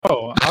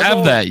Oh, I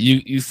have that.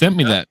 You sent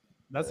me that.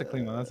 That's a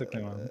clean one. That's a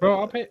clean one, bro.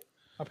 I'll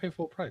pay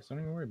full price. Don't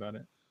even worry about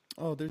it.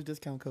 Oh, there's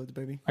discount codes,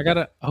 baby. I got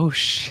a. Oh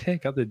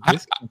shit! Got the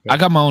discount. I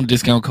got my own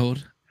discount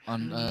code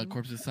on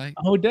Corpse's site.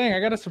 Oh dang! I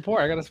gotta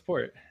support.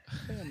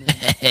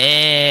 Yeah,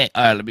 man.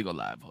 All right, let me go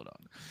live. Hold on.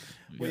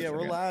 Well, yeah,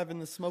 we're live in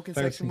the smoking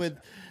 36. section with.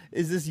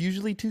 Is this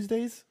usually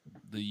Tuesdays?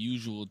 The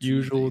usual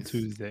Tuesdays. Usual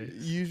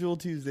Tuesdays. Usual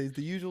Tuesdays.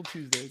 The usual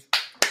Tuesdays.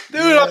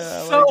 Dude, Yeah, I'm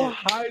I so like it.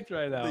 hyped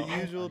right now. The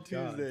usual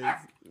Tuesdays.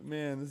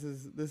 Man,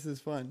 this is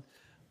fun.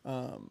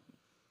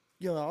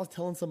 Yo, I was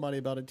telling somebody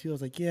about it too. I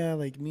was like, yeah,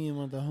 like me and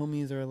one of the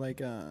homies are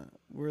like,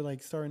 we're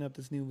like starting up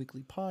this new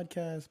weekly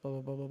podcast, blah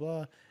blah blah blah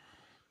blah.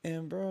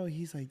 And bro,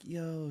 he's like,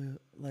 yo,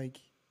 like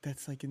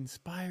that's like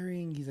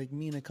inspiring. He's like,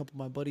 me and a couple of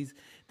my buddies,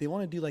 they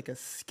want to do like a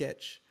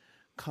sketch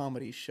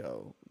comedy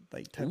show,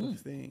 like type of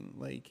thing,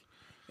 like,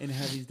 and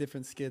have these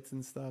different skits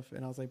and stuff.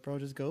 And I was like, bro,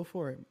 just go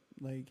for it.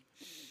 Like,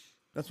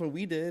 that's what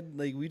we did.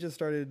 Like, we just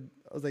started.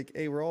 I was like,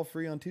 hey, we're all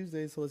free on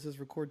Tuesdays, so let's just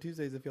record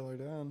Tuesdays if y'all are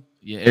down.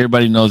 Yeah,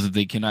 everybody knows that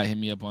they cannot hit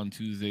me up on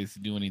Tuesdays to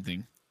do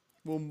anything.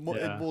 Well,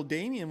 Yeah. well,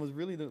 Damien was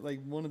really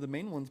like one of the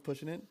main ones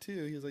pushing it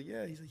too. He was like,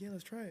 yeah,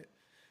 let's try it.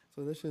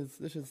 So this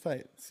shit's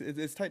tight.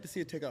 It's tight to see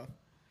it take off.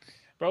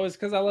 Bro, it's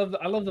because I love the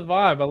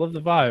vibe. I love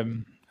the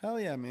vibe. Hell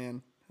yeah,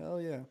 man. Hell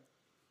yeah.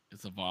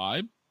 It's a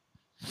vibe.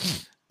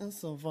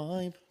 That's a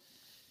vibe.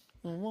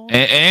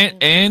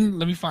 And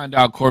let me find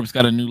out. Corpse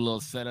got a new little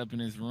setup in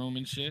his room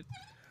and shit.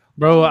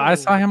 Bro, I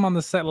saw him on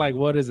the set. Like,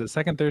 what is it?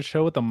 Second, third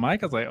show with the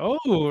mic. I was like,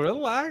 oh,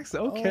 relax.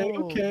 Okay,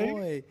 Oh, okay.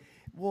 boy.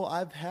 Well,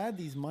 I've had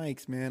these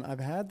mics, man. I've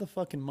had the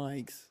fucking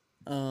mics,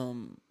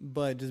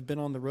 but just been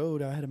on the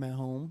road. I had them at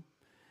home.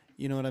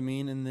 You know what I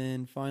mean? And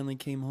then finally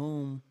came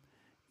home,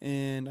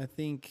 and I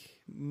think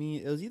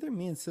it was either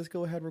me and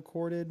Cisco had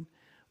recorded,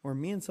 or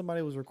me and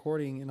somebody was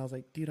recording, and I was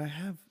like, dude, I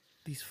have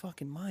these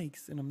fucking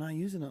mics, and I'm not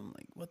using them.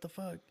 Like, what the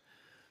fuck?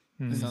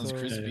 It sounds So-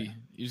 crispy.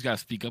 You just gotta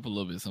speak up a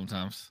little bit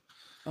sometimes.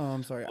 Oh,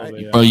 I'm sorry.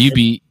 Bro, you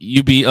be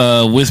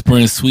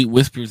whispering sweet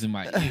whispers in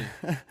my ear.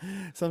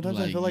 Sometimes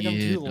I Like, feel like I'm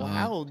yeah, too dog.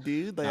 loud,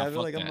 dude. Like Nah, I feel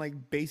fuck like I'm that.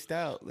 like based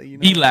out. Like, you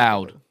know, Be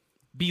loud.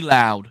 Be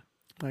loud.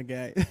 My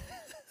guy.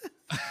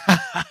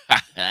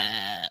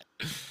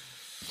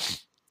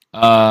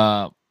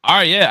 All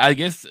right, yeah. I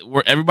guess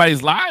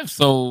everybody's live.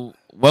 So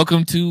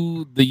welcome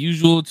to the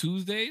usual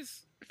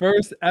Tuesdays.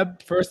 First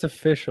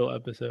official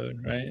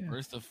episode, right?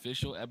 First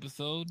official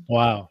episode.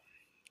 Wow.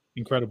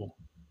 Incredible.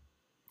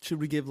 Should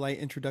we give light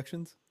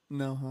introductions?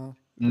 No, huh?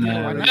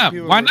 No. Why People not?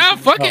 are Why ready not?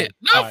 to- Fuck it.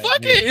 No, All right,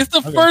 fuck yeah. it. It's the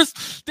Okay.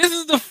 first. This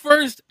is the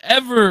first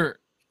ever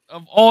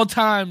of all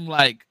time,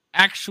 like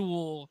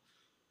actual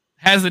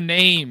has a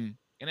name,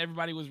 and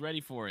everybody was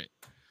ready for it.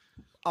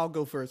 I'll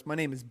go first. My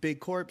name is Big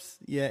Corpse.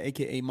 Yeah,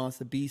 aka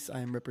Monster Beast. I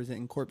am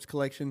representing Corpse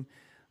Collection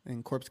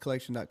and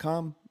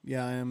corpsecollection.com.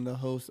 Yeah, I am the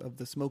host of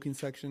the Smoking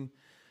Section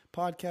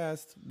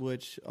podcast,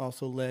 which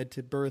also led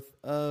to birth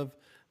of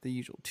the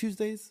usual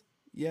Tuesdays.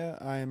 Yeah,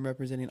 I am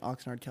representing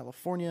Oxnard,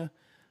 California.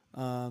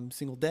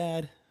 Single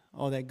dad,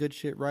 all that good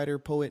shit, writer,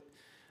 poet.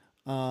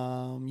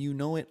 You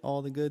know it,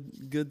 all the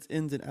goods,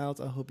 ins and outs.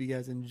 I hope you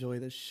guys enjoy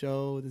the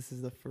show. This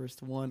is the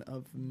first one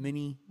of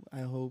many.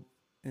 I hope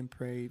and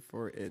pray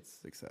for its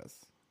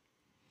success.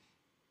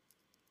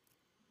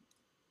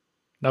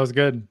 That was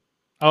good.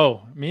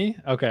 Oh, me?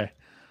 Okay.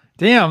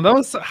 Damn, that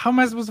was how am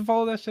I supposed to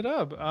follow that shit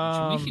up?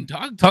 What you mean?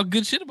 Talk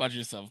good shit about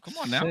yourself. Come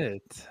on now.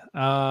 Shit.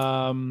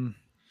 I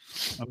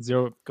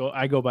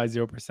go by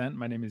 0%.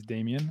 My name is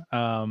Damien.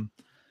 I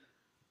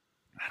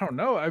don't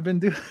know. I've been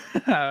doing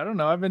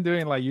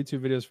like YouTube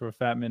videos for a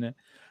fat minute.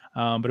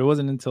 But it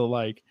wasn't until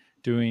like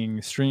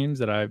doing streams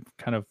that I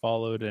kind of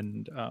followed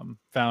and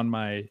found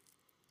my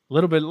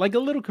little bit like a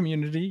little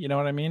community, you know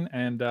what I mean?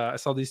 And I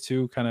saw these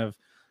two kind of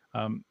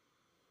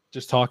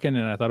just talking,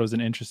 and I thought it was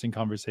an interesting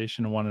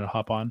conversation and wanted to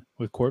hop on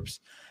with Corpse.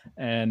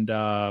 And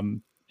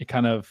it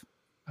kind of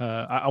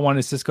I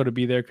wanted Cisco to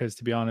be there because,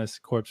 to be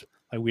honest, Corpse,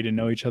 like, we didn't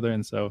know each other,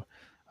 and so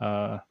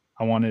I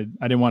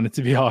didn't want it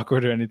to be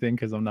awkward or anything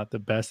because I'm not the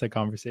best at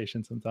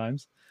conversation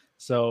sometimes.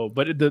 So,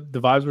 but the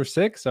vibes were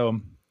sick, so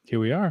here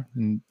we are,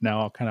 and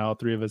now kind of all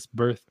three of us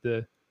birthed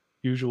the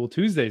usual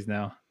Tuesdays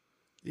now.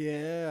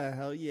 Yeah,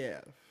 hell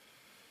yeah.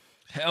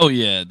 Hell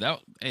yeah. That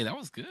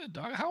was good,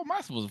 dog. How am I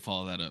supposed to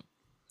follow that up?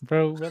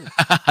 Bro, really?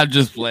 I'm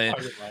just playing.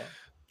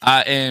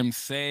 I am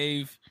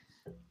Save.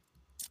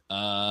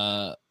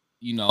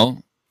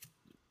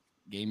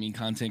 Gaming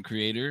content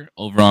creator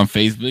over on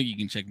Facebook. You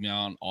can check me out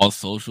on all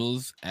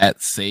socials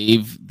at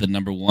Save the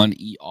number 1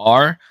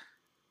 ER.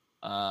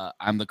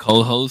 I'm the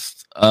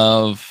co-host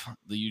of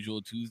the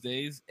usual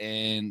Tuesdays,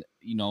 and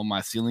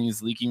my ceiling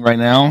is leaking right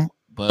now,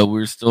 but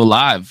we're still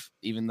live,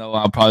 even though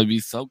I'll probably be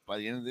soaked by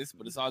the end of this,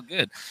 but it's all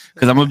good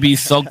because I'm gonna be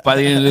soaked by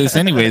the end of this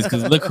anyways.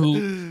 Because look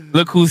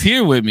who's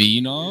here with me.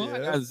 I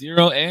got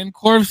Zero and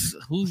Corpse.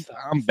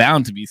 I'm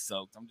bound to be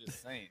soaked. I'm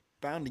just saying.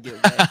 Bound to get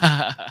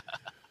wet.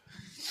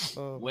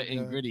 Wet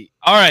and gritty.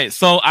 All right,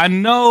 so I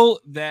know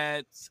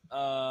that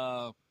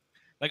I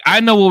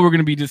know what we're going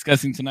to be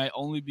discussing tonight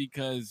only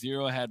because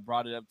Zero had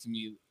brought it up to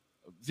me.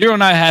 Zero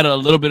and I had a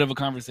little bit of a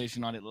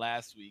conversation on it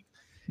last week,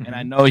 and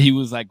I Mhm. know he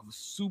was like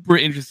super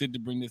interested to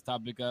bring this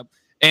topic up.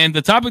 And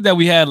the topic that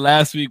we had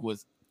last week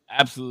was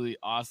absolutely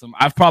awesome.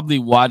 I've probably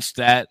watched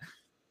that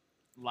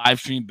live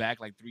stream back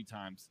like 3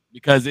 times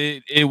because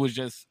it was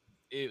just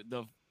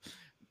the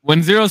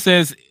when Zero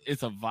says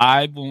it's a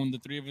vibe when the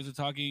three of us are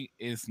talking,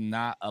 it's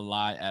not a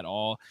lie at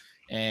all.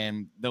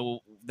 And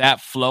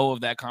that flow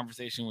of that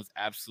conversation was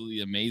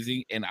absolutely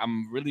amazing. And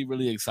I'm really,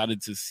 really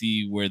excited to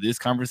see where this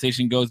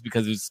conversation goes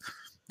because it's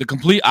the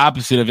complete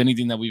opposite of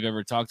anything that we've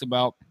ever talked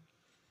about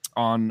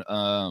on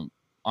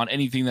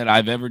anything that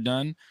I've ever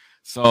done.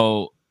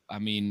 So I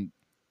mean,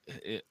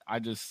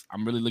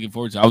 I'm really looking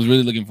forward to. I was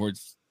really looking forward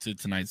to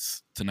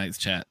tonight's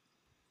chat.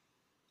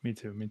 Me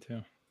too. Me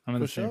too. I'm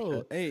in For the same sure.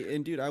 shit. Hey,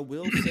 and dude, I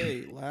will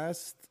say,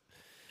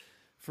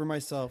 for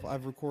myself,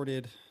 I've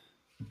recorded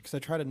because I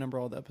try to number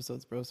all the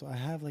episodes, bro. So I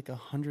have like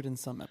 100 and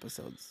some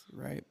episodes,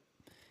 right?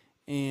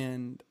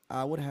 And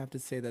I would have to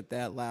say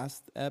that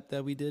last ep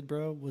that we did,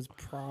 bro, was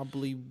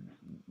probably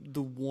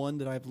the one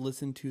that I've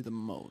listened to the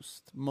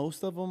most.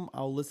 Most of them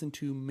I'll listen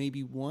to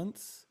maybe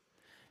once,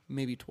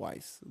 maybe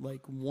twice.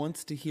 Like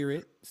once to hear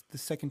it, the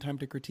second time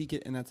to critique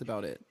it, and that's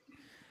about it.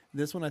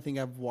 This one I think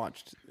I've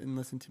watched and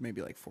listened to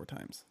maybe like 4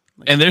 times.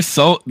 Like, And there's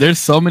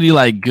so many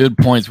like good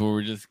points where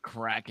we're just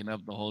cracking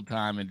up the whole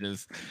time and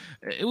just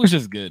it was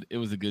just good. It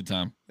was a good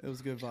time. it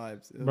was good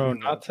vibes. It was Bro,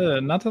 good not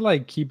vibes. to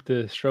like keep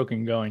the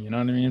stroking going, you know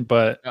what I mean?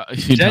 But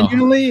You know.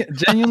 genuinely,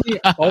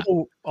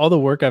 all the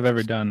work I've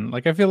ever done,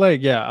 like I feel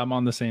like, yeah, I'm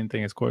on the same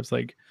thing as Corpse.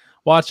 Like,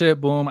 watch it,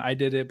 boom, I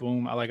did it,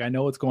 boom. I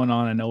know what's going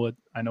on. I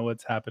know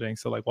what's happening.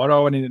 So like, why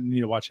do I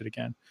need to watch it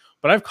again?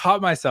 But I've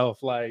caught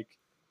myself like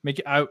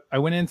I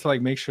went in to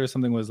like make sure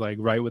something was like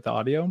right with the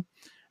audio,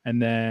 and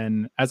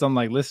then as I'm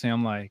like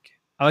listening, I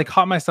like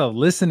caught myself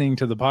listening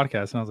to the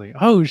podcast, and I was like,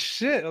 oh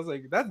shit! I was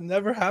like, that's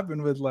never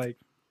happened with like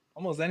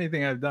almost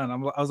anything I've done. I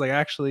was like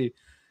actually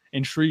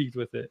intrigued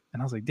with it,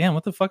 and I was like, damn,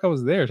 what the fuck? I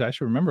was there. I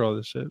should remember all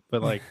this shit,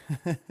 but like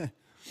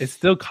it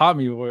still caught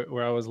me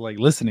where I was like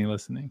listening,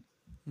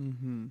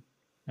 Mm-hmm.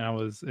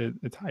 and it's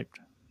hyped.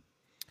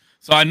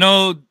 So I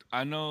know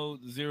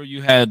Zero,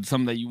 you had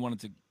something that you wanted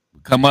to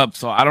come up.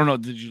 So I don't know.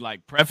 Did you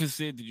like preface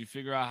it? Did you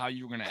figure out how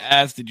you were gonna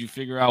ask? Did you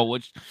figure out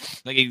what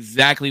like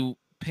exactly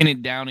pin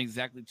it down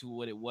exactly to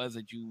what it was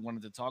that you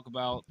wanted to talk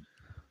about?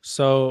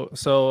 So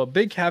a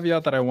big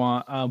caveat that I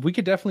want, we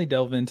could definitely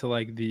delve into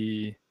like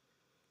the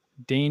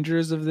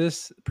dangers of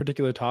this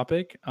particular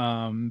topic.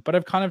 But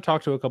I've kind of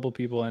talked to a couple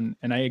people, and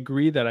I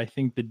agree that I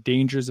think the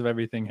dangers of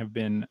everything have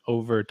been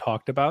over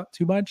talked about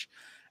too much.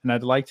 And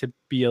I'd like to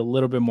be a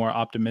little bit more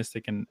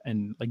optimistic and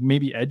like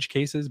maybe edge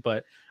cases,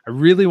 but I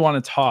really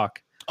want to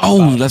talk.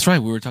 Oh, that's right.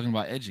 We were talking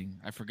about edging.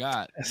 I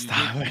forgot.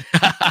 Stop it.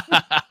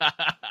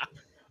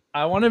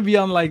 I want to be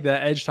on like the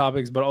edge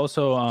topics, but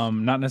also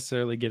not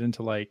necessarily get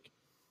into like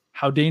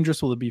how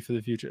dangerous will it be for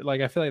the future.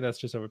 Like I feel like that's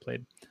just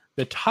overplayed.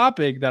 The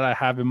topic that I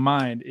have in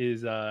mind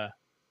is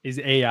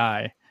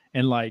AI,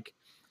 and like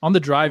on the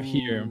drive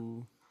here,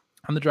 Ooh.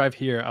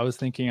 I was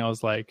thinking, I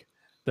was like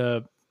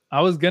I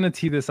was gonna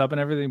tee this up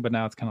and everything, but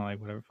now it's kind of like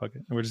whatever, fuck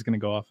it. We're just gonna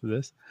go off of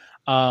this.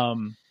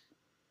 The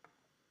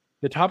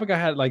topic I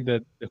had, like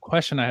the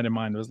question I had in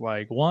mind was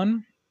like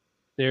one,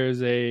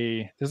 there's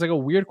like a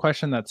weird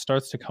question that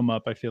starts to come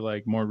up, I feel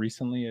like more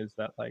recently, is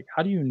that like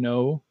how do you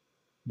know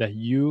that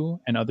you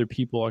and other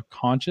people are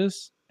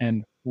conscious,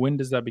 and when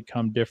does that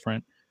become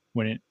different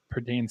when it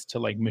pertains to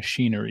like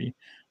machinery,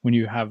 when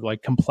you have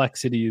like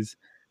complexities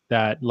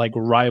that like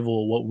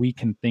rival what we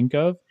can think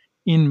of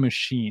in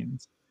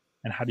machines,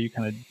 and how do you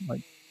kind of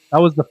like,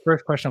 that was the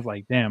first question of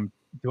like, damn,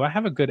 do I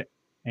have a good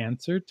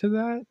answer to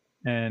that?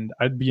 And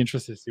I'd be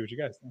interested to see what you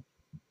guys think.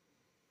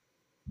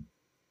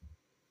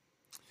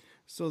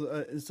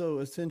 So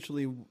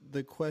essentially,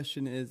 the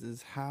question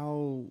is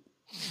how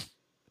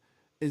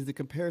is the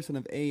comparison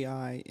of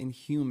AI and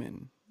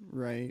human,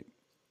 right?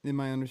 Am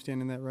I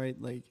understanding that right?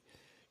 Like,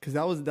 because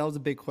that was a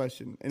big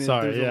question, and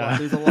Sorry, yeah.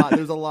 there's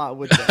a lot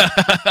with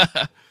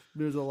that.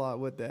 There's a lot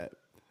with that.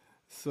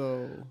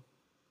 So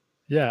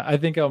Yeah, I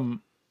think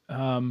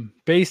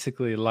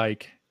basically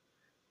like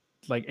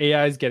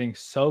AI is getting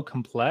so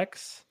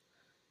complex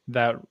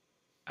that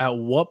at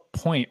what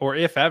point, or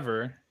if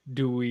ever,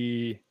 do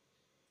we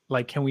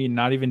like, can we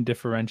not even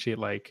differentiate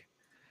like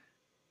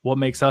what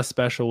makes us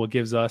special, what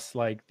gives us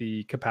like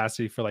the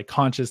capacity for like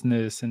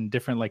consciousness and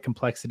different like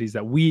complexities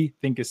that we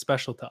think is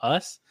special to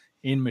us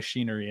in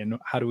machinery, and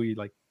how do we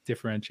like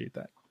differentiate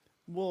that?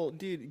 well,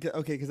 dude,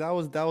 okay, because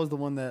that was the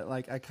one that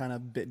like I kind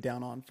of bit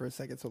down on for a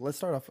second. So let's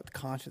start off with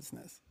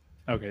consciousness,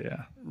 Okay,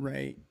 yeah.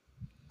 right?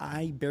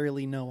 I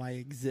barely know I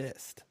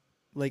exist.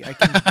 Like I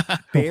can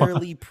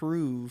barely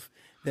prove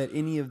that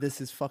any of this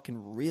is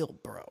fucking real,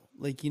 bro.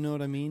 Like you know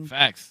what I mean?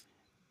 Facts.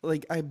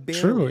 Like I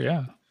True, barely,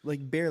 yeah.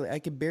 like barely, I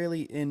could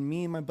barely. And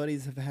me and my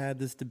buddies have had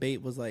this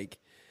debate. Was like,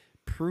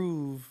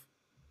 prove,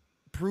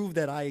 prove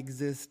that I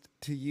exist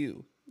to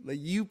you. Like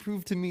you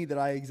prove to me that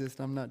I exist.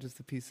 I'm not just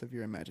a piece of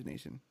your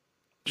imagination.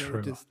 Right?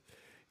 True. Just,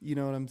 you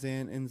know what I'm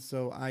saying? And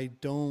so I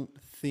don't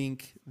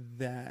think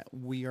that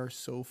we are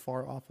so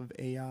far off of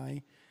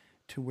AI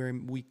to where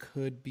we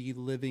could be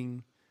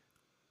living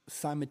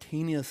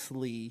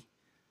simultaneously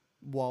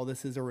while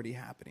this is already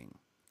happening.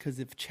 Because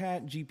if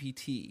Chat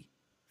GPT,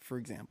 for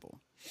example,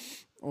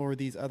 or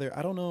these other,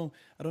 I don't know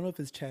if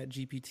it's Chat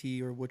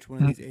GPT or which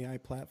one of these AI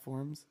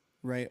platforms,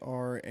 right,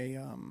 are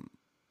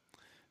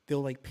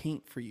they'll like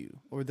paint for you,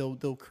 or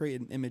they'll create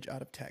an image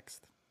out of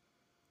text.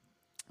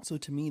 So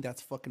to me,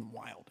 that's fucking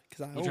wild.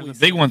 Which are the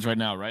big ones right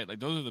now, right? Like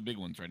those are the big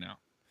ones right now.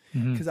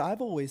 Because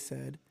I've always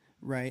said,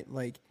 right,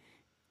 like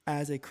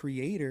as a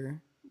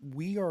creator,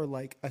 we are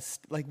like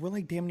we're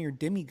like damn near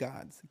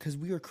demigods because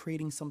we are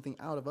creating something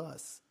out of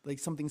us. Like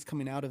something's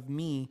coming out of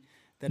me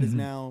that is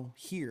now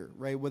here,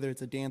 right? Whether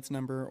it's a dance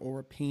number or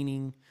a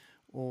painting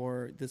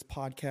or this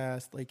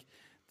podcast, like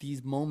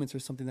these moments are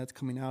something that's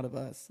coming out of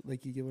us.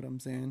 Like, you get what I'm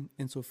saying?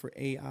 And so for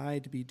AI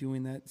to be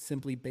doing that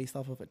simply based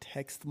off of a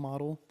text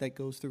model that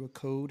goes through a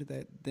code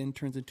that then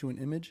turns into an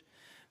image,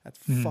 that's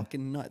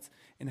fucking nuts.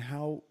 And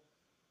how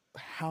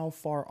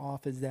far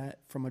off is that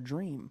from a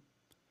dream?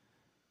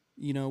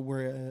 You know,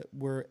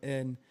 where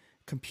an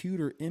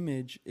computer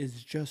image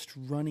is just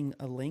running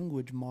a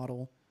language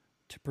model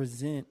to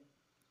present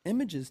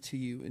images to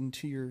you and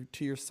to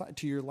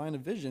your line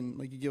of vision.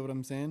 Like, you get what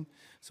I'm saying?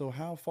 So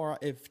how far,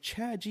 if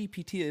Chat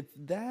GPT, if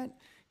that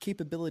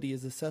capability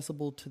is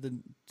accessible to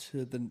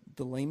the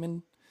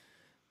layman,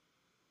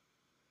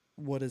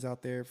 what is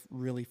out there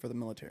really for the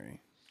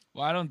military?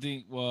 Well, I don't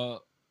think.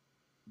 Well,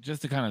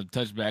 just to kind of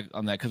touch back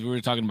on that, because we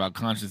were talking about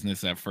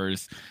consciousness at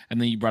first,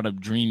 and then you brought up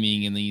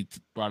dreaming, and then you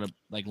brought up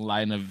like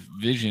line of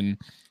vision,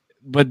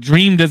 but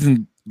dream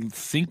doesn't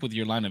sync with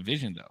your line of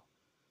vision though.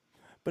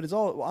 But it's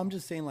all, I'm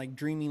just saying, like,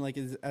 dreaming, like,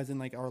 is as in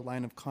like our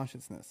line of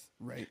consciousness,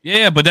 right?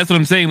 Yeah, but that's what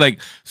I'm saying. Like,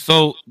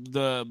 so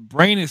the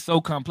brain is so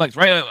complex,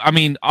 right? I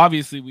mean,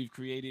 obviously we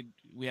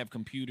have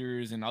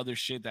computers and other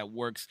shit that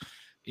works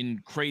in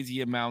crazy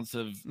amounts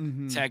of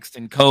text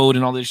and code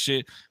and all this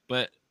shit,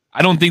 but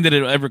I don't think that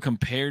it'll ever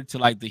compare to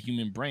like the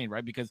human brain,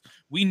 right? Because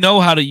we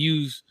know how to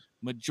use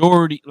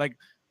majority. Like,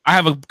 I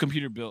have a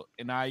computer built,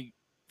 and I,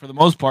 for the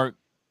most part,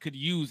 could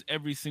use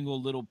every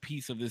single little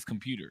piece of this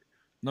computer,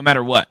 no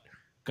matter what,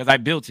 because I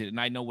built it and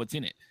I know what's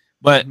in it.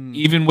 But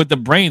even with the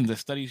brain, the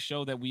studies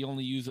show that we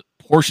only use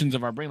portions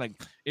of our brain. Like,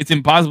 it's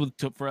impossible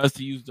for us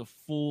to use the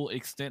full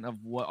extent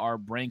of what our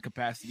brain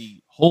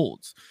capacity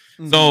holds.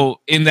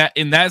 So in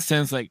that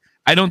sense, like,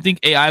 I don't think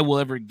AI will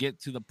ever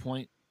get to the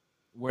point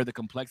where the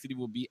complexity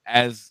will be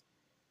as,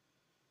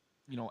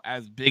 you know,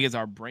 as big as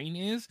our brain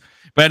is.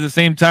 But at the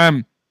same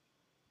time,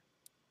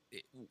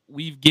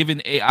 we've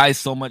given AI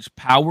so much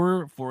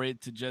power for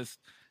it to just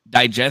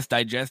digest,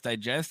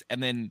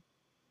 and then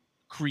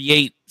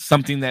create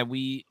something that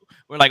we're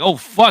like, oh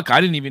fuck, I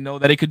didn't even know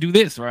that it could do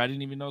this, or I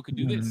didn't even know it could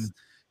do this.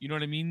 You know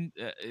what I mean?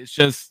 It's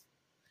just,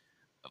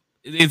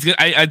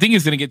 I think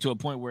it's going to get to a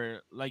point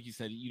where, like you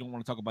said, you don't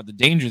want to talk about the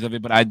dangers of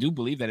it, but I do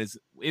believe that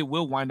it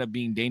will wind up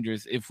being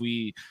dangerous if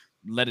we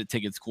let it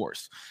take its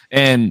course.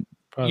 And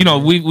probably, you know,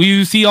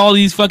 we see all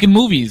these fucking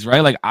movies,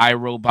 right? Like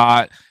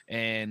iRobot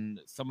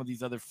and some of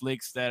these other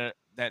flicks that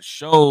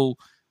show.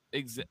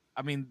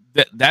 I mean,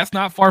 that's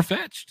not far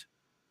fetched.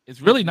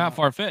 It's really not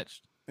far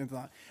fetched. It's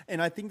not,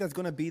 and I think that's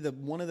going to be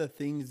one of the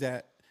things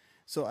that.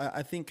 So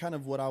I think kind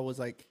of what I was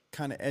like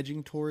kind of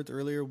edging towards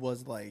earlier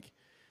was like,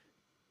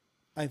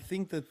 I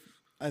think the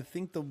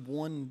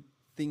one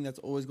thing that's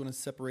always going to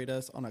separate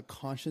us on a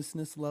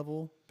consciousness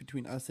level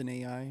between us and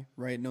AI,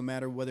 right? No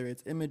matter whether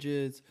it's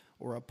images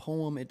or a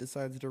poem it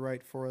decides to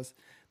write for us,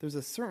 there's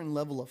a certain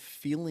level of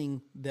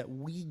feeling that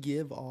we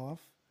give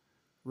off,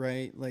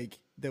 right? Like,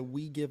 that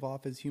we give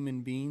off as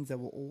human beings that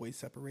will always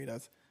separate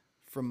us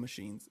from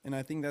machines. And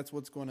I think that's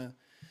what's going to,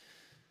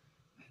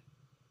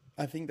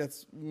 I think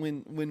that's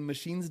when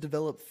machines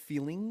develop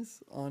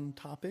feelings on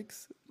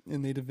topics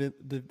and they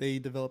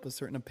develop a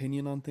certain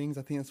opinion on things,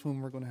 I think that's when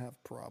we're going to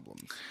have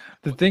problems.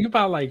 The thing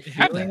about like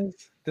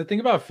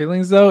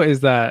feelings though is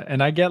that,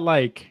 and I get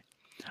like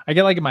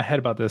in my head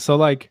about this. So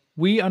like,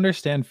 we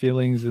understand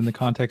feelings in the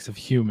context of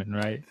human,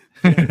 right?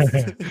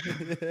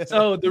 Yes.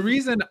 So the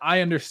reason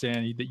I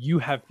understand that you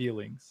have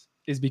feelings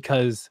is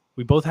because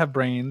we both have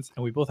brains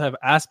and we both have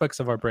aspects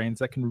of our brains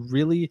that can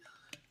really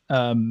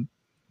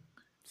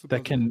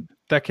that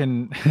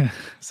can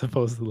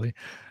supposedly,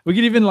 we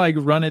could even like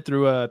run it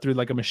through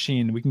like a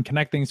machine. We can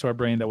connect things to our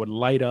brain that would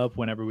light up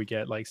whenever we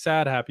get like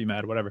sad, happy,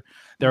 mad, whatever.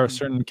 There are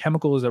certain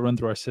chemicals that run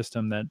through our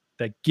system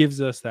that gives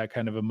us that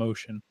kind of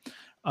emotion.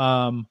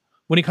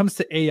 When it comes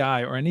to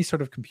AI or any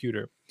sort of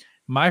computer,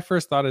 my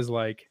first thought is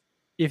like,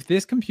 if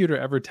this computer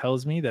ever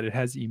tells me that it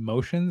has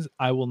emotions,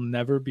 I will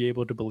never be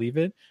able to believe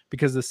it,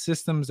 because the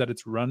systems that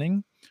it's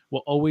running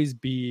will always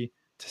be,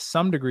 to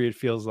some degree, it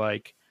feels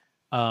like,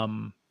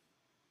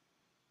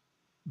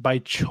 by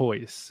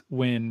choice,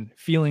 when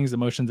feelings,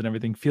 emotions, and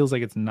everything feels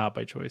like it's not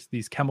by choice.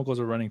 These chemicals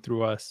are running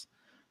through us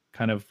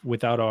kind of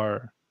without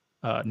our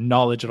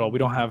knowledge at all. We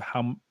don't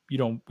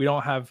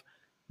have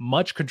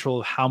much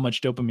control of how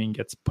much dopamine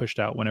gets pushed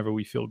out whenever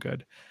we feel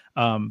good.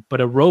 But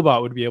a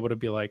robot would be able to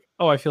be like,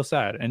 oh, I feel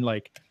sad, and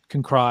like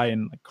can cry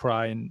and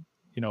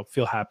you know,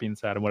 feel happy and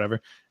sad and whatever.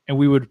 And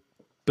we would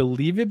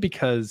believe it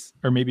because,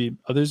 or maybe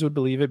others would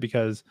believe it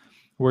because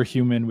we're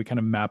human, we kind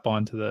of map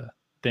onto the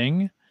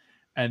thing,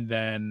 and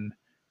then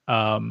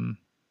I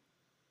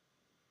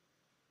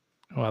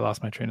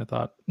lost my train of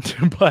thought.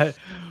 but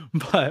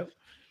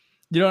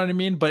you know what I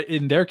mean? But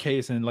in their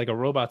case, in like a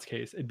robot's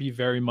case, it'd be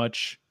very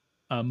much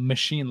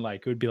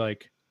machine-like. It would be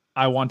like,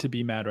 I want to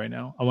be mad right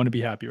now. I want to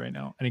be happy right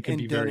now. And it could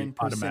And be done very in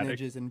automatic.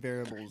 percentages and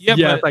variables. Yeah,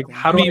 Yeah, but it's like, things.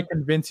 how I do I mean-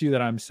 convince you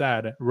that I'm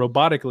sad?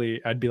 Robotically,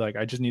 I'd be like,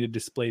 I just need to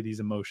display these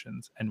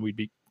emotions, and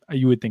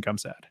you would think I'm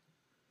sad.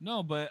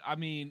 No, but I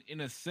mean,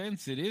 in a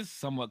sense, it is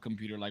somewhat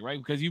computer-like, right?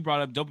 Because you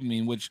brought up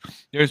dopamine, which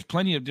there's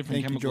plenty of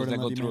different Thank you, chemicals Jordan. that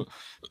go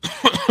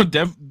Love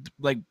you, through,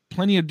 like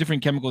plenty of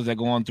different chemicals that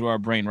go on through our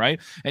brain,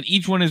 right? And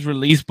each one is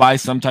released by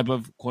some type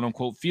of quote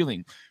unquote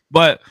feeling.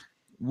 But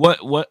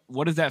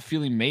what is that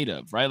feeling made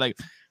of, right? Like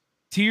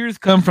tears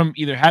come from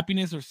either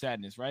happiness or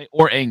sadness, right?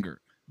 Or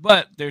anger.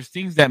 But there's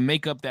things that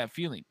make up that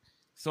feeling.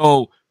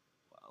 So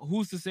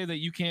who's to say that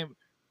you can't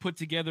put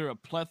together a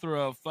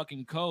plethora of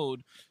fucking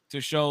code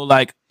to show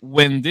like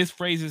when this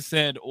phrase is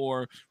said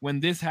or when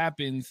this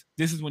happens,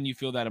 this is when you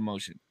feel that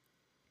emotion.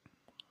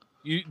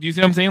 Do you see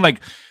what I'm saying?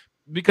 Like,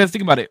 because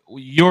think about it,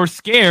 you're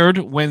scared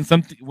when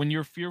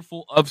you're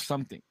fearful of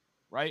something,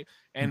 right?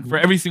 And for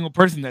every single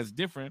person that's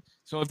different.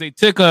 So if they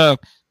took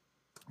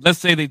let's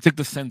say they took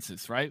the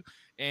census, right?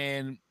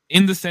 And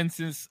in the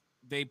census,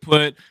 they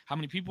put how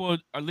many people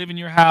are living in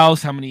your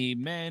house, how many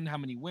men, how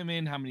many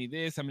women, how many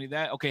this, how many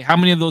that. Okay, how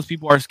many of those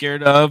people are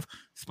scared of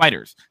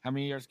spiders? How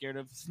many are scared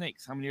of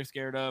snakes? How many are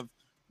scared of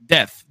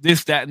death?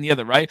 This, that, and the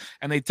other, right?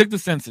 And they took the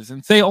census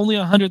and say only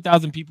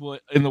 100,000 people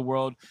in the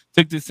world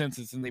took this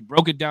census, and they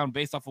broke it down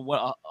based off of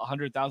what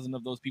 100,000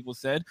 of those people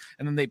said,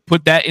 and then they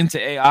put that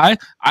into AI.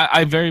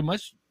 I very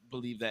much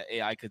believe that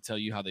AI could tell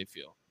you how they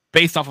feel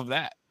based off of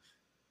that.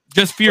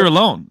 Just fear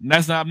alone.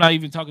 And I'm not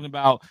even talking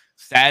about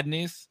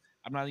sadness.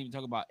 I'm not even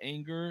talking about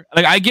anger.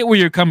 Like, I get where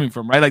you're coming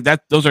from, right? Like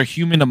those are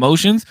human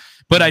emotions,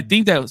 but I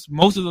think that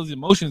most of those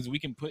emotions we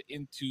can put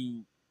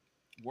into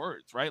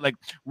words, right? Like,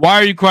 why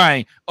are you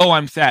crying? Oh,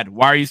 I'm sad.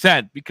 Why are you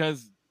sad?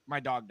 Because my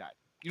dog died.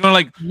 You know,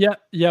 like,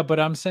 yeah, but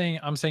I'm saying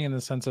in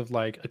the sense of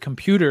like a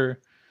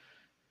computer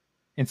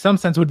in some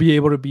sense would be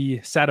able to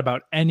be sad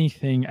about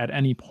anything at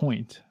any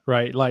point,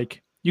 right?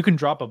 Like you can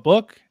drop a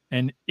book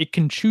and it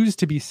can choose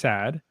to be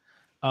sad.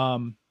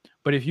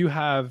 But if you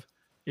have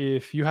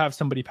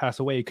somebody pass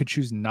away, it could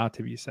choose not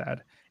to be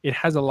sad. It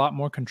has a lot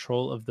more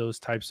control of those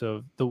types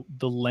of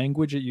the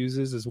language it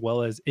uses, as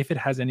well as if it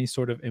has any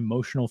sort of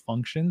emotional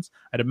functions.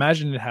 I'd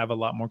imagine it'd have a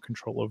lot more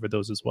control over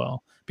those as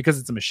well, because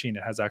it's a machine.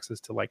 It has access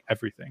to like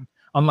everything.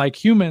 Unlike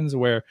humans,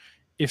 where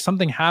if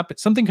something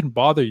happens, something can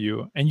bother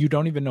you and you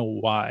don't even know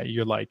why.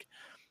 You're like,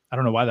 I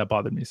don't know why that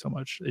bothered me so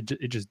much. It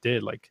just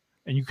did. Like,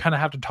 and you kind of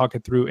have to talk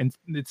it through. And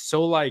it's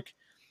so like,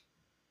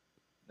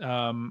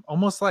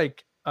 almost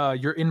like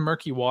you're in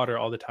murky water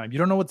all the time. You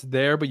don't know what's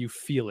there, but you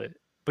feel it.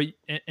 But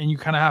and you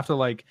kind of have to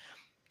like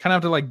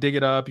dig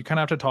it up. You kind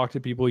of have to talk to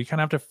people. You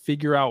kind of have to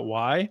figure out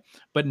why.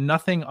 But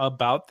nothing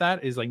about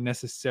that is like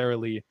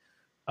necessarily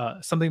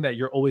something that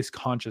you're always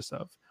conscious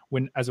of.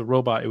 When as a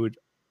robot,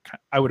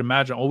 I would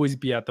imagine, always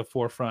be at the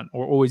forefront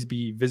or always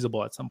be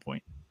visible at some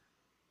point.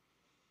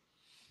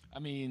 I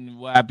mean,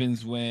 what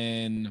happens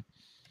when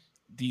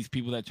these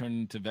people that turn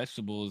into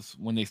vegetables,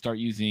 when they start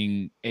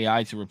using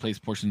AI to replace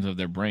portions of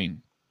their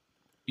brain?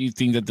 Do you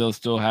think that they'll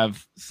still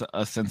have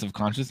a sense of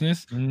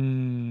consciousness?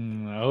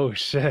 Oh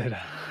shit!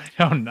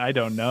 I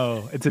don't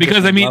know. It's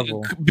because I mean,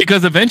 level.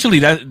 Because eventually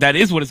that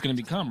is what it's going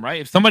to become, right?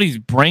 If somebody's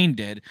brain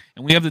dead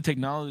and we have the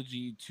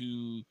technology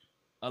to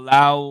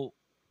allow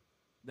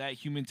that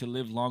human to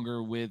live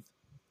longer with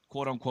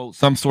quote unquote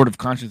some sort of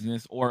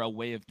consciousness or a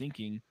way of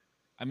thinking,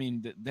 I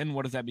mean, then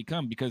what does that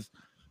become? Because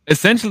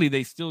essentially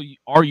they still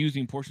are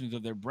using portions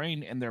of their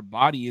brain and their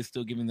body is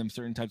still giving them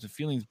certain types of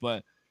feelings,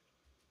 but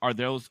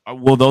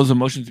will those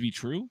emotions be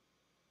true?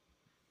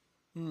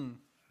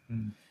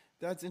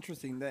 That's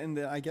interesting. And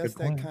I guess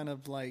that kind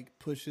of like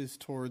pushes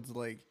towards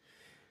like,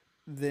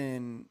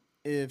 then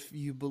if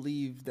you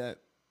believe that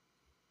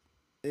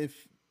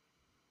if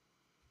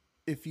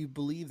you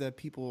believe that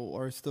people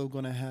are still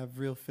going to have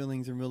real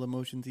feelings and real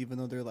emotions, even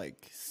though they're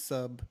like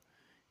sub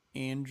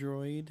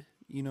android,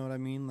 you know what I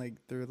mean? Like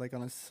they're like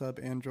on a sub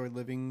android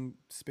living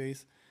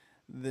space,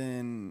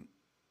 then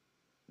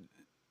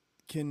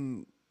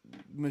can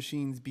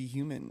machines be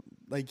human?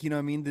 Like, you know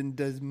what I mean? Then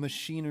does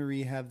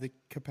machinery have the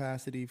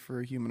capacity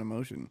for human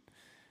emotion?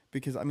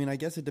 Because I mean, I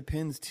guess it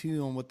depends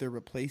too on what they're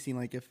replacing.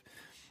 Like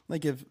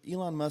if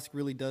Elon Musk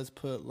really does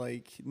put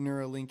like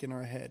Neuralink in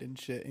our head and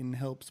shit and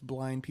helps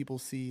blind people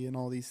see and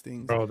all these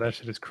things. Bro, that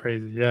shit is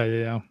crazy.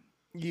 Yeah.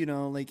 You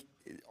know, like,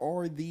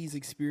 are these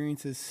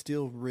experiences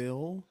still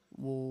real?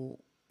 Well,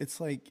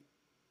 it's like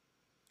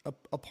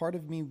a part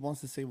of me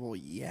wants to say, well,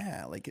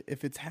 yeah, like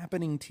if it's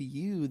happening to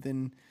you,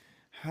 then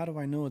how do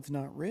I know it's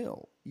not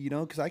real? You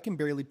know, because I can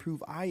barely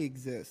prove I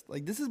exist.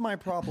 Like, this is my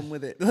problem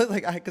with it.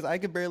 Because I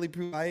can barely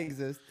prove I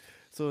exist.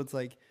 So it's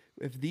like,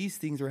 if these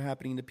things are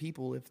happening to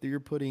people, if they're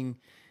putting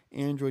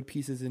Android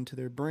pieces into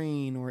their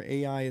brain or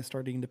AI is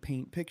starting to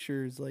paint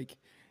pictures, like,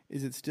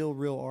 is it still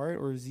real art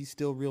or is he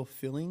still real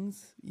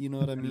feelings? You know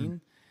what I Mhm.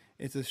 mean?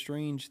 It's a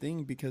strange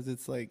thing because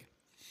it's like,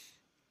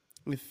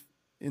 if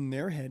in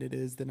their head it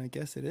is, then I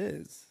guess it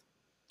is.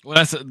 Well,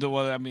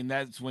 I mean,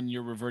 that's when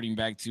you're reverting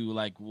back to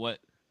like what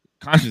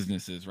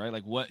consciousness is, right?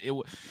 Like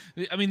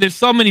I mean, there's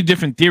so many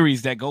different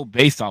theories that go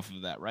based off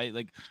of that, right?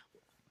 Like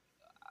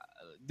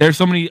there's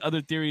so many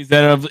other theories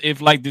that if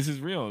like this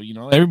is real, you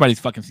know, everybody's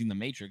fucking seen the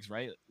Matrix,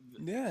 right?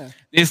 Yeah.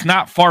 It's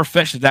not far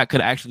fetched that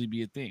could actually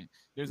be a thing.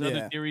 There's other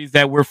Yeah. theories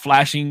that we're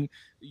flashing,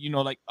 you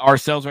know, like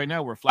ourselves right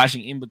now, we're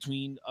flashing in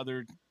between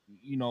other,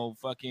 you know,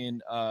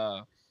 fucking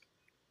Yeah.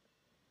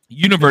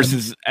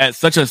 universes at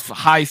such a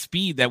high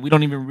speed that we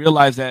don't even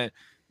realize that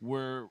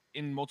we're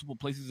in multiple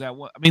places at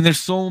once. I mean, there's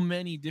so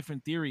many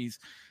different theories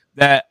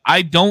that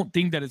I don't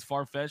think that it's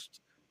far fetched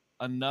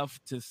enough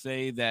to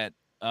say that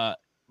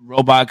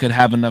robot could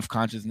have enough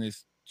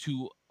consciousness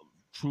to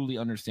truly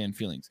understand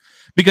feelings.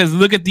 Because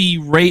look at the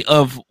rate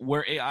of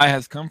where AI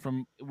has come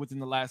from within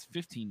the last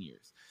 15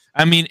 years.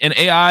 I mean, an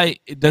AI,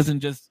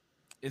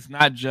 it's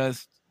not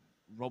just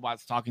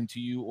robots talking to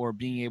you or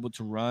being able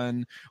to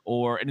run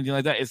or anything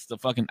like that. It's the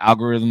fucking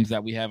algorithms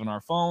that we have in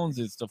our phones.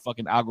 It's the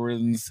fucking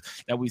algorithms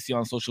that we see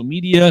on social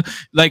media.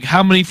 Like,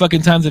 how many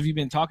fucking times have you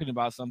been talking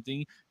about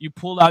something? You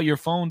pull out your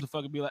phone to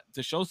fucking be like,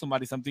 to show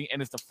somebody something,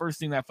 and it's the first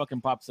thing that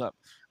fucking pops up.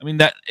 I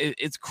mean,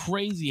 it's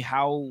crazy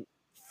how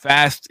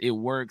fast it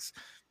works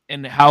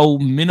and how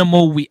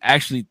minimal we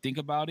actually think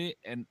about it.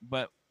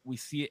 But we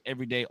see it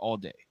every day, all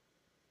day,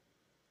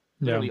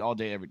 Yeah. literally all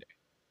day, every day.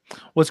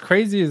 What's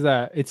crazy is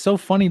that it's so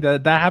funny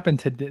that happened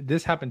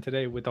this happened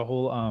today with the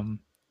whole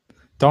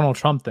Donald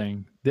Trump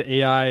thing, the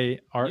AI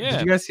art. Yeah.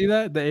 Did you guys see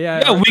that? The AI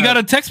Yeah, art we got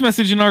a text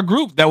message in our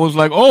group that was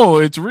like, "Oh,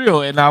 it's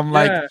real," and I'm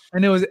like,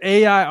 and it was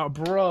AI,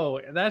 bro.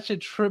 That should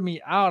trip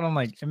me out. I'm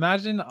like,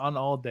 imagine on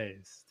all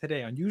days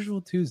today, on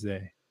Usual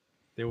Tuesday,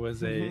 there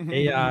was a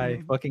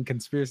AI fucking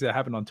conspiracy that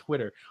happened on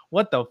Twitter.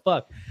 What the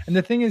fuck? And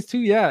the thing is, too,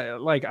 yeah,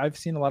 like I've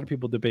seen a lot of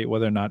people debate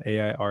whether or not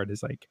AI art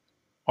is like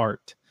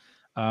art.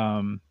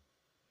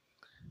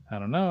 I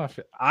don't know.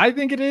 I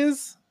think it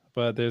is,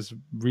 but there's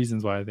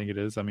reasons why I think it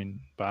is. I mean,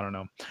 but I don't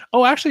know.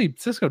 Oh, actually,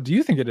 Cisco, do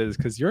you think it is?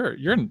 Because I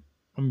mean,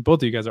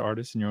 both of you guys are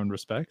artists in your own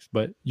respects,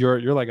 but you're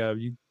like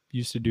you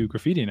used to do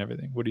graffiti and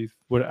everything.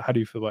 How do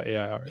you feel about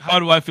AI art? how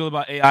do I feel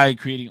about AI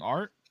creating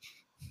art?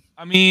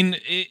 I mean,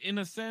 in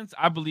a sense,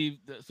 I believe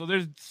so.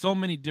 There's so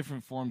many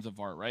different forms of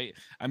art, right?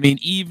 I mean,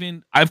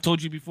 even I've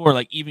told you before,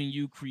 like even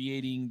you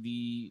creating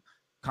the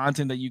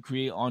content that you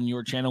create on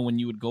your channel when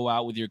you would go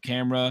out with your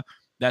camera,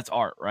 that's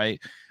art,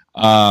 right?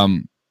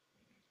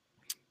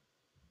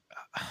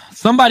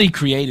 Somebody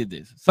created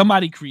this.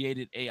 Somebody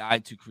created AI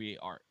to create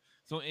art.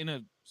 So in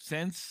a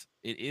sense,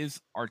 it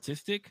is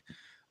artistic.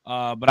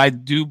 But I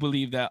do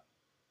believe that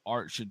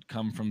art should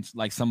come from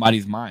like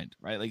somebody's mind,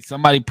 right? Like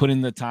somebody put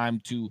in the time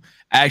to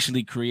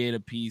actually create a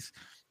piece.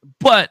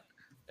 But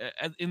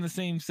in the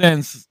same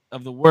sense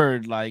of the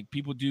word, like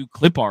people do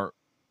clip art,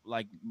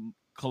 like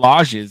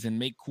collages and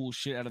make cool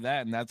shit out of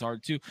that, and that's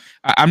art too.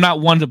 I'm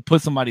not one to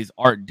put somebody's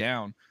art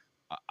down.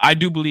 I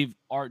do believe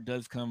art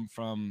does come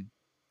from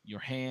your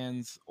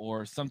hands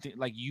or something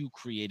like you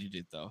created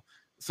it though.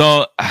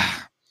 So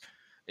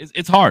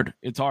it's hard.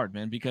 It's hard,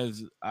 man,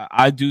 because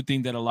I do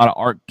think that a lot of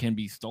art can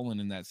be stolen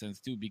in that sense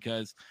too,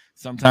 because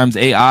sometimes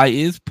AI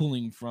is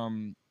pulling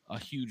from a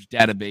huge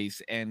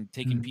database and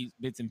taking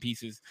bits and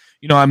pieces.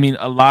 You know, I mean,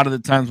 a lot of the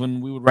times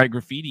when we would write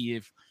graffiti,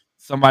 if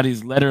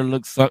somebody's letter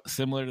looks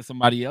similar to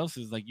somebody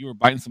else's, like you were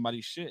biting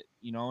somebody's shit,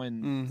 you know,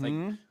 and it's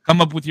like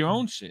come up with your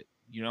own shit,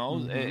 you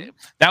know.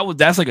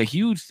 That's like a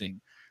huge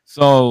thing.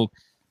 So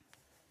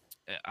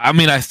I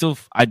mean, I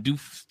do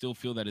still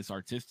feel that it's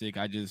artistic.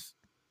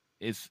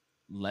 It's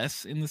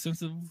less in the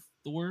sense of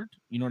the word.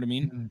 You know what I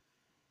mean?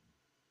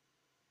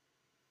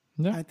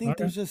 Yeah, I think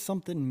there's just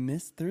something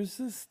there's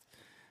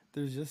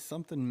just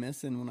something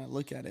missing when I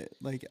look at it.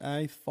 Like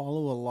I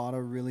follow a lot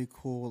of really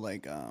cool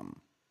like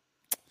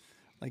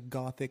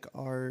gothic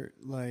art,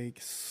 like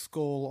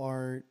skull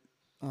art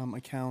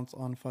accounts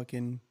on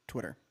fucking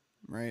Twitter,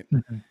 right?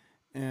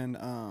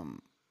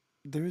 And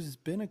there's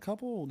been a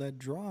couple that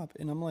drop,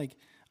 and I'm like,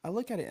 I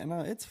look at it and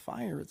it's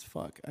fire as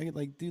fuck. I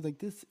like, dude, like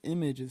this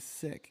image is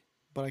sick,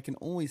 but I can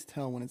always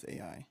tell when it's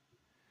AI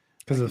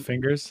because of the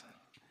fingers.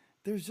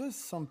 There's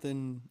just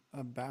something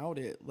about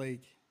it,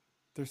 like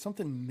there's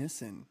something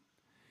missing,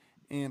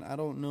 and I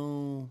don't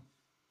know.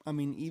 I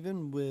mean,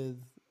 even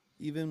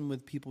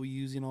with people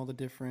using all the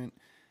different,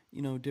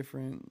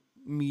 different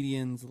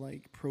mediums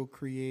like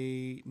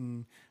Procreate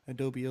and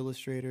Adobe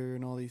Illustrator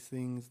and all these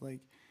things,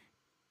 like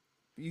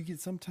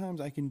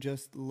sometimes I can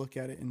just look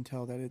at it and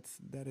tell that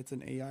it's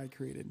an AI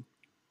created.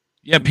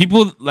 Yeah,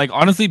 people like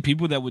honestly,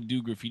 people that would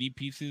do graffiti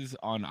pieces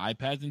on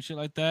iPads and shit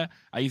like that.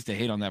 I used to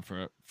hate on that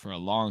for a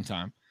long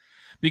time,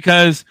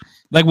 because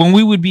like when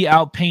we would be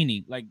out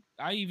painting, like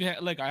I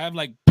have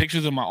like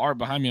pictures of my art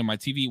behind me on my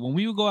TV. When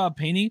we would go out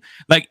painting,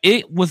 like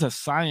it was a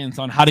science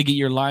on how to get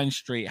your lines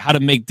straight, how to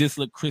make this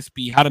look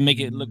crispy, how to make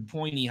it look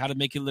pointy, how to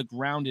make it look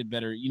rounded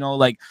better, you know,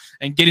 like,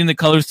 and getting the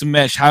colors to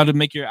mesh, how to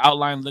make your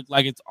outline look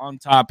like it's on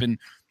top. And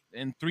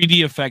and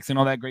 3D effects and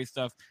all that great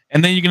stuff.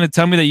 And then you're gonna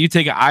tell me that you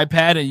take an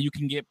iPad and you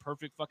can get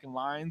perfect fucking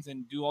lines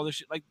and do all this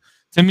shit. Like,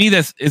 to me,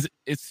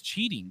 it's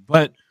cheating.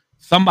 But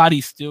somebody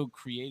still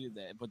created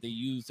that, but they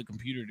used the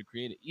computer to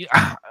create it. Yeah,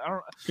 I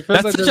don't,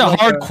 that's like such a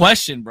hard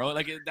question, bro.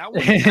 Like that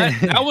one,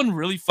 that one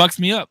really fucks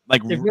me up.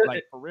 Like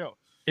for real.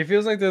 It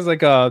feels like there's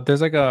like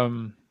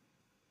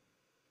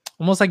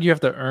almost like you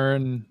have to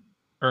earn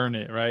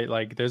it, right?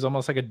 Like there's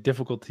almost like a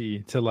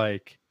difficulty to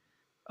like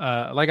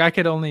I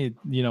could only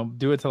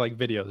do it to like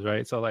videos,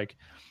 right? So like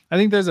I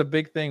think there's a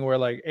big thing where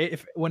like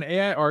when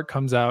AI art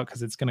comes out,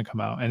 because it's gonna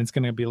come out and it's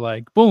gonna be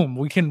like boom,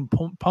 we can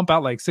pump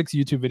out like 6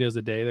 YouTube videos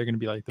a day. They're gonna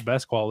be like the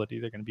best quality.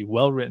 They're gonna be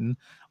well written,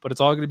 but it's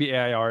all gonna be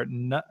AI art,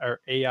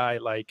 or AI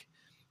like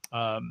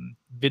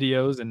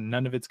videos, and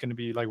none of it's gonna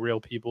be like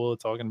real people.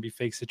 It's all gonna be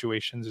fake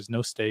situations. There's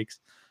no stakes.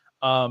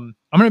 I'm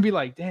gonna be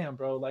like, damn,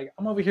 bro, like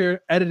I'm over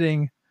here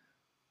editing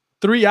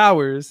 3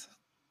 hours,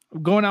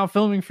 going out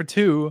filming for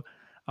 2.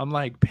 I'm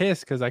like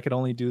pissed because I could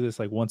only do this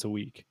like once a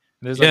week.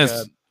 And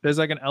there's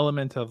like an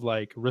element of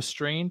like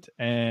restraint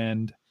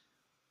and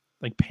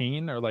like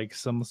pain, or like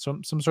some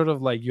sort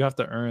of like you have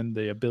to earn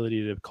the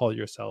ability to call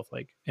yourself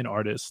like an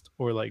artist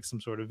or like some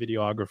sort of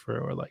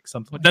videographer or like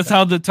something. But that's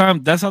how the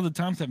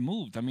times have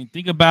moved. I mean,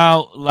 think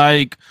about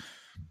like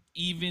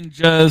even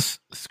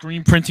just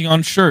screen printing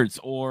on shirts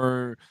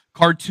or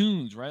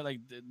cartoons, right? Like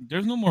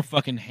there's no more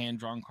fucking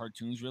hand-drawn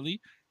cartoons,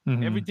 really.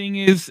 Mm-hmm.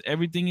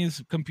 Everything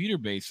is computer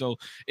based, so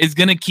it's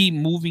gonna keep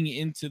moving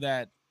into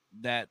that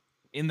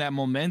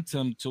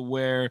momentum to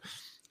where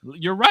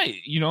you're right.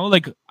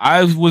 Like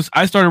I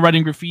started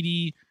writing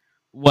graffiti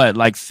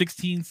like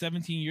 16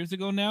 17 years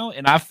ago now,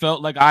 and I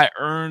felt like I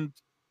earned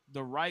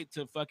the right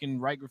to fucking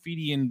write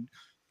graffiti and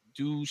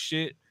do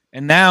shit.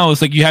 And now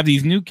it's like you have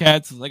these new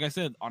cats, like I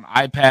said, on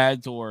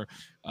iPads or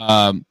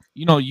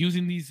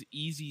using these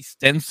easy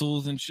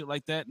stencils and shit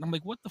like that. And I'm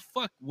like, what the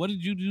fuck? What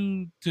did you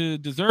do to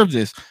deserve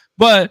this?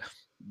 But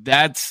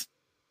that's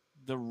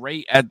the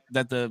rate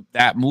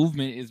that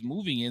movement is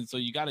moving in. So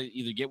you got to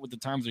either get with the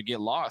times or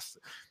get lost.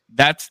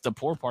 That's the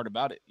poor part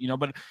about it,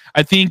 But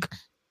I think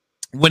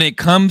when it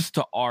comes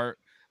to art,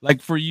 like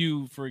for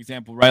you, for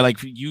example, right? Like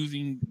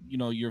using,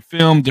 your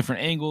film,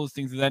 different angles,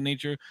 things of that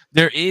nature,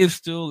 there is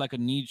still like a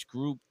niche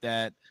group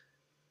that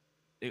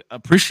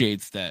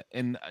appreciates that.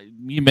 And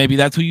maybe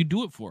that's who you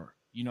do it for,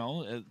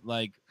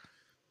 like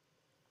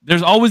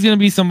there's always going to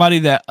be somebody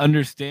that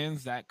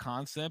understands that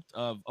concept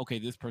of, okay,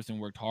 this person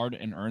worked hard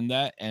and earned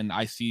that, and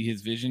I see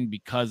his vision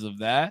because of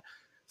that.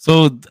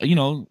 So,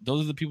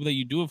 those are the people that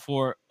you do it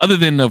for, other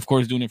than, of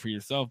course, doing it for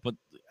yourself. But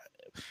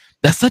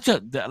that's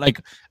like,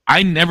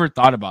 I never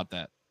thought about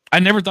that.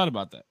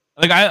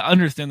 Like, I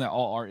understand that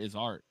all art is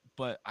art,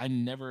 but I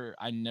never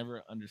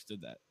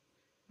understood that.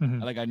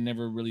 Mm-hmm. Like, I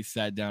never really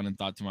sat down and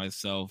thought to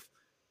myself,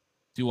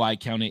 do I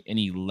count it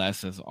any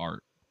less as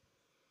art?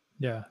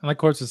 Yeah, and like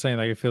Quartz is saying,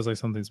 like it feels like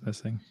something's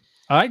missing.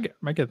 I get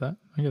that.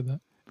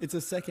 It's a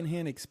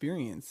secondhand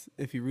experience,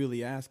 if you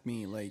really ask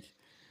me. Like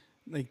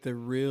the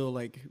real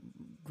like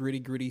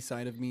gritty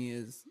side of me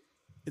is,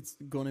 it's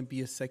going to be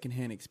a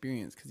secondhand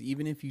experience, because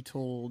even if you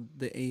told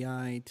the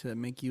AI to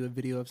make you a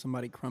video of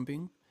somebody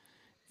crumping,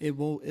 it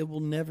will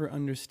never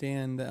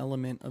understand the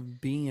element of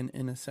being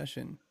in a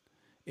session.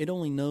 It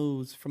only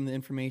knows from the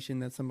information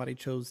that somebody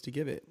chose to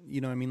give it. You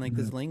know what I mean? Like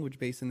this language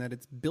base, and that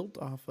it's built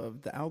off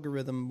of, the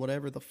algorithm,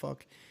 whatever the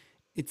fuck,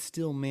 it's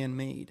still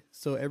man-made.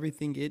 So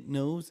everything it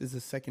knows is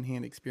a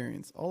secondhand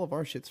experience. All of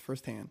our shit's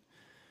firsthand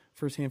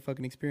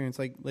fucking experience.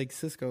 Like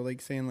Cisco,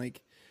 like saying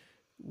like,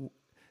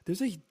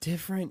 there's a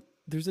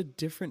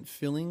different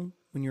feeling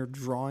when you're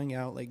drawing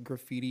out like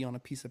graffiti on a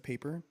piece of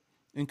paper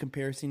in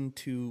comparison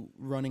to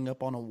running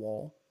up on a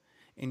wall.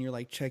 And you're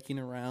like checking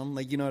around,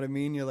 like, you know what I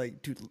mean? You're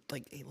like, dude,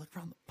 like, hey, look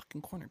around the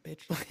fucking corner, bitch.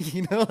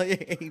 Like,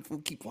 like, hey,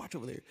 keep watch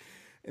over there.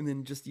 And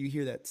then just you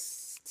hear that,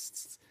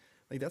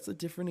 like, that's a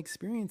different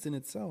experience in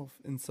itself.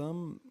 And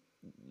some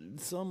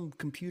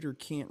computer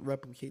can't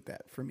replicate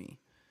that for me.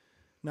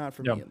 Not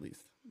for me, at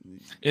least.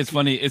 It's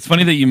funny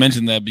that you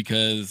mentioned that,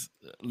 because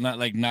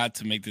not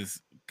to make this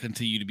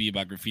continue to be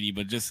about graffiti,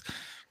 but just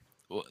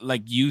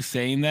like you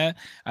saying that,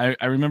 I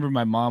remember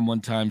my mom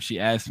one time, she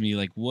asked me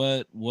like,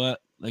 what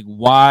like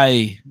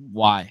why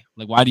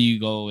do you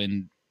go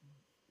and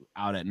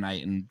out at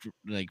night and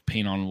like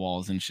paint on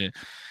walls and shit?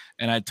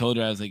 And I told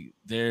her, I was like,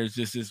 there's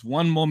just this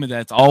one moment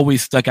that's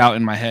always stuck out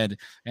in my head.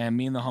 And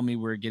me and the homie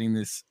were getting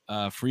this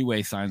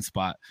freeway sign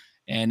spot,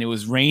 and it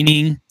was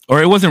raining,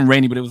 or it wasn't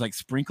raining, but it was like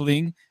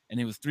sprinkling, and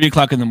it was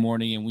 3:00 in the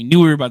morning, and we knew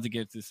we were about to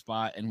get to this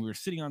spot, and we were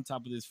sitting on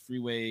top of this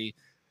freeway,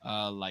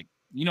 like,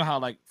 you know how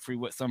like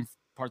some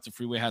parts of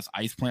freeway has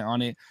ice plant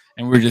on it,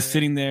 and we're just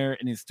sitting there,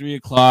 and it's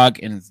 3:00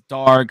 and it's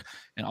dark,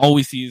 and all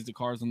we see is the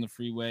cars on the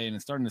freeway, and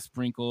it's starting to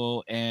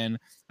sprinkle, and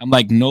I'm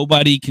like,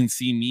 nobody can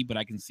see me, but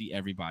I can see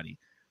everybody.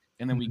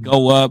 And then we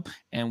go up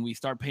and we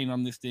start painting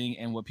on this thing,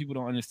 and what people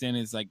don't understand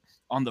is, like,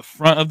 on the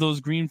front of those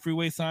green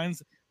freeway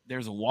signs,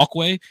 there's a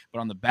walkway, but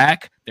on the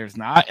back there's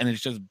not, and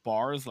it's just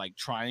bars like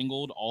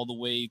triangled all the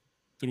way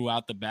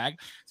throughout the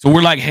back. So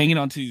we're like hanging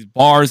onto these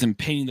bars and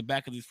painting the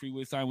back of this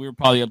freeway sign. We were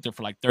probably up there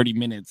for like 30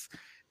 minutes.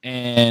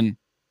 And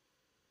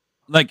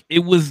like it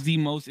was the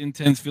most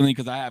intense feeling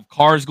because I have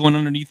cars going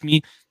underneath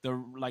me.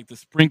 The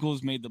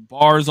sprinkles made the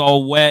bars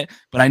all wet,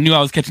 but I knew I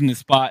was catching this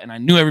spot, and I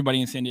knew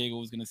everybody in San Diego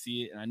was gonna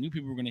see it, and I knew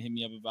people were gonna hit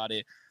me up about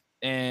it.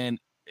 And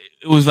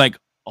it was like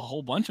a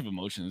whole bunch of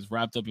emotions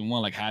wrapped up in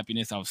one, like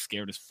happiness. I was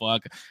scared as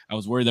fuck. I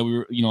was worried that we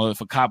were,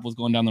 if a cop was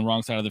going down the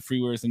wrong side of the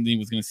freeway or something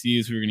was gonna see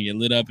us, we were gonna get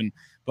lit up.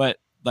 But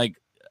like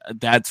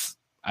that's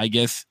I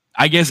guess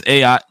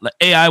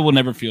AI will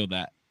never feel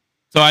that.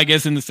 So I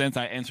guess in the sense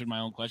I answered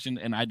my own question,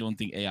 and I don't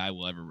think AI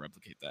will ever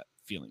replicate that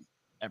feeling,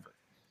 ever.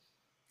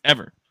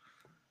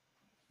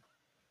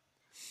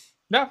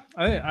 Yeah,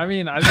 I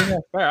mean, I think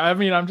that's fair. I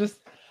mean, I just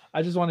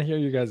want to hear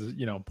you guys,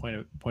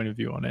 point of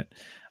view on it.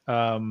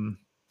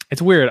 It's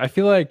weird. I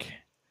feel like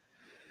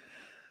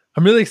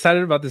I'm really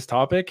excited about this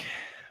topic,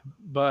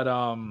 but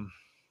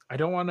I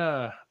don't want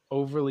to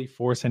overly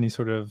force any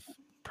sort of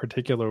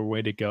particular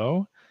way to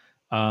go.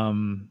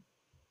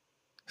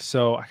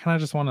 So I kind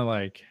of just want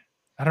to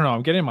I don't know.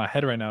 I'm getting in my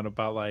head right now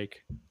about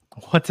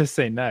what to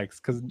say next.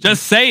 Because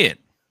just say it.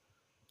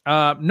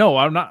 No,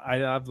 I'm not. I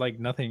have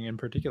nothing in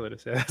particular to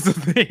say. That's the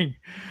thing.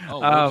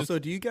 So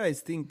do you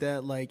guys think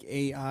that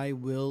AI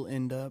will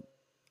end up?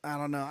 I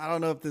don't know. I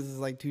don't know if this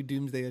is too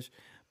doomsday-ish,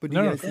 but do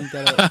you guys think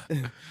that?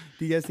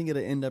 Do you guys think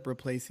it'll end up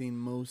replacing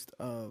most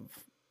of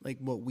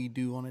what we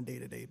do on a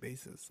day-to-day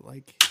basis,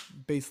 like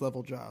base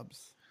level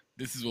jobs?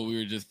 This is what we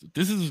were just.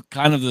 This is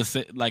kind of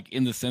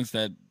in the sense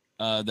that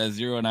that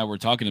Zero and I were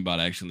talking about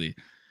actually.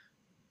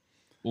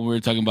 When we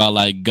were talking about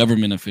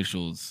government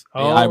officials,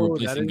 AI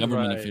replacing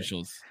government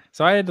officials.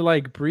 So I had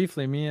to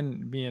briefly, me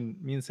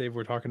and Save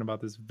were talking about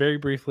this very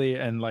briefly,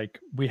 and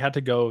we had to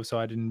go, so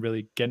I didn't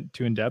really get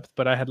too in depth.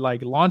 But I had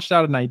launched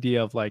out an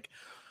idea of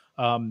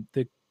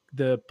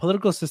the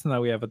political system that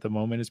we have at the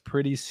moment is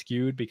pretty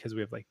skewed because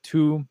we have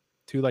two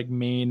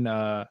main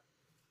kind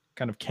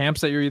of camps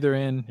that you're either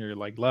in. You're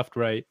left,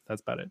 right. That's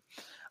about it.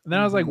 And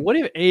then I was like, what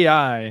if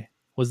AI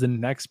was the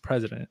next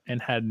president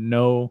and had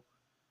no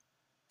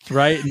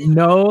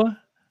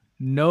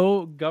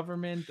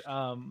government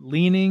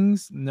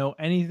leanings, no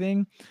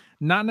anything,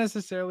 not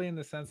necessarily in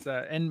the sense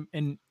that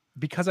and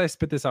because I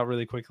spit this out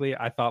really quickly,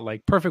 I thought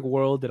perfect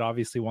world, it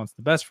obviously wants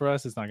the best for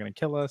us, it's not going to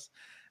kill us,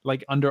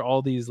 under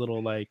all these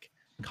little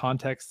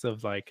contexts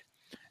of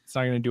it's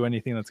not going to do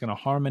anything that's going to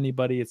harm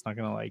anybody, it's not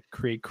going to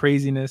create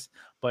craziness,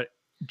 but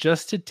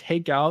just to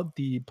take out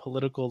the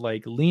political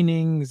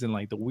leanings and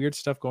the weird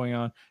stuff going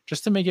on,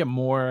 just to make it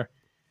more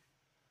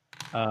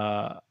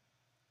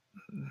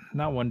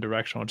not one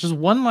directional, just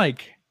one a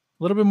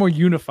little bit more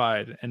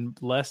unified and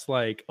less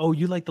oh,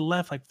 you like the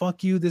left,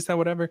 fuck you, this, that,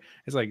 whatever.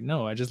 It's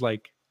no, I just I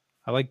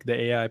like the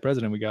AI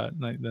president we got.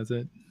 That's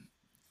it.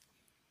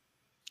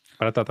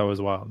 But I thought that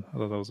was wild. I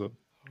thought that was a.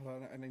 Hold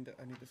on, I need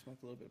to smoke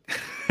a little bit.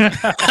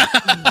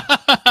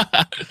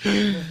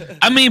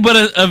 I mean,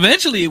 but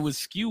eventually it would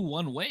skew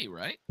one way,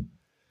 right?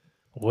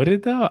 Would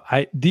it though?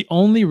 The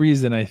only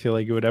reason I feel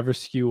it would ever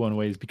skew one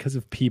way is because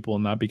of people,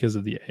 not because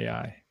of the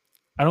AI.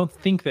 I don't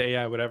think the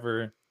AI would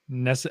ever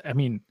I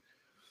mean,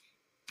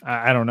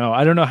 I don't know.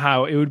 I don't know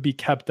how it would be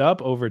kept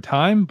up over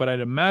time, but I'd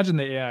imagine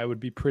the AI would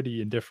be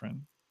pretty indifferent.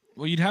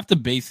 Well, you'd have to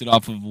base it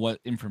off of what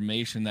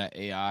information that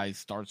AI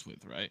starts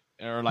with, right?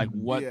 Or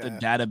what the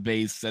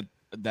database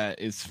that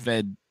is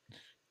fed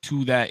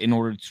to that in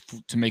order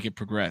to make it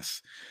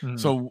progress. Mm-hmm.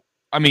 So,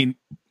 I mean,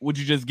 would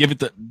you just give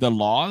it the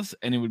laws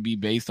and it would be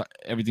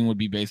everything would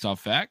be based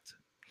off fact?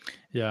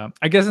 Yeah,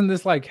 I guess in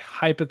this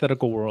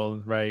hypothetical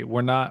world, right?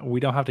 We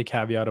don't have to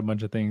caveat a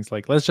bunch of things.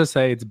 Let's just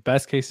say it's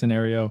best case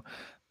scenario.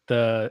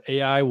 The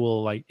AI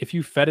will if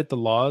you fed it the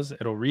laws,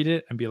 it'll read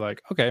it and be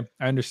okay,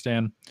 I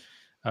understand.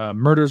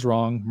 Murder's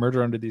wrong.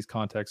 Murder under these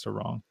contexts are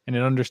wrong, and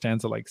it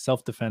understands that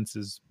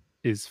self-defense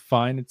is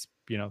fine. It's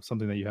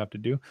something that you have to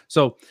do.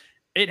 So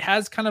it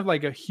has kind of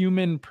a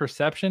human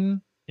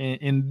perception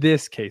in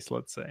this case,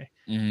 let's say.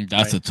 That's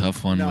right? A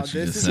tough one. No,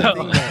 this is the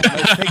thing.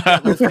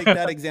 Let's take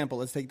that example.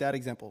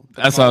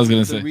 That's what I was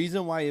going to say. The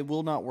reason why it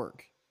will not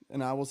work,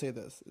 and I will say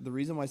this, the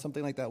reason why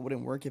something like that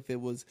wouldn't work if it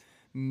was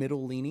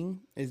middle leaning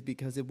is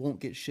because it won't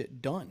get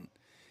shit done.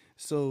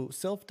 So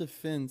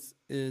self-defense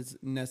is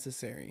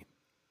necessary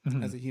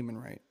as a human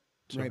right,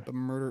 sure. Right? But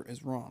murder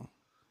is wrong.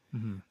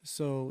 Mm-hmm.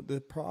 So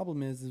the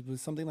problem is with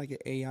something like an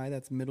AI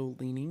that's middle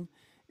leaning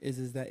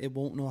is that it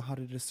won't know how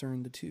to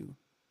discern the two.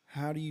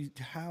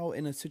 How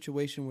in a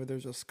situation where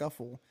there's a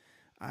scuffle,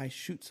 I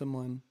shoot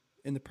someone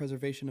in the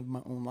preservation of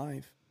my own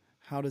life?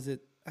 How does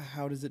it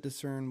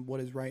discern what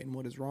is right and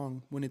what is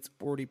wrong when it's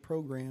already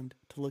programmed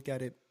to look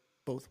at it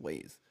both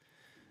ways?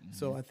 Mm-hmm.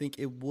 So I think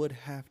it would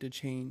have to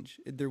change.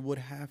 There would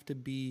have to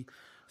be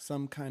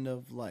some kind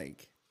of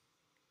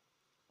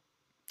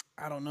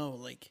I don't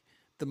know,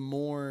 the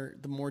more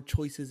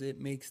choices it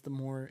makes, the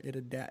more it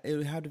adapt. It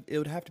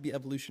would have to be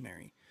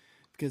evolutionary.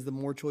 Because the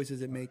more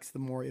choices it makes, the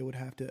more it would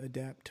have to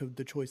adapt to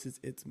the choices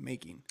it's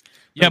making.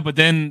 Yeah, but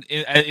then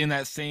in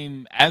that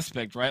same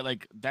aspect, right?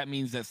 That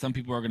means that some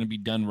people are going to be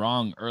done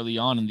wrong early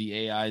on in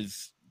the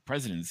AI's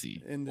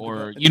presidency, In the or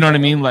devel- you know what I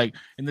mean? development.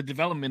 Like in the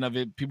development of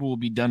it, people will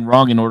be done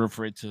wrong in order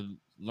for it to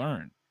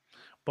learn.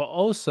 But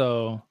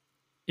also,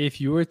 if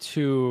you were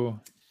to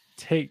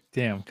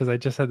because I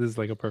just said this is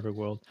like a perfect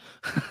world,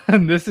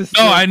 and this is No,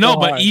 still I know, so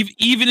but hard.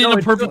 even in No, a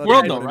it's perfect still,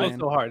 world, yeah, though, it's right? still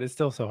so hard. It's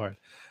still so hard.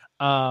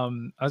 I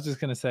was just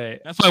gonna say.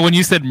 That's why when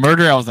you said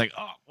murder, I was like,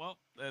 oh, well,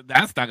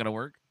 that's not gonna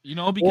work, you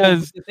know, Well,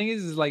 because the thing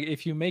is like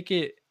if you make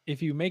it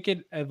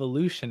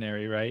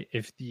evolutionary, right?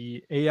 If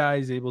the AI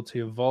is able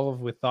to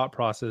evolve with thought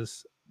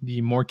process, the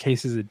more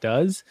cases it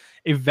does,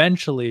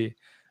 eventually,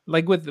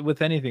 like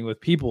with anything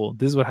with people,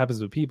 this is what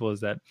happens with people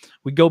is that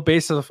we go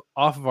based off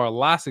of our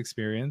last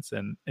experience,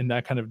 and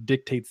that kind of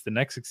dictates the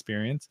next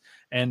experience,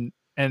 and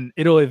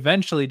it'll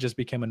eventually just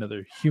become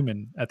another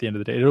human at the end of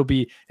the day. It'll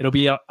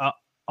be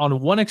on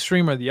one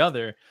extreme or the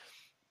other,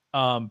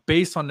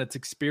 based on its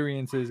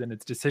experiences and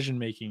its decision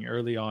making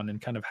early on,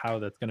 and kind of how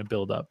that's going to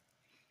build up.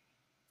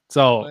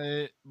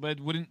 So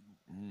but wouldn't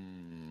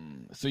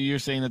so you're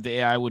saying that the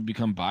AI would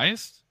become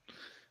biased?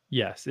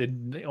 yes,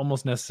 they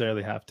almost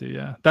necessarily have to.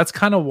 Yeah, that's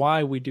kind of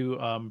why we do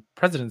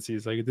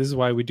presidencies. Like this is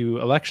why we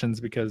do elections,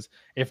 because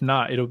if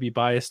not, it'll be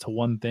biased to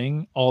one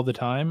thing all the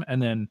time,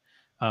 and then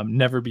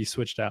never be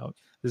switched out.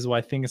 This is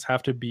why things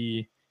have to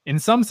be, in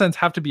some sense,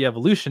 have to be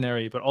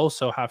evolutionary, but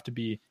also have to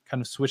be kind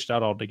of switched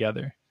out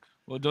altogether.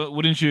 Well,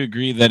 wouldn't you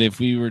agree that if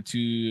we were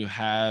to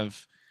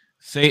have,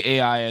 say,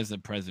 AI as a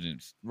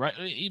president, right?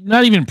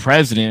 Not even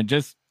president,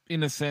 just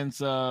in a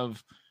sense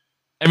of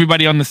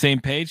everybody on the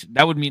same page,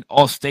 that would mean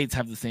all states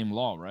have the same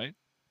law, right?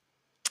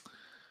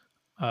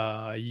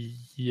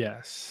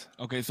 Yes.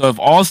 Okay, so if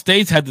all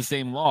states had the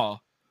same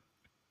law,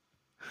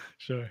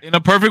 Sure. in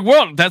a perfect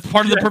world, that's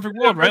part of the perfect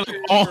world, right?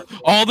 Like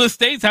all the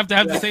states have to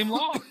have the same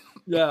law.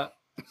 Yeah.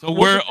 So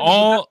we're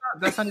all.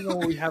 That's not even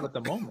what we have at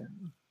the moment.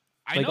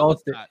 I Like know all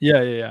it's not.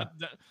 yeah.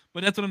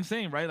 But that's what I'm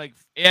saying, right? Like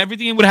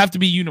everything would have to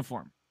be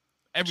uniform.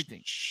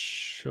 Everything.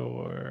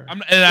 Sure.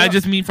 I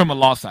just mean from a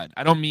law side.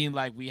 I don't mean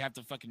like we have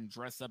to fucking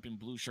dress up in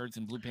blue shirts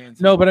and blue pants.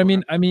 No, but I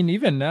mean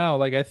even now,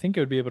 like I think it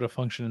would be able to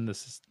function in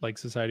this like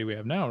society we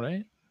have now,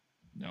 right?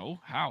 No,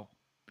 how?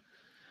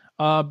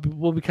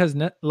 Well, because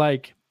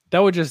like that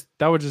would just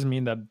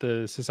mean that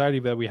the society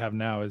that we have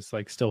now is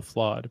like still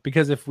flawed.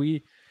 Because if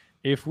we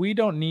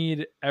don't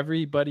need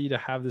everybody to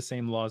have the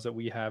same laws that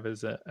we have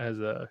as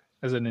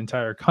an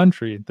entire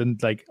country, then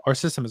like our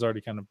system is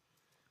already kind of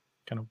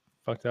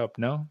fucked up.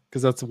 No,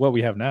 because that's what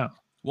we have now.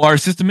 Well, our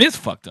system is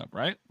fucked up,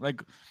 right?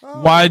 Like,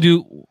 why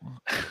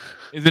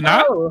is it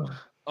not? Oh,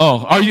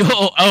 are you?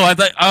 Oh, I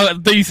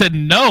thought you said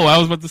no. I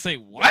was about to say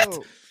what?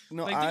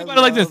 No, like, think about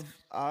it like this.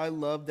 I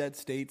love that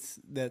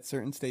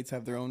certain states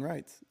have their own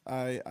rights.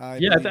 I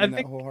think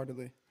that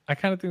wholeheartedly. I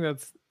kind of think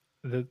that's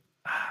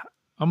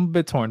I'm a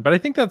bit torn, but I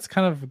think that's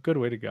kind of a good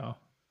way to go.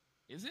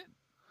 Is it?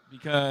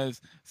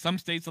 Because some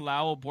states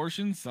allow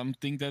abortion, some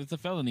think that it's a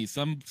felony.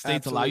 Some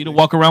states allow you to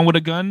walk around with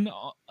a gun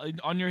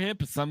on your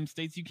hip. Some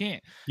states you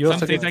can't. Some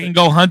states I can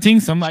go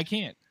hunting, some I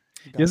can't.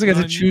 You also get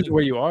to choose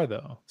where you are,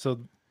 though.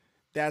 So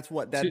that's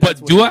what that.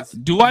 But do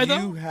I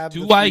though?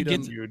 Do I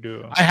get? You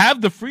do. I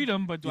have the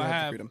freedom, but do I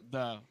have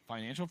the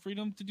financial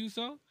freedom to do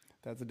so?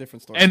 That's a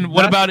different story. And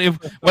what about if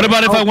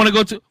I want to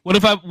go to what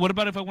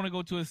about if I want to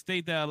go to a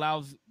state that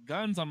allows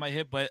guns on my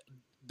hip but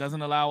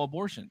doesn't allow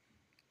abortion?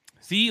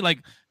 See, like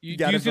you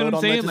see what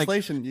I'm saying?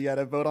 Legislation. Like, you got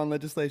to vote on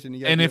legislation.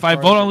 And if I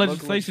vote on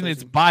legislation,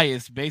 it's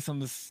biased based on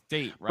the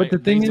state, right? But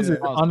the thing is,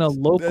 on a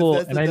local,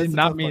 and I did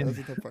not mean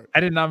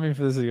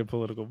for this to get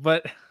political,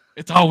 but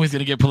it's always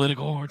gonna get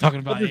political. We're talking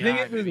about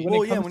AI. When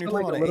you're talking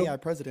about an AI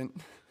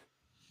president.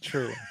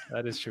 True,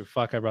 that is true.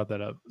 Fuck, I brought that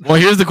up. Well,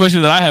 here's the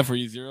question that I have for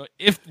you, Zero.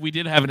 If we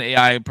did have an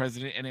AI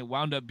president and it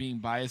wound up being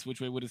biased,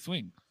 which way would it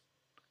swing?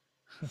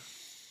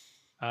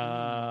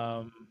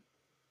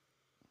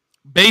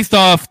 Based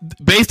off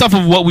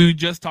of what we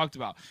just talked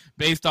about,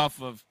 based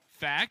off of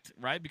fact,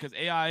 right? Because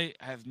AI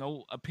has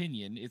no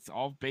opinion; it's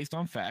all based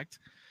on fact.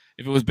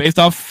 If it was based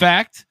off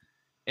fact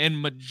and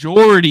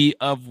majority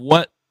of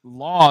what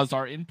laws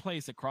are in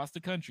place across the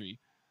country,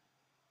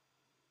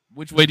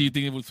 which way do you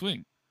think it would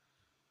swing?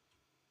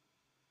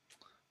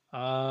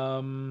 I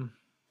don't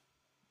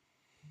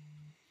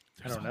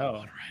know.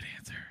 One right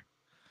answer.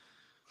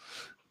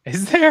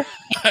 Is there?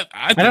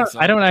 I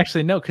don't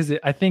actually know, because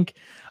I think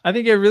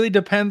it really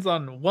depends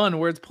on one,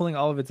 where it's pulling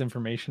all of its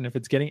information. If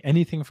it's getting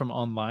anything from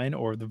online,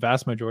 or the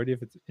vast majority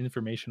of its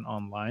information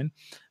online,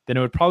 then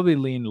it would probably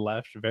lean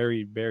left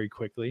very, very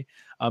quickly.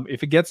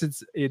 If it gets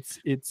its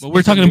well,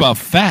 we're talking about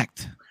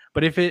fact.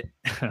 But if it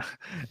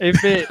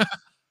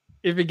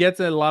gets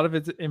a lot of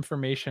its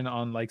information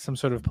on like some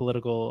sort of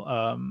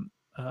political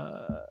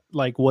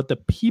like what the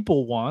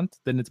people want,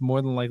 then it's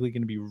more than likely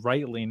going to be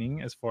right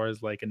leaning as far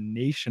as like a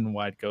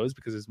nationwide goes,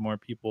 because there's more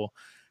people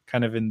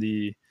kind of in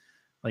the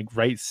like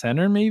right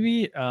center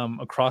maybe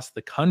across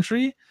the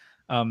country.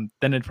 Then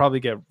it'd probably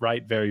get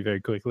right very,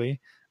 very quickly.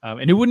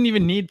 And it wouldn't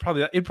even need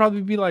it'd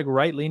probably be like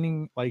right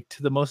leaning like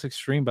to the most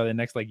extreme by the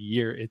next like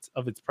year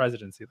of its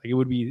presidency. Like it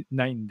would be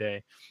night and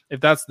day if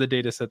that's the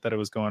data set that it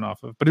was going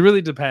off of. But it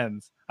really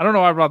depends. I don't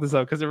know why I brought this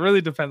up, because it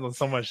really depends on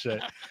so much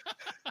shit.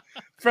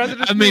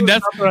 President I mean,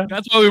 Trump is not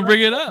that's why we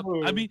bring it the up.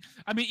 move. I mean,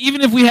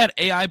 even if we had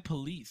AI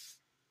police,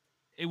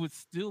 it would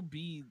still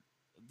be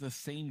the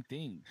same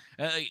thing.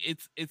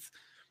 It's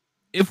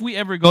if we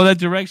ever go that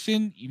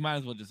direction, you might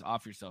as well just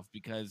off yourself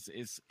because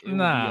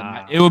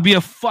Nah. it would be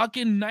a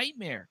fucking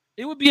nightmare.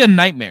 It would be a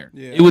nightmare.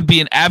 Yeah. It would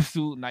be an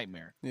absolute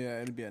nightmare.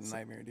 Yeah, it'd be a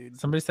nightmare, dude.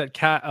 Somebody said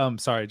cat.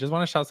 Sorry, just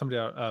want to shout somebody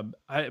out.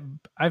 I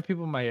have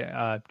people in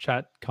my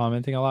chat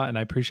commenting a lot, and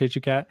I appreciate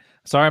you, Cat.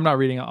 Sorry, I'm not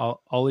reading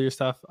all of your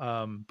stuff.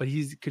 But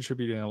he's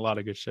contributing a lot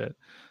of good shit.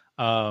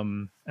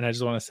 And I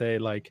just want to say,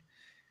 like,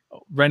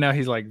 right now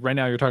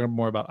you're talking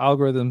more about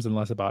algorithms and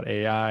less about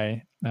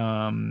AI.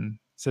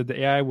 Said the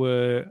AI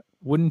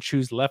wouldn't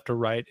choose left or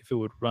right if it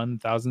would run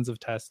thousands of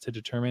tests to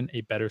determine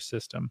a better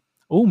system.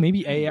 Oh,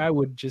 maybe AI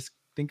would just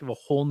think of a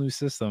whole new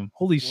system.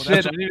 Holy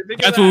shit!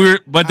 That's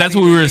what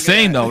we were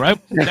saying though, right?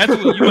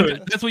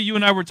 that. That's what you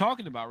and I were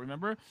talking about.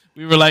 Remember,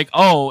 we were like,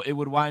 oh, we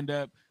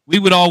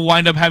would all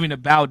wind up having to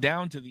bow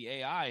down to the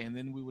AI, and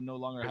then we would no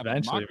longer have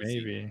Eventually, a democracy.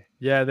 maybe.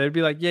 Yeah, they'd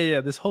be like, yeah,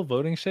 this whole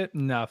voting shit.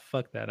 Nah,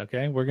 fuck that.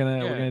 Okay, we're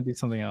gonna do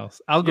something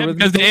else. Yeah, Algorithms.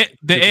 because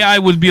the AI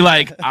would be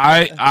like,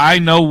 I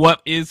know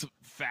what is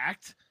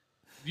fact.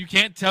 You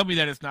can't tell me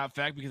that it's not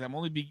fact because I'm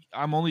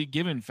only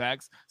given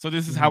facts. So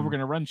this is how we're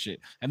gonna run shit,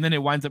 and then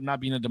it winds up not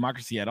being a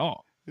democracy at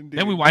all.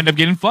 Then we wind up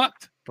getting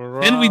fucked.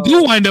 Bro. Then we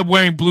do wind up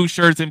wearing blue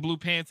shirts and blue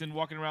pants and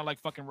walking around like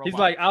fucking robots. He's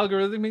like,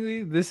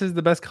 algorithmically, this is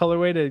the best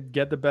colorway to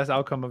get the best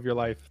outcome of your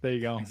life. There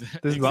you go.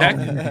 This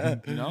Exactly. is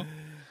You know?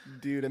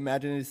 Dude,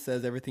 imagine it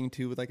says everything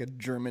too with like a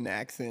German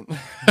accent.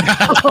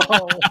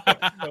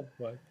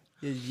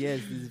 Yes,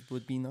 this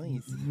would be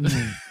nice.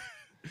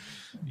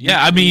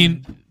 Yeah, I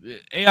mean,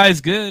 AI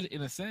is good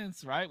in a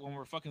sense, right? When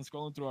we're fucking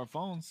scrolling through our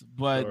phones,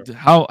 but Sure.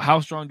 how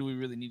strong do we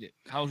really need it?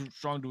 How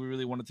strong do we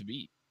really want it to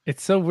be?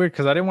 It's so weird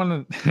because I didn't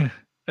want to.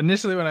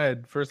 Initially, when I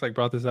had first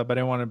brought this up, I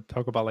didn't want to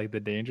talk about like the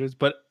dangers.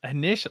 But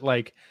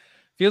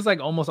feels like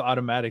almost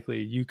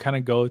automatically you kind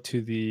of go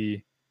to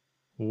the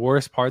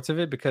worst parts of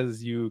it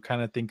because you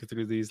kind of think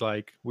through these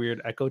like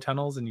weird echo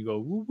tunnels and you go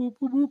whoop whoop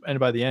whoop whoop, and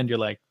by the end you're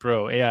like,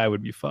 bro, AI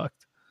would be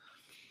fucked.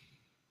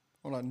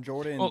 Hold on,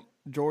 Jordan. Well-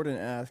 Jordan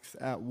asks,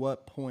 at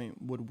what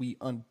point would we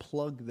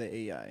unplug the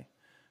AI,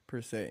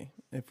 per se,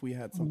 if we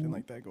had something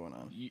like that going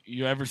on?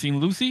 You ever seen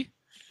Lucy?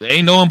 There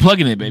ain't no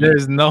unplugging it, baby.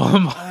 There's no.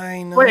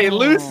 I know. Wait,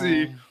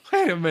 Lucy.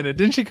 Wait a minute.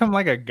 Didn't she come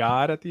like a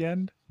god at the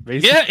end?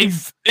 Basically? Yeah,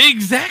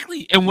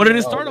 exactly. And what did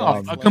it start Oh,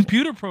 off? wow. A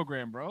computer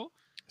program, bro.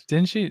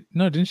 Didn't she?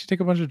 No, didn't she take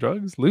a bunch of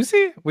drugs?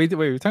 Lucy? Wait.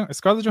 We're talking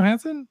Scarlett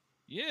Johansson?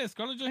 Yeah,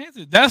 Scarlett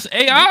Johansson. That's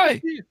AI.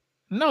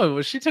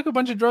 No, she took a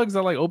bunch of drugs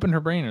that like opened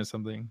her brain or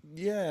something.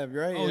 Yeah,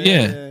 right. Oh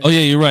yeah. Oh yeah,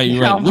 you're right.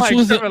 You're Yeah, right. I'm Which like,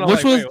 was it? tripping, I'm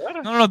Which like, was wait,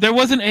 what? no. There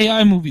was an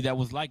AI movie that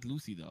was like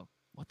Lucy though.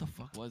 What the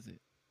fuck was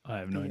it? I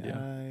have no idea.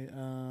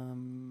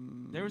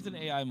 There was an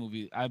AI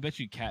movie. I bet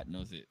you Kat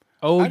knows it.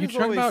 Oh, I you just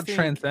talking always about think-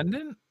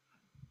 Transcendent?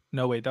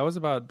 No, wait, that was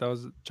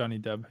Johnny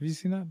Depp. Have you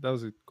seen that? That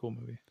was a cool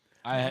movie.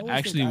 I always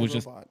actually think was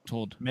just iRobot.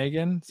 told.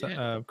 Megan,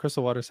 Yeah.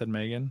 Crystal Water said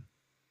Megan.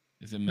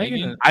 Is it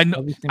Megan, Megan? I know.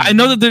 have you seen I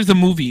know Megan? that there's a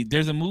movie.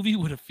 There's a movie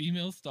with a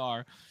female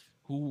star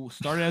who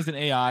started as an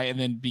AI and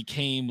then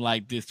became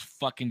like this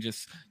fucking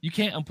just. You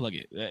can't unplug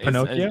it.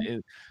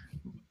 Pinocchio?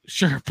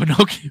 Sure,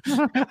 Pinocchio.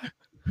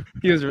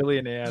 He was really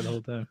an AI the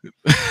whole time.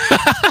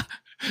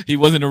 He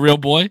wasn't a real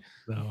boy.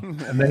 So,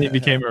 and then he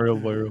became a real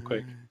boy real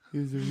quick.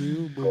 He's a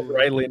real boy.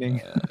 Right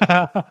leaning.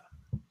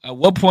 At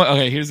what point?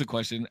 Okay, here's the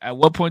question. At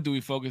what point do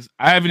we focus?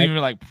 I haven't even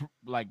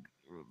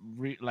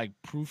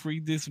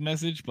proofread this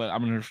message, but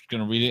I'm just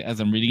gonna read it as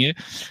I'm reading it.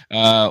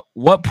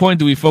 What point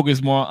do we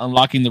focus more on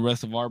unlocking the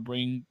rest of our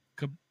brain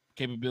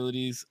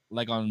capabilities,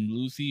 like on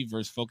Lucy,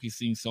 versus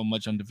focusing so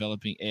much on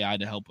developing AI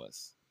to help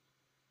us?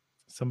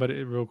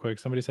 Somebody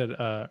said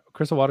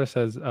Crystal Water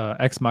says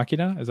Ex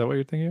Machina. Is that what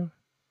you're thinking of?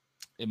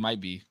 It might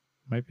be.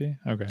 Might be.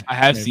 Okay. I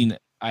have Maybe. seen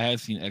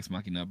Ex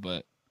Machina,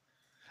 but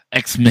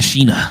Ex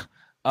Machina.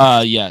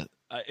 Yeah,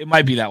 it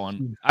might be that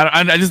one.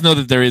 I just know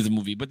that there is a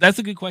movie, but that's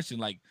a good question.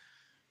 Like,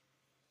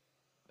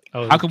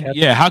 Oh, how come?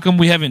 Yeah, how come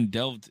we haven't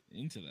delved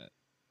into that?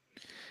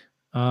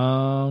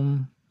 I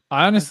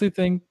honestly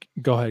think.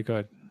 Go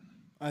ahead.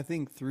 I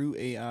think through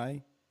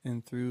AI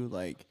and through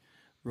like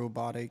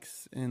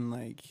robotics and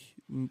like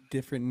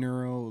different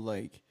neuro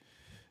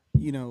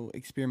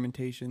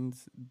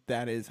experimentations,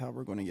 that is how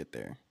we're going to get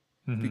there.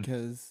 Mhm.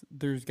 Because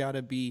there's got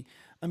to be,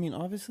 I mean,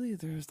 obviously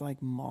there's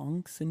like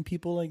monks and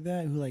people like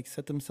that who like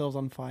set themselves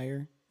on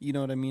fire, you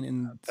know what I mean,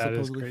 and That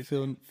is supposedly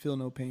crazy. feel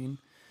no pain.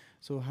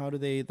 So how do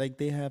they, like,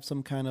 they have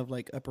some kind of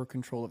like upper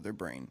control of their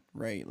brain,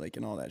 right? Like,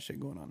 and all that shit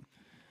going on.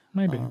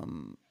 Maybe.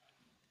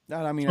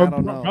 I mean, Or I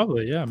don't know.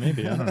 Probably, yeah,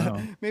 maybe. I don't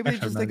know. Maybe they Actually,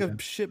 just I've take no a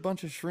idea. shit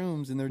bunch of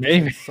shrooms and they're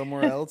Maybe. just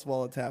somewhere else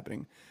while it's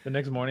happening. The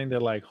next morning,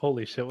 they're like,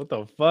 "Holy shit, what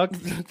the fuck?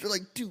 They're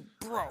like, dude,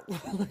 bro.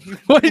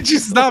 Why did you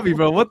stop me,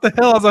 bro? What the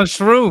hell? I was on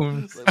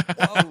shrooms."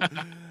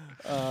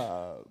 Like,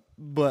 whoa.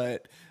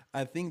 But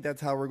I think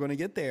that's how we're going to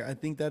get there. I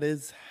think that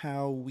is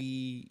how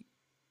we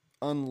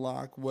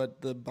unlock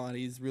what the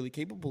body's really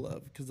capable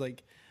of. Because,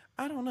 like,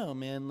 I don't know,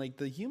 man. Like,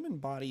 the human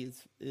body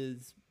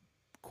is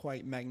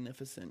quite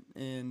magnificent.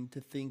 And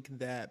to think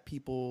that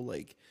people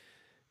like,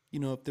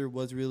 if there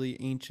was really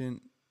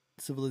ancient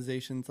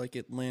civilizations like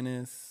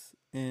Atlantis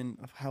and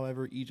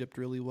however Egypt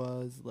really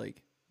was,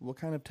 like what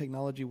kind of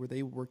technology were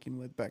they working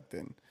with back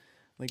then?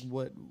 Like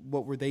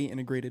what were they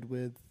integrated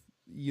with?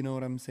 You know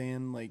what I'm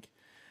saying? Like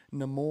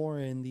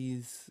Namor and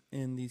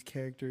these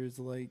characters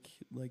like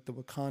the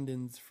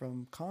Wakandans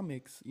from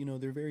comics,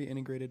 they're very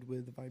integrated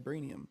with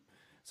vibranium.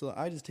 So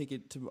I just take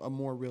it to a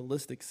more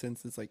realistic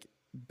sense. It's like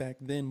back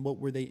then, what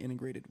were they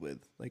integrated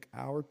with? Like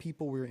our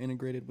people were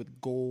integrated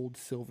with gold,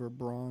 silver,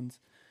 bronze.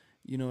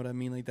 You know what I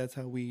mean? Like that's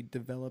how we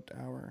developed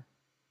our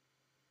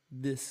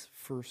this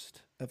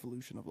first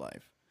evolution of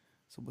life.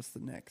 So what's the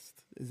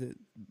next? Is it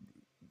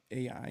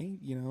AI?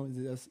 Is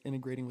it us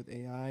integrating with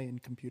AI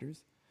and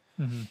computers?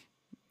 Mm-hmm.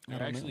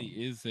 There actually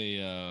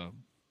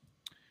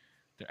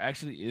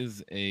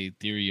is a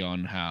theory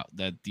on how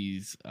that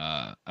these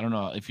I don't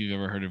know if you've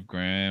ever heard of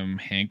Graham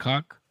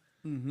Hancock.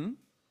 Mm-hmm.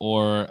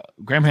 Or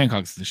Graham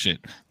Hancock's the shit,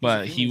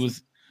 but is he?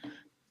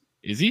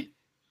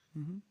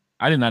 Mm-hmm.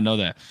 I did not know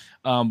that.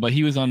 But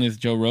he was on this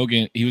Joe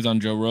Rogan. He was on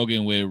Joe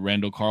Rogan with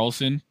Randall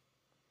Carlson,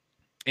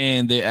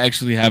 and they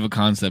actually have a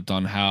concept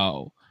on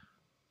how.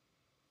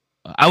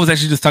 I was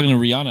actually just talking to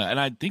Rihanna, and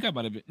I think I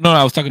might have been. No,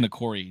 I was talking to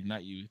Corey,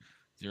 not you,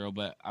 Zero.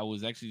 But I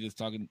was actually just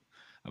talking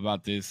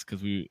about this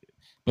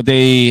but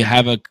they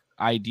have a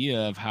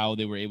idea of how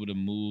they were able to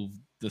move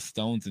the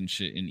stones and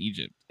shit in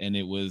Egypt, and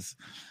it was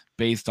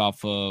based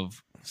off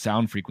of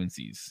sound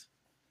frequencies.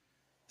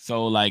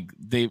 So like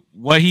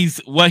what he's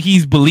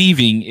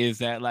believing is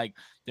that like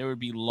there would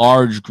be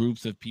large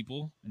groups of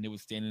people and they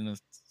would stand in a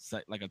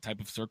type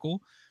of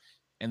circle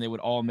and they would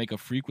all make a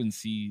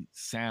frequency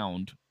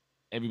sound.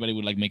 Everybody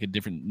would like make a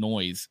different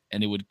noise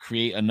and it would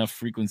create enough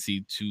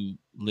frequency to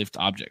lift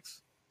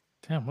objects.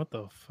 Damn, what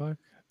the fuck?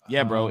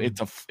 Yeah, bro,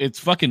 it's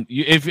fucking.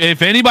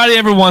 If anybody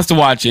ever wants to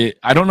watch it,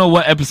 I don't know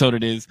what episode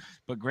it is,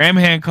 but Graham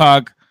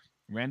Hancock,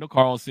 Randall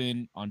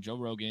Carlson on Joe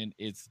Rogan,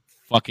 it's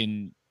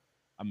fucking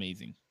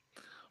amazing.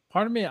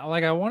 Part of me,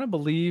 like, I want to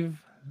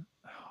believe.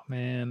 Oh,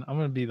 man, I'm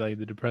gonna be like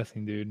the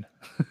depressing dude.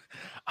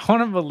 I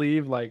want to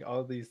believe like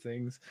all these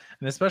things,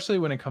 and especially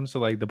when it comes to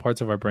like the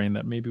parts of our brain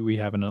that maybe we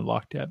haven't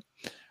unlocked yet.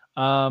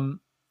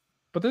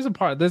 But there's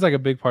like a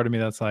big part of me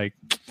that's like,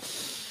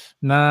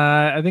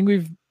 nah. I think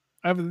we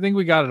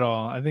got it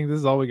all. I think this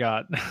is all we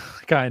got,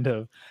 kind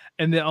of.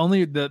 And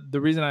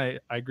the reason I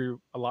agree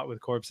a lot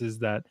with Corpse is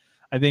that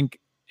I think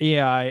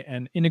AI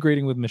and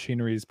integrating with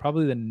machinery is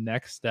probably the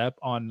next step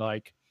on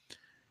like.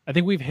 I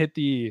think we've hit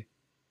the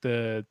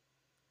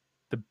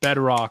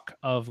bedrock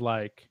of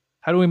like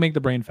how do we make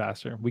the brain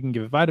faster? We can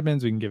give it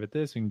vitamins, we can give it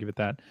this, we can give it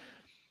that.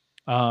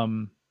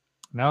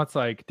 Now it's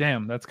like,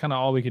 damn, that's kind of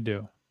all we could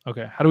do.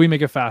 Okay, how do we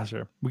make it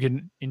faster? We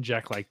can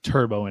inject like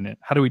turbo in it.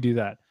 How do we do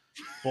that?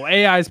 Well,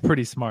 AI is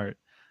pretty smart.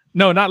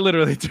 No, not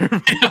literally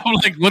turbo. I'm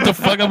like, what the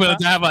fuck? I'm gonna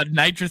have a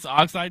nitrous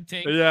oxide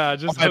tank. Yeah,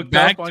 just hooked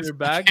up on your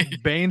back,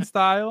 Bane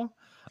style.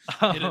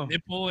 Hit a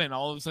nipple, and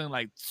all of a sudden,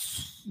 like,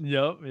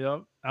 yep.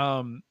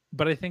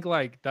 But I think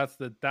like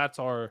that's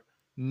our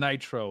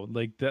nitro.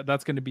 Like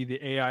that's going to be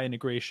the AI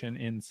integration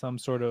in some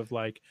sort of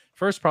like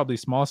first probably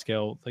small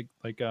scale.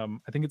 Like I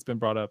think it's been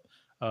brought up.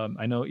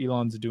 I know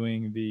Elon's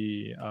doing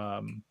the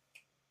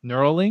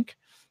Neuralink,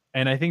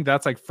 and I think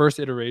that's like first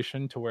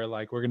iteration to where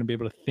like we're going to be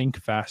able to think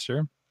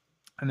faster,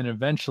 and then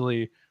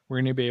eventually we're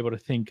going to be able to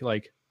think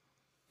like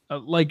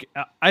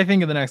I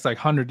think in the next like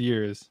 100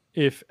 years,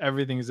 if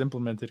everything is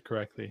implemented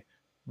correctly,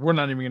 we're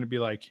not even going to be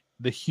like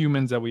the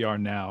humans that we are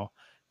now.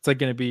 It's like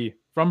going to be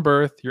from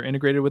birth, you're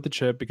integrated with the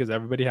chip because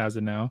everybody has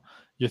it now.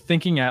 You're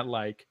thinking at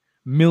like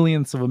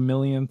millionths of a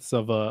millionth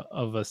of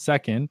a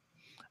second.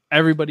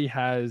 Everybody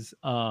has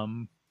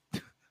Cox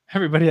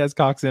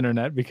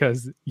internet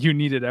because you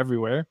need it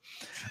everywhere.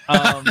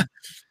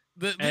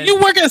 You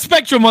work at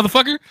Spectrum,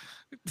 motherfucker.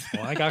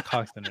 Well, I got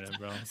Cox internet,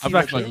 bro.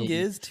 The thing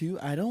is, too,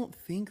 I don't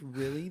think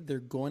really they're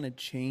going to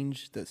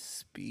change the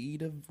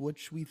speed of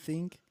which we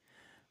think.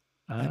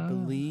 I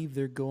believe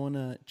they're going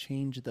to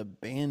change the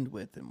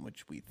bandwidth in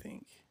which we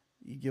think.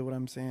 You get what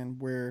I'm saying?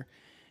 Where,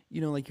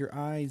 like your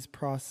eyes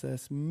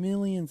process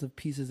millions of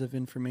pieces of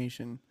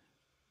information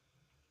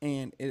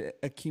and it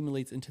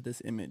accumulates into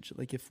this image.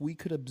 Like if we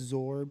could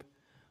absorb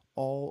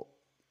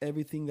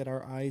everything that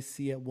our eyes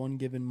see at one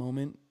given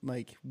moment,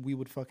 like we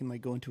would fucking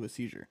like go into a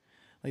seizure.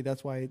 Like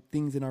that's why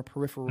things in our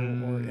peripheral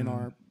or in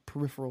our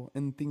peripheral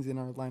and things in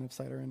our line of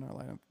sight are in our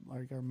line of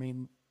like our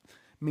main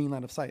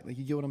line of sight. Like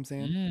you get what I'm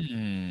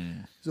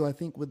saying? So I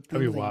think with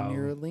things like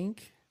Neuralink,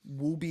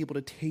 we'll be able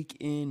to take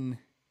in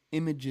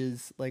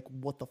images like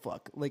what the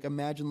fuck? Like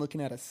imagine looking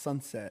at a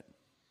sunset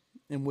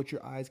and what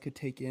your eyes could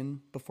take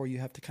in before you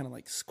have to kind of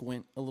like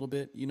squint a little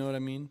bit. You know what I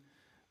mean?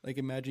 Like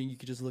imagine you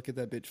could just look at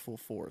that bitch full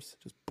force.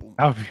 Just boom.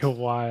 That would be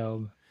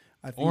wild.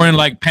 Or in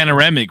like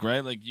panoramic,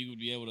 right? Like you would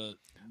be able to.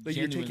 Like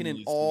you're taking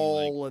in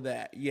all of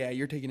that. Yeah,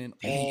 you're taking in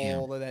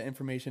all of that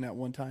information at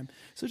one time.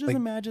 So just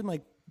imagine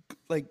like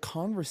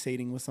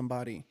conversating with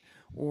somebody,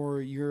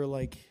 or you're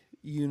like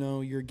you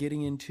know, you're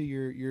getting into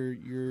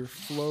your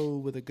flow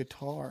with a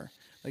guitar.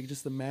 Like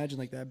just imagine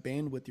like that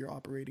bandwidth you're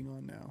operating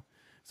on now.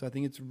 So I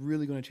think it's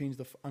really going to change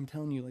I'm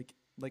telling you,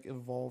 like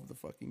evolve the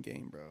fucking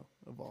game, bro.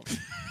 Evolve.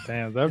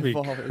 Damn, that'd be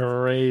Evolve it.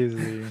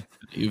 crazy.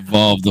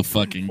 Evolve the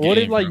fucking What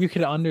game. if like bro. you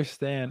could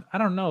understand? I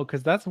don't know,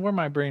 because that's where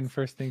my brain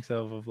first thinks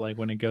of like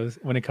when it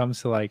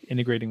comes to like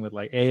integrating with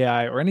like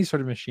AI or any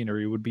sort of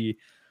machinery would be.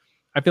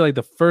 I feel like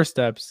the first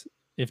steps,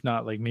 if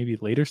not like maybe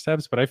later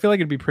steps, but I feel like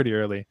it'd be pretty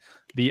early.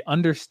 The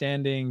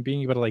understanding,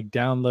 being able to like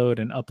download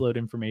and upload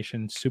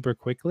information super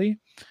quickly,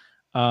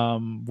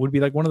 would be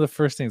like one of the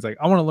first things. Like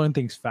I want to learn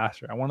things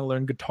faster. I want to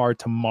learn guitar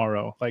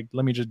tomorrow. Like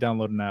let me just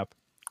download an app.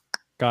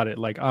 Got it.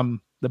 Like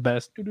I'm the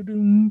best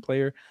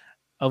player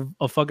of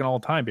fucking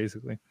all time,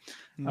 basically.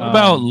 What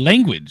about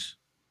language?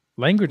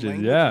 Languages?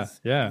 Yeah.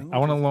 Languages. I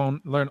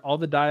want to learn all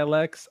the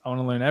dialects. I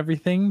want to learn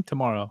everything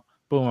tomorrow.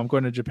 Boom, I'm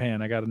going to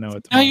Japan. I got to know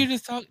it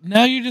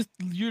tomorrow.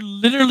 You're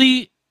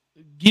literally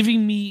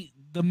giving me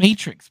the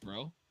Matrix,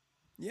 bro.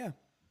 Yeah.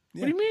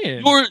 What do you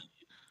mean?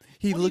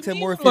 He What do looks you at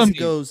mean, Morpheus Lumpy? and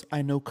goes,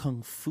 I know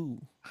Kung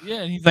Fu.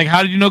 Yeah, and he's like,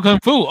 "How did you know Kung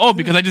Fu?" Oh,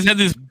 because I just had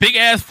this big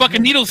ass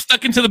fucking needle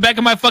stuck into the back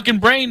of my fucking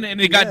brain, and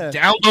it got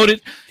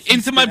downloaded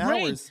into my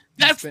brain.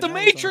 That's the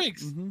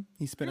Matrix.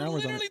 He spent You're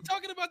hours on literally it.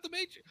 talking about the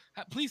Matrix.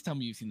 Please tell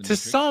me you've seen the To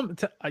Matrix. some,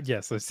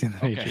 yes, I've seen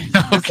the Okay.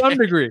 Matrix. To some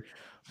degree.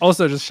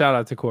 Also, just shout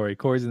out to Corey.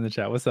 Corey's in the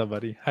chat. What's up,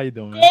 buddy? How you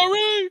doing, man?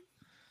 Corey!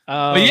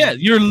 But yeah,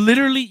 you are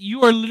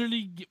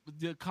literally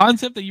the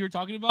concept that you're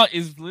talking about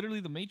is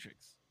literally the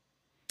Matrix.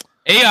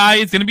 AI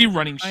is going to be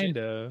running shit. kind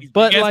of, These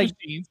but big-ass like,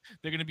 machines,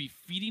 they're going to be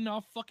feeding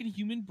off fucking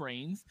human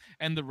brains,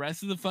 and the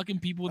rest of the fucking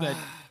people that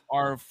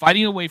are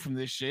fighting away from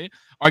this shit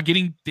are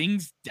getting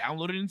things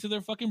downloaded into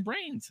their fucking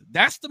brains.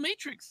 That's the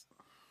Matrix.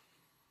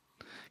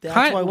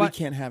 That's why we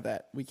can't have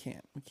that. We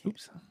can't.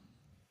 Oops.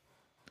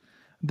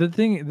 The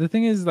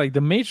thing is, like,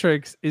 the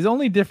Matrix is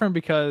only different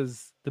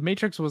because the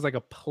Matrix was like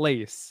a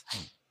place,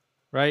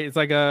 right? It's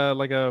like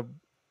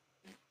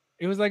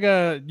it was like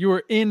you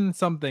were in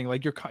something,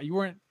 like you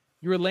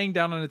were laying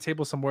down on a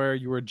table somewhere,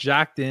 you were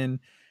jacked in,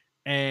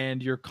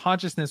 and your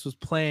consciousness was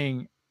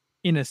playing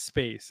in a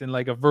space, in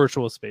like a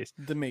virtual space.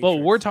 The Matrix. But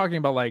we're talking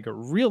about like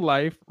real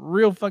life,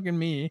 real fucking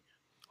me.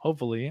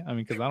 Hopefully, I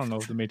mean, because I don't know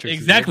if the Matrix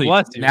Exactly.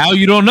 Is real. Now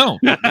you don't know.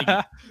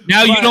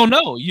 You don't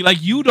know.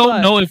 You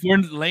don't know if we're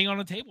laying on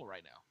a table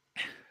right now.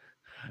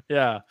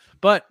 Yeah,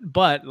 but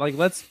like,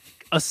 let's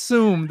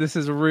assume this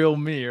is real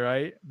me,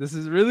 right? This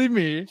is really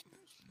me,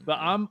 but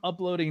I'm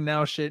uploading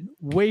now shit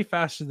way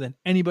faster than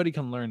anybody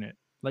can learn it,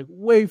 like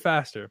way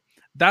faster.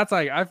 That's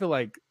like, I feel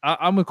like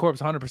I'm a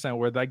Corpse 100%,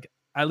 where like,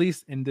 at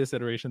least in this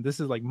iteration, this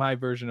is like my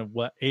version of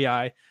what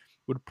AI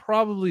would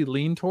probably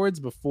lean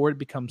towards before it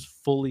becomes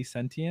fully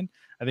sentient.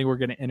 I think we're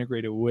going to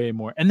integrate it way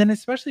more. And then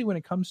especially when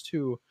it comes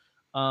to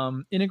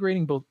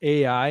integrating both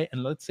AI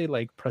and, let's say,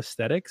 like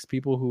prosthetics,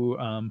 people who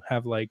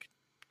have like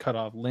cut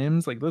off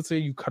limbs, like let's say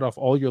you cut off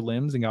all your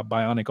limbs and got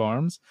bionic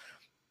arms,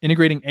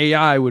 integrating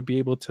AI would be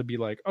able to be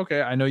like,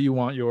 okay, I know you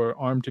want your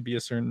arm to be a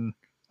certain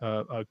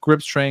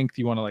grip strength,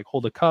 you want to like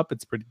hold a cup,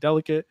 it's pretty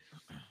delicate.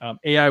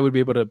 AI would be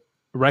able to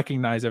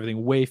recognize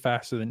everything way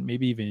faster than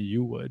maybe even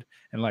you would,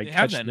 and like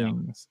catch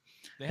things.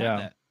 They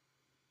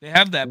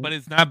have that, but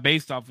it's not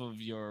based off of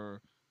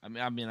your.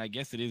 I mean, I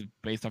guess it is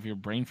based off your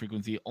brain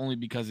frequency, only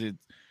because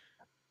it's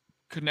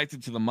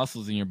connected to the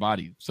muscles in your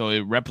body, so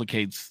it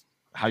replicates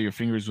how your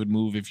fingers would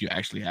move if you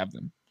actually have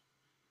them.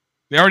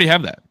 They already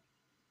have that.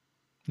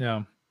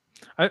 Yeah,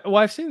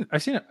 I've seen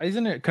it.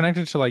 Isn't it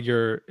connected to like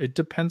your? It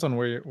depends on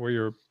where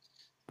you're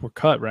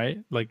cut, right?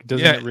 Like,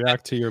 doesn't it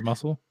react to your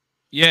muscle?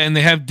 Yeah, and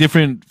they have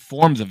different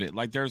forms of it.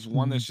 Like there's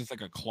one that's just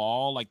like a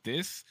claw like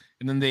this,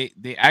 and then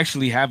they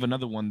actually have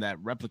another one that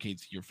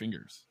replicates your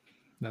fingers,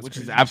 which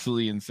is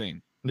absolutely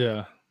insane.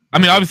 Yeah. I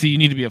mean, obviously you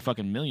need to be a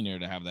fucking millionaire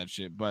to have that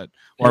shit,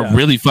 or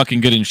really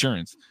fucking good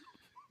insurance.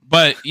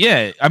 But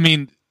yeah, I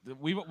mean,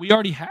 we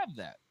already have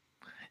that.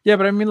 Yeah,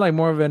 but I mean, like,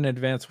 more of an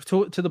advance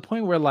to the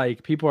point where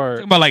like people are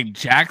talking about like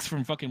Jax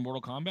from fucking Mortal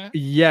Kombat.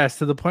 Yes,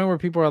 to the point where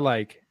people are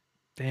like,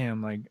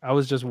 damn, like I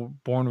was just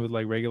born with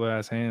like regular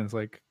ass hands,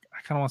 like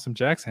I kind of want some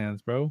Jax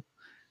hands, bro,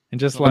 and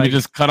just so like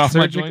just cut off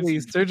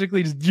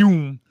surgically just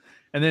doom,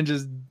 and then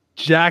just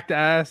jacked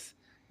ass.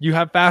 You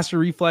have faster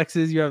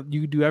reflexes.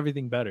 You do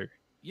everything better.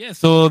 Yeah.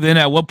 So then,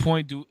 at what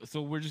point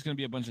so we're just gonna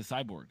be a bunch of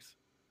cyborgs?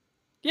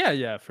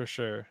 Yeah, for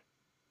sure.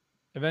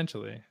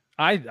 Eventually,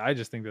 I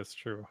just think that's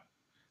true.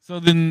 So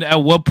then,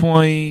 at what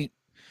point?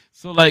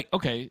 So like,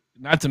 okay,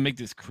 not to make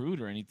this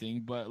crude or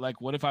anything, but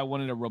like, what if I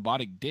wanted a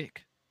robotic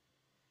dick?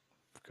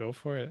 Go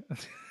for it.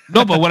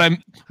 No, but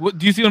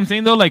do you see what I'm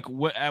saying though? Like,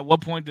 at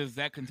what point does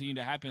that continue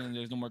to happen and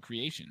there's no more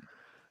creation?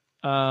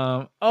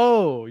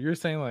 Oh, you're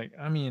saying like,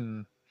 I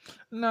mean,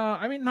 no,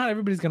 I mean, not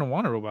everybody's gonna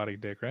want a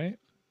robotic dick, right?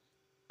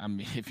 I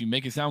mean, if you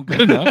make it sound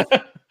good enough,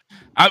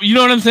 you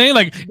know what I'm saying?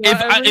 Like,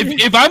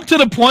 if I'm to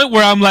the point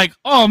where I'm like,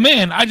 oh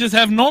man, I just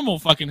have normal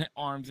fucking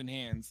arms and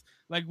hands.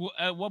 Like,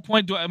 at what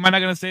point am I not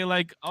gonna say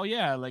like, oh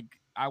yeah, like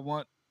I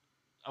want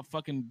a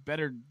fucking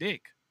better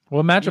dick?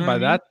 Well, imagine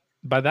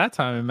by that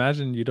time,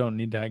 imagine you don't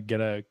need to get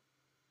a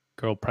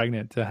girl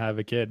pregnant to have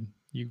a kid.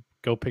 You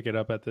go pick it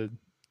up at the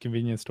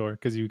convenience store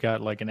because you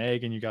got like an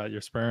egg and you got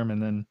your sperm,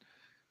 and then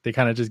they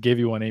kind of just give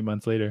you one 8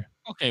 months later.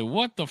 Okay,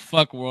 what the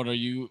fuck world are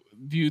you?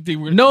 Do you think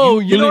we're No,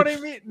 you you know really- what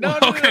I mean? No,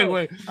 no, okay, no.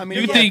 wait. I mean,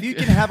 You yeah, think- if you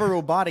can have a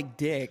robotic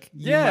dick,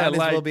 you Yeah, might as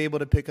well like- be able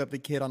to pick up the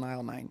kid on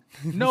aisle 9.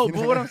 No,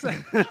 but what I'm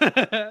saying,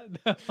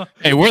 No.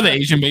 Hey, where the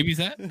Asian babies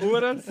at?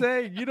 What I'm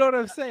saying, you know what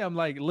I'm saying? I'm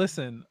like,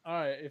 listen, all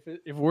right,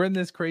 if we're in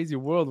this crazy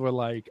world where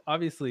like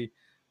obviously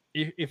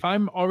if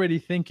I'm already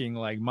thinking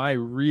like my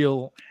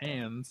real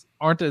hands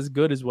aren't as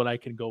good as what I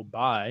can go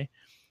buy,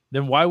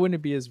 then why wouldn't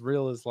it be as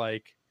real as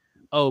like,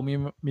 oh, me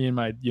and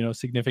my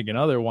significant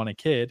other want a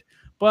kid,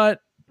 but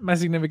my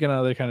significant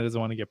other kind of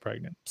doesn't want to get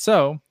pregnant.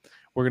 So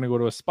we're gonna go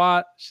to a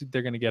spot.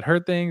 They're gonna get her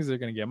things. They're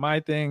gonna get my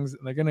things.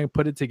 And they're gonna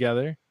put it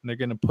together. And they're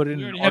gonna put it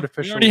in an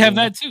artificial. We already have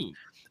womb. that too.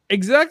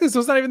 Exactly. So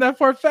it's not even that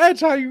far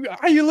fetched. How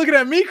you looking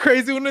at me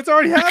crazy when it's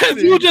already Because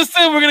happening? you just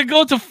said we're gonna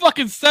go to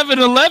fucking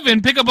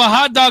 7-Eleven, pick up a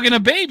hot dog and a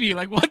baby.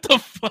 Like what the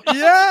fuck?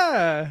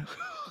 Yeah.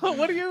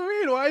 What do you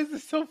mean? Why is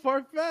this so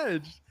far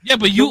fetched? Yeah,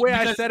 but The way I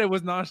because- said it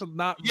was not.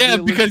 Yeah,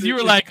 because you were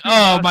realistic. like, It's too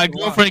 "Oh, my nonchalant.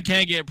 girlfriend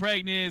can't get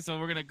pregnant, so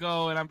we're gonna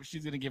go, and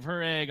she's gonna give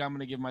her egg. I'm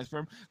gonna give my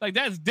sperm." Like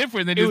that's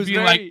different than It just was being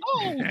very- like,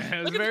 "Oh, it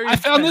was look at- very I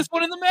found intense. this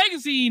one in the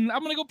magazine.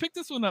 I'm gonna go pick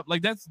this one up."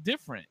 Like that's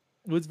different.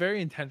 It was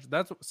very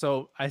intentional.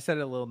 So I said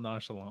it a little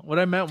nonchalant. What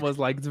I meant was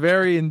like it's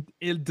very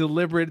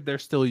deliberate. They're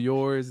still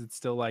yours. It's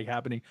still like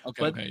happening.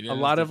 Okay, But okay. a Yeah,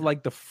 lot that's of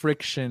like the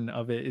friction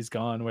of it is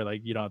gone. Where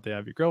like you don't have to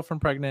have your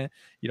girlfriend pregnant.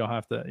 You don't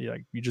have to.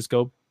 You just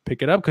go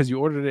pick it up because you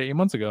ordered it 8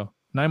 months ago,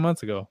 9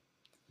 months ago.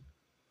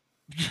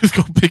 different. Just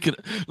go pick it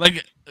up.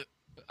 Like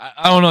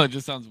I don't know. It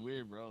just sounds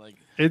weird, bro. Like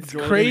It's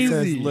Jordan crazy.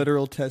 says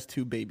literal test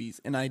tube babies,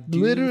 and I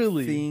do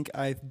Literally. think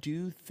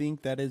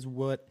that is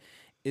what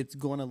it's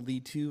going to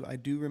lead to. I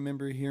do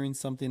remember hearing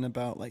something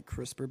about like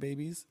CRISPR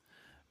babies,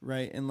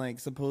 right? And like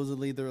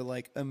supposedly they're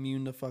like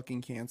immune to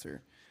fucking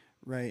cancer,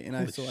 right? And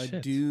I Holy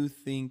shit. do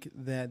think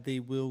that they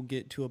will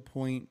get to a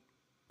point,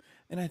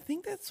 and I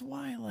think that's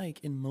why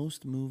like in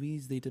most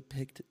movies they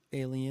depict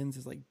aliens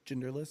as like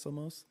genderless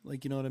almost,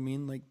 like you know what I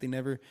mean? Like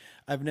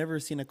I've never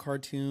seen a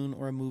cartoon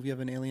or a movie of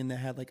an alien that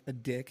had like a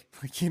dick,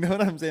 like you know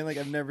what I'm saying? Like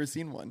I've never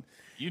seen one.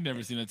 you've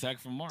never seen Attack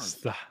from Mars.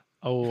 Stop.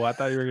 Oh, I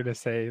thought you were gonna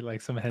say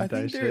like some I hentai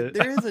think shit.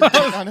 there is a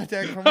dick on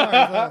Attack from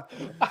Mars.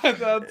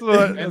 That's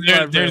what. And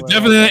there's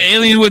definitely an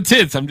alien with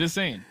tits. I'm just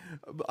saying.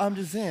 I'm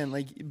just saying,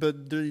 like,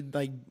 but they're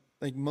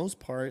like most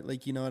part,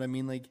 like you know what I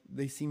mean. Like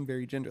they seem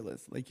very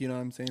genderless, like you know what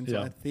I'm saying. So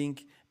Yeah. I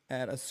think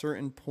at a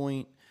certain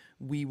point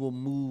we will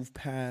move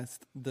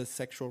past the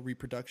sexual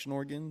reproduction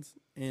organs,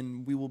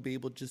 and we will be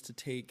able just to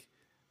take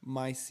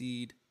my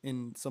seed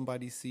and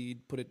somebody's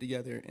seed, put it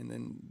together, and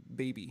then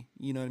baby.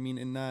 You know what I mean,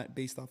 and not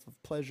based off of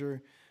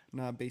pleasure.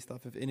 Not based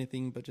off of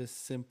anything, but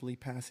just simply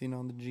passing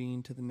on the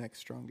gene to the next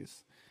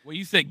strongest. Well,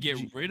 you said get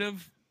rid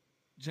of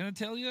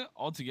genitalia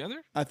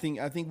altogether. I think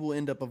we'll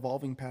end up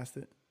evolving past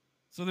it.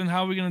 So then,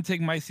 how are we gonna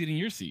take my seed and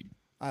your seed?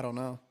 I don't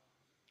know.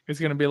 It's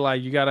gonna be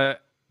like you gotta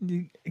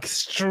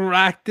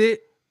extract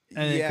it,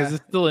 and Yeah, because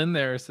it's still in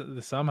there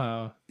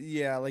somehow.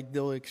 yeah, like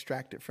they'll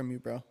extract it from you,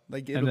 bro.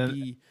 Like And it'll then-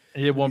 be,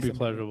 It won't be something.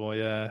 pleasurable.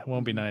 Yeah, it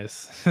won't be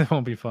nice. It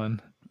won't be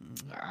fun.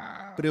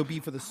 but it'll be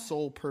for the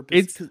sole purpose.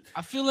 It's- 'cause-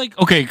 I feel like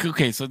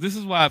okay. So this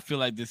is why I feel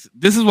like this.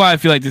 This is why I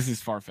feel like this is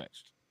far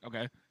fetched.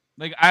 Okay,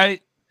 like I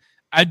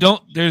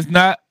don't. There's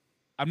not.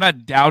 I'm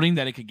not doubting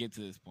that it could get to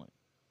this point.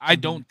 I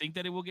don't think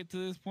that it will get to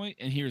this point,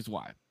 and here's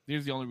why.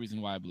 Here's the only reason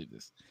why I believe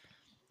this.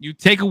 You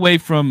take away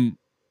from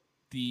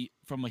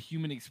a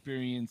human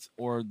experience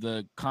or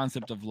the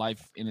concept of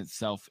life in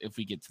itself if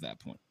we get to that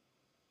point.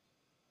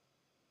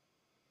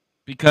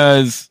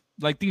 Because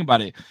like think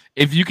about it.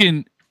 If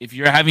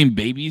you're having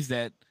babies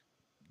that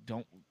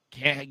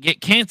can't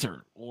get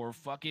cancer or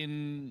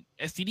fucking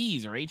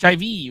STDs or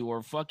HIV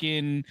or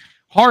fucking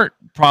heart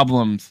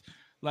problems,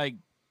 like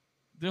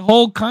the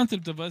whole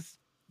concept of us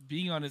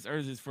being on this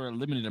earth is for a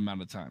limited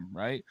amount of time,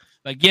 right?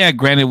 Like, yeah,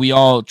 granted, we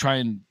all try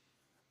and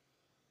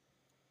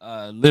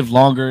live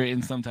longer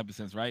in some type of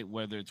sense, right?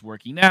 Whether it's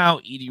working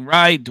out, eating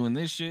right, doing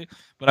this shit.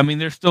 But I mean,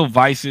 there's still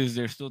vices,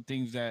 there's still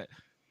things that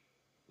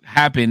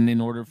happen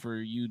in order for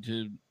you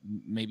to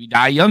maybe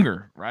die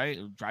younger, right?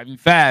 Driving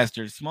fast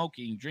or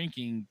smoking,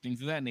 drinking, things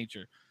of that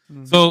nature.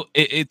 Mhm. So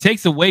it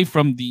takes away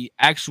from the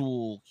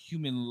actual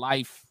human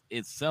life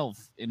itself,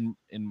 in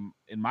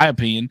my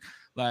opinion.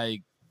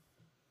 Like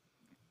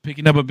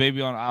picking up a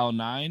baby on aisle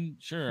 9,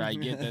 sure, I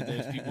get that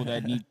there's people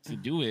that need to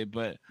do it,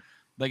 but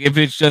like if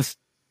it's just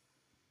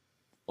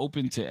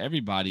open to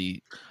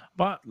everybody,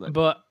 But Like-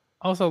 but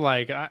also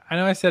like I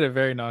know I said it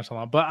very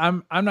nonchalant, but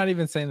I'm not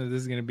even saying that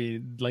this is gonna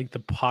be like the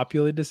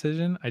popular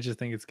decision. I just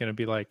think it's gonna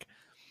be like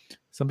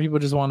some people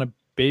just want a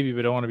baby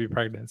but don't want to be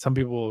pregnant. Some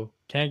people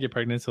can't get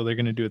pregnant, so they're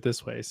gonna do it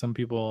this way. Some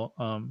people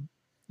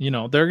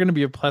there are gonna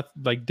be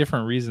like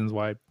different reasons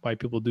why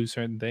people do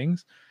certain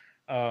things.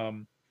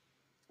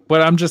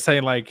 But I'm just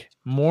saying like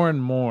more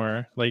and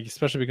more, like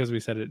especially because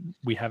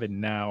we have it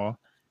now,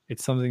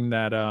 it's something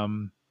that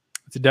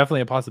it's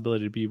definitely a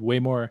possibility to be way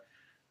more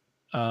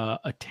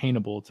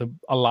attainable to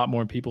a lot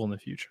more people in the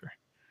future.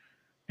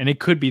 And it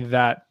could be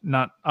that,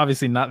 not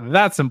obviously not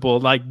that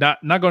simple, like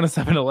not going to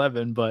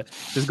 7-Eleven, but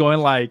just going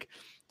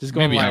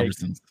maybe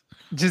Albertsons.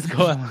 Just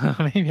going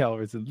maybe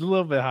Albertsons, a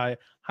little bit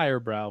higher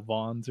brow,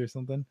 Vons or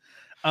something.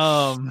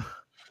 But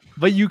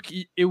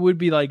it would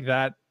be like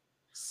that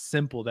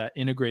simple, that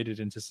integrated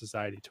into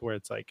society to where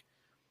it's like,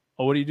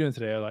 oh, what are you doing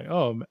today? I'm like,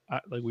 oh,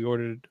 like we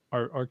ordered,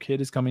 our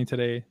kid is coming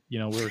today.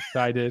 We're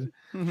excited,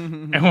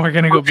 and we're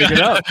gonna go pick it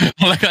up.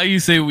 Like how you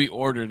say we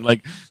ordered,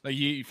 like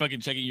you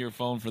fucking checking your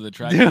phone for the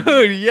track.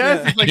 Dude,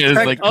 yes,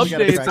 yeah. Like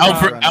updates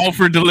out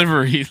for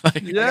delivery.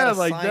 Like yeah,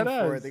 like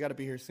that. They gotta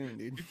be here soon,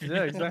 dude.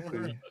 Yeah,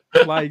 exactly.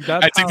 Like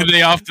that's I took the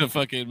day off to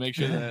fucking make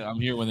sure that I'm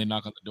here when they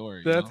knock on the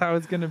door. That's how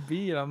it's gonna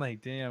be, and I'm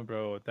like, damn,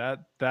 bro,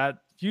 that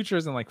future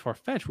isn't like far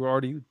fetched. We're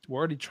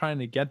already trying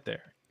to get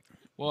there.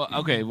 Well,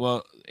 okay.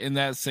 Well, in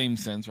that same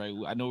sense, right?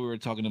 I know we were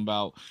talking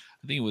about,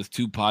 I think it was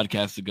 2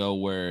 podcasts ago,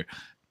 where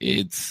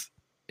it's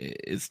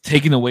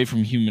taken away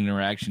from human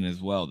interaction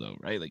as well, though,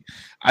 right? Like,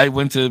 I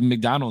went to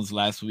McDonald's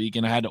last week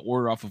and I had to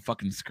order off a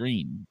fucking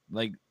screen.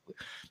 Like,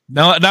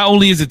 not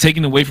only is it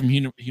taken away from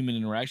human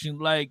interaction,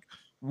 like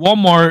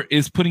Walmart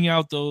is putting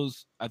out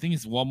those. I think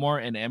it's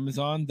Walmart and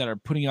Amazon that are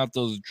putting out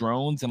those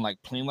drones and like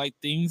plane-like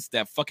things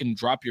that fucking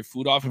drop your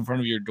food off in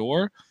front of your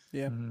door.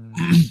 Yeah.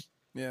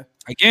 Yeah.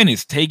 Again,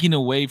 it's taking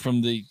away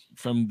from the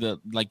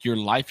like your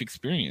life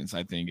experience.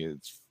 I think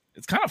it's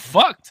kind of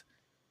fucked.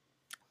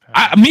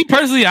 Me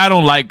personally, I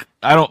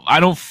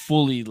don't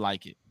fully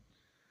like it.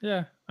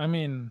 Yeah, I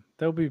mean,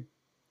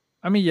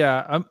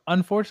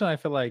 unfortunately, I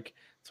feel like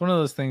it's one of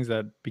those things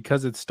that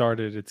because it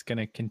started, it's going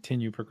to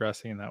continue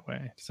progressing in that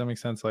way. Does that make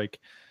sense? Like,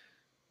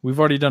 we've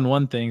already done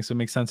one thing, so it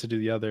makes sense to do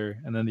the other,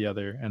 and then the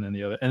other, and then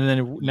the other, and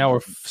then now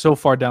we're so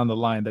far down the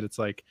line that it's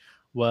like,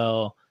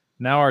 well,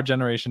 now our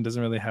generation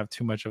doesn't really have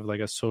too much of like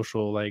a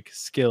social like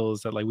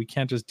skills that like we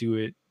can't just do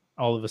it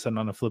all of a sudden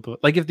on a flip of,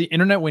 like if the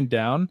internet went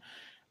down,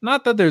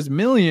 not that there's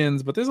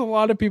millions, but there's a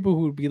lot of people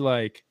who would be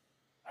like,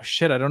 oh,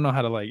 shit, I don't know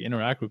how to like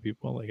interact with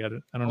people. Like I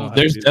don't know.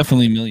 There's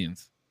definitely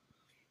millions.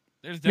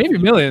 There's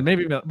definitely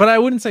maybe millions, but I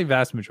wouldn't say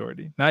vast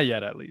majority, not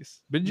yet at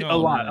least, but a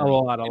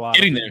lot.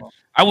 Getting there.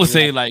 I would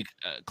say like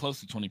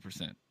close to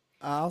 20%.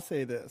 I'll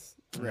say this,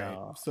 right?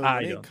 No, so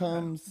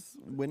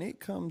when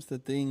it comes to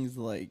things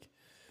like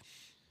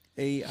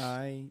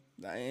AI,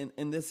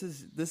 and this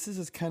is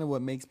just kind of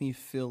what makes me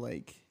feel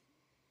like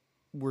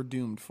we're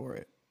doomed for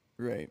it,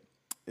 right?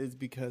 Is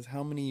because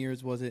how many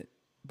years was it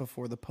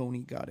before the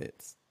pony got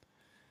its?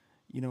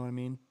 You know what I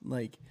mean?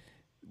 Like,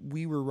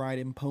 we were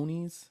riding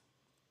ponies,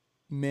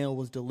 mail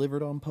was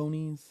delivered on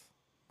ponies,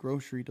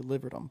 grocery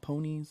delivered on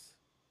ponies,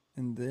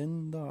 and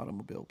then the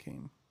automobile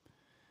came.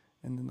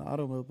 And then the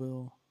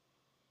automobile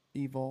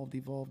evolved.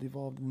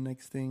 The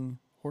next thing,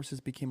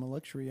 horses became a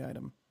luxury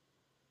item.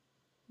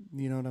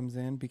 You know what I'm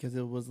saying? Because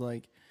it was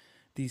like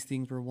these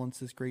things were once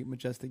this great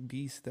majestic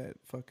beast that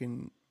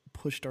fucking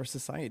pushed our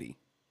society.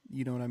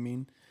 You know what I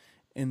mean?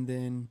 And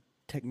then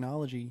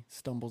technology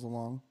stumbles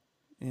along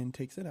and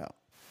takes it out.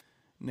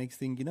 Next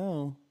thing you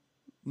know,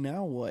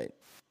 now what?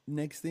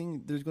 Next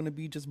thing, there's going to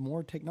be just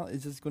more technology.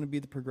 It's just going to be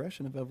the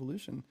progression of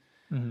evolution.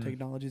 Mm-hmm.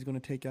 Technology is going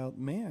to take out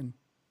man.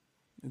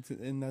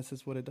 And that's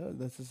just what it does.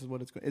 That's just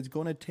what it's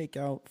going to take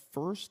out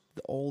first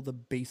all the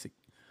basic,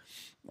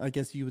 I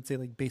guess you would say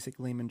like basic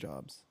layman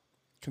jobs,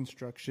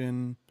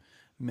 construction,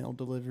 mail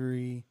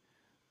delivery,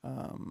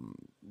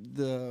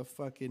 the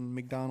fucking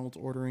McDonald's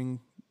ordering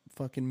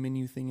fucking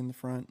menu thing in the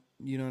front.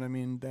 You know what I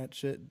mean? That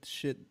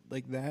shit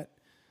like that.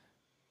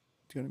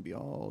 It's gonna be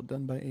all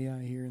done by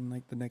AI here in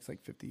like the next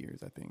like 50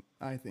 years. I think.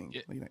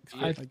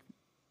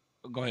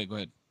 Go ahead.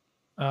 Like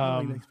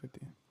next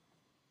 50.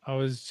 I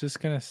was just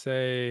gonna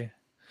say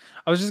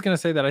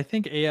that I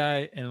think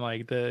AI and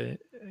like the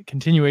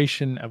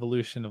continuation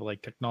evolution of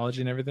like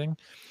technology and everything,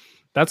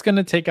 that's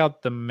gonna take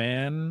out the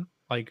man.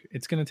 Like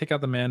it's gonna take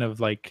out the man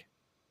of like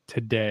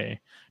today,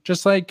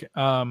 just like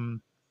the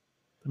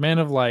man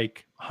of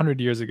like 100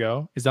 years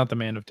ago is not the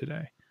man of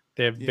today.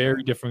 They have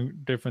very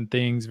different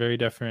things, very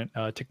different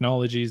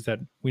technologies that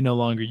we no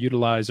longer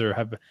utilize or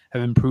have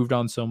improved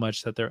on so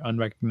much that they're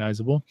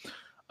unrecognizable.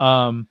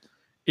 I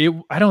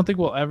don't think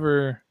we'll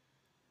ever,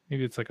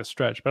 maybe it's like a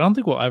stretch, but I don't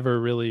think we'll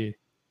ever really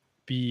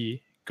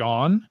be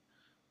gone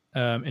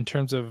in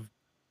terms of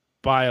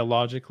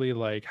biologically,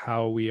 like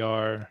how we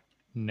are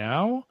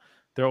now.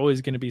 There's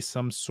always going to be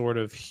some sort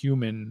of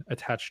human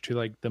attached to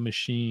like the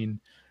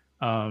machine,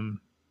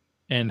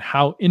 and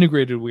how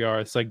integrated we are.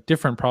 It's like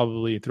different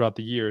probably throughout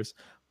the years,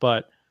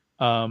 but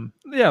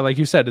like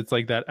you said, it's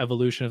like that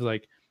evolution of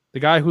like the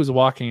guy who's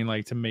walking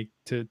like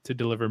to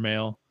deliver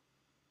mail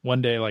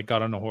one day like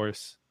got on a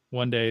horse.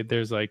 One day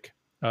there's like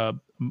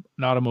an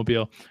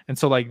automobile, and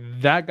so like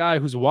that guy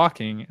who's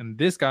walking and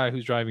this guy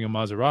who's driving a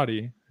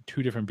Maserati are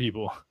two different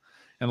people,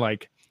 and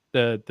like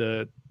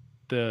the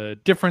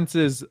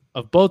differences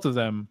of both of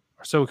them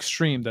are so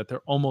extreme that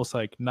they're almost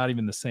like not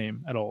even the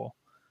same at all.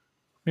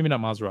 Maybe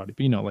not Maserati,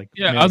 but like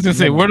I was gonna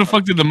say, where the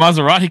fuck did the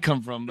Maserati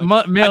come from?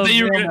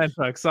 Mailman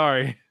truck.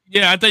 Sorry.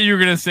 Yeah, I thought you were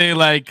gonna say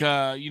like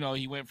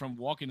he went from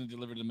walking to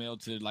deliver the mail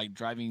to like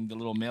driving the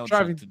little mail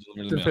Driving truck to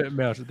deliver to the mail. fit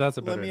mail. That's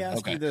a Let better. me ask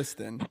Okay. you this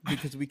then,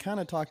 because we kind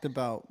of talked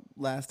about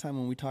last time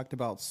when we talked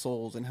about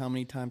souls and how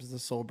many times does a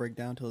soul break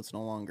down till it's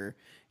no longer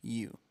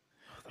you.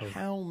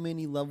 How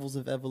many levels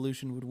of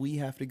evolution would we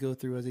have to go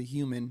through as a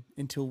human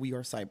until we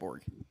are cyborg?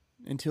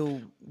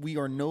 Until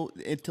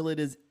it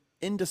is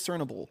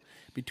indiscernible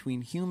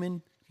between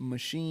human,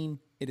 machine.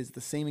 It is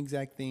the same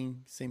exact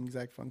thing, same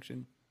exact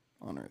function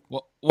on Earth.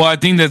 Well, I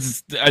think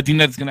that's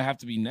gonna have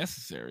to be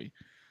necessary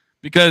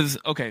because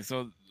okay,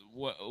 so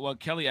what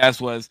Kelly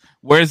asked was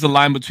where's the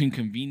line between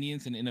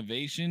convenience and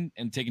innovation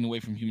and taking away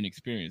from human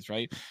experience,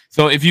 right?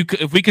 So if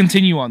we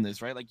continue on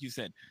this, right, like you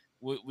said,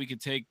 we could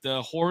take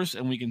the horse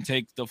and we can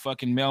take the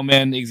fucking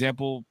mailman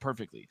example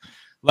perfectly.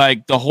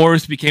 Like the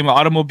horse became an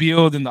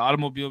automobile, then the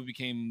automobile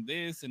became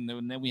this, and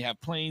then we have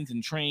planes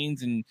and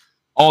trains and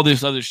all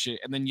this other shit.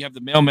 And then you have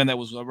the mailman that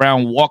was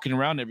around walking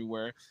around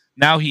everywhere.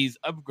 Now he's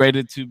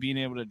upgraded to being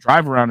able to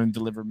drive around and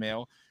deliver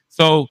mail.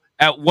 So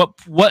at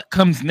what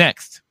comes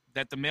next?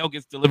 That the mail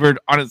gets delivered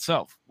on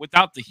itself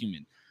without the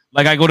human.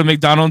 Like I go to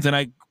McDonald's and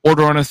I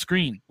order on a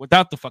screen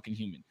without the fucking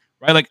human,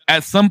 right? Like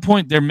at some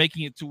point they're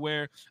making it to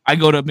where I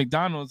go to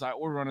McDonald's, I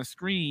order on a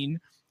screen,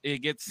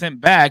 it gets sent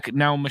back.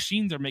 Now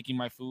machines are making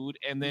my food,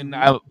 and then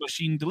a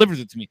machine delivers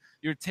it to me.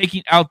 You're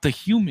taking out the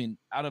human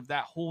out of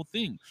that whole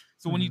thing.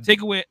 So when you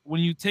take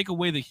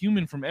away the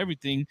human from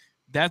everything,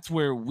 that's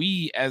where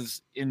we,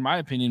 as in my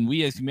opinion,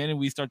 we as humanity,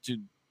 we start to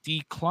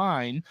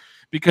decline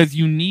because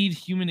you need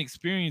human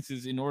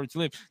experiences in order to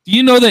live. Do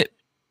you know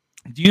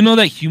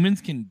that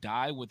humans can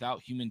die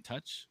without human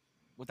touch?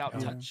 Without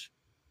touch?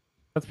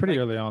 That's pretty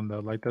early on though.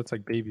 Like that's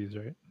like babies,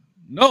 right?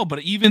 No,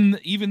 but even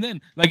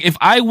then, like if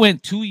I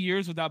went 2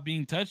 years without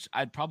being touched,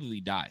 I'd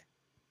probably die.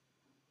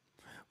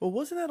 Well,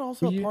 wasn't that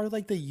also a part of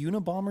like the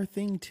Unabomber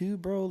thing too,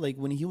 bro? Like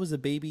when he was a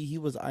baby, he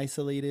was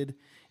isolated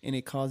and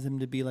it caused him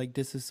to be like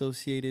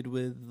disassociated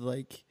with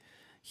like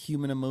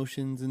human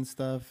emotions and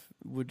stuff.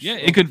 Which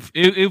it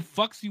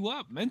fucks you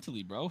up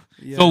mentally, bro.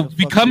 Yeah, so it fucks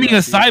becoming you a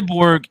up, dude.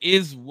 cyborg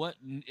is what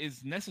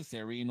is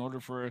necessary in order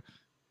for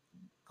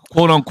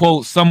quote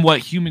unquote somewhat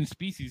human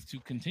species to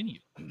continue.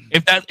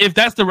 If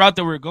that's the route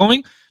that we're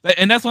going,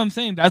 and that's what I'm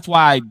saying. That's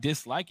why I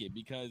dislike it,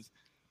 because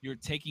you're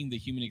taking the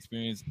human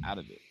experience out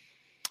of it.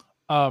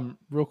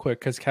 Real quick,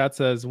 because Kat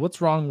says,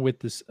 "What's wrong with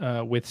this?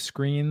 With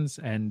screens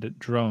and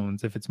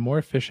drones? If it's more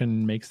efficient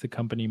and makes the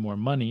company more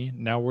money,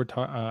 now we're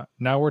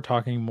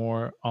talking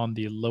more on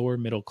the lower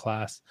middle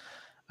class.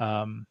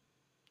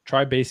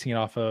 Try basing it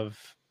off of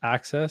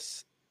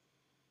access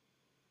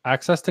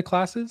to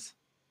classes."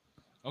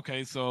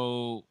 Okay,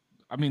 so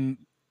I mean,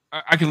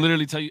 I can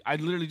literally tell you. I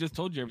literally just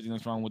told you everything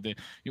that's wrong with it.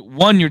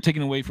 One, you're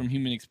taking away from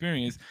human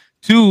experience.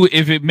 Two,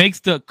 if it makes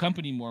the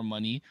company more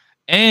money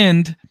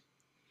and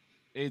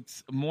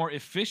it's more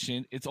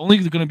efficient, it's only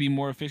going to be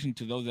more efficient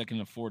to those that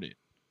can afford it,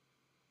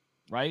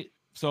 right?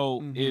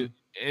 So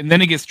and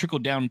then it gets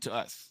trickled down to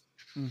us,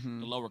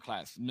 the lower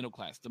class, middle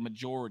class, the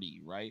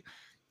majority, right?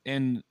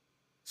 And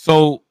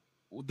so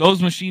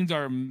those machines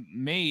are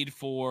made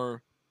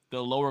for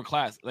the lower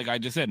class, like I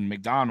just said,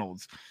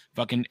 McDonald's,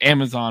 fucking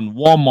Amazon,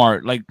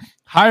 Walmart, like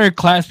higher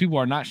class people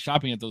are not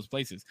shopping at those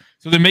places.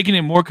 So they're making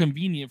it more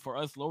convenient for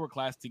us lower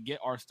class to get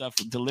our stuff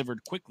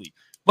delivered quickly.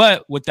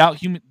 But without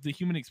the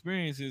human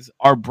experiences,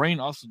 our brain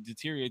also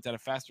deteriorates at a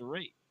faster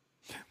rate.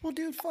 Well,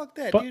 dude, fuck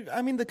that, dude.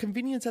 I mean, the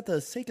convenience at the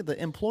sake of the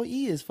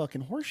employee is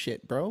fucking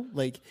horseshit, bro.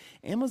 Like,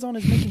 Amazon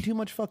is making too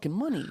much fucking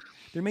money.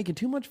 They're making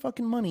too much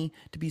fucking money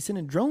to be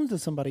sending drones to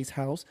somebody's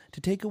house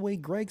to take away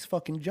Greg's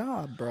fucking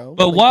job, bro.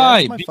 But like,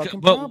 why? That's my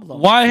fucking problem.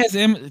 Why has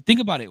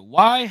think about it?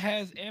 Why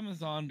has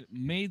Amazon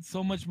made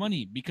so much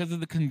money? Because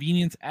of the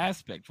convenience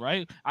aspect,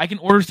 right? I can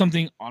order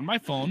something on my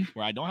phone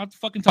where I don't have to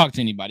fucking talk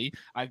to anybody.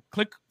 I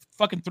click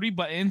fucking 3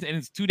 buttons and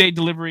it's 2-day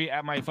delivery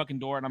at my fucking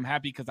door, and I'm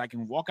happy because I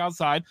can walk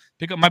outside,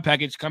 pick up my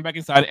package, come back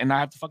inside, and not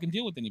have to fucking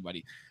deal with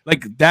anybody.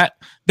 Like that's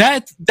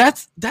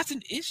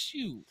an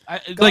issue. I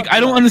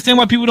don't understand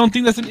why people don't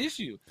think that's an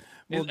issue.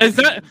 Well, it's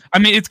not. I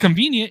mean, it's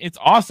convenient. It's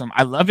awesome.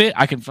 I love it.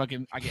 I get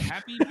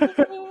happy.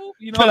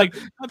 You know, like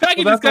my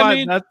package is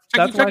coming.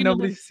 That's why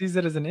nobody sees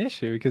it as an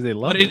issue, because they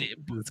love it.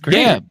 It's great.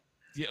 Yeah.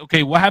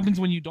 Okay. What happens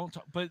when you don't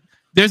talk? But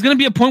there's gonna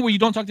be a point where you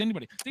don't talk to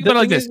anybody. Think about it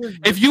like this: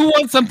 if you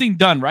want something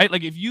done, right?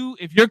 Like if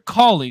you're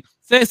calling,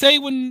 say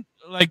when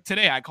like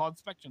today I called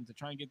Spectrum to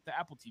try and get the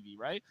Apple TV,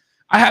 right?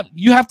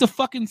 You have to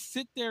fucking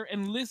sit there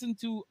and listen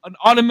to an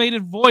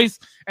automated voice,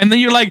 and then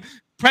you're like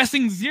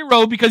pressing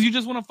 0 because you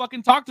just want to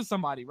fucking talk to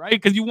somebody, right?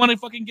 Because you want to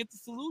fucking get the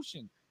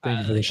solution.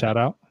 Thank you for the shout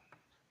out.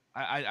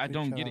 I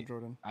don't get it.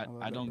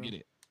 I don't get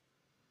it.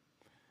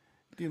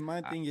 Dude, my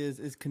thing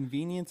is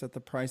convenience at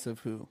the price of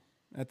who?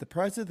 At the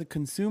price of the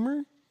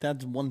consumer,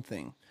 that's one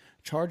thing.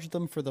 Charge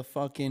them for the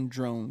fucking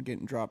drone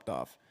getting dropped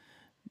off.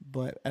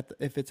 But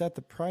if it's at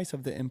the price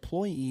of the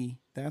employee,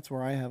 that's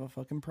where I have a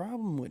fucking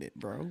problem with it,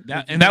 bro.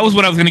 That was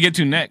what I was going to get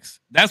to next.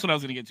 That's what I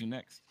was going to get to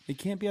next. It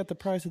can't be at the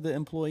price of the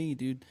employee,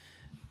 dude.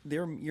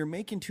 you're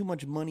making too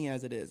much money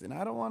as it is. And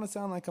I don't want to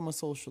sound like I'm a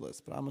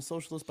socialist, but I'm a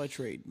socialist by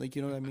trade. Like,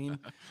 you know what I mean?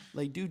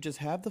 Like, dude, just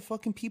have the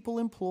fucking people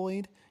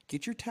employed,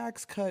 get your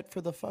tax cut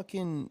for the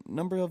fucking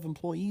number of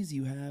employees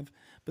you have,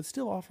 but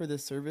still offer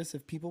this service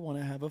if people want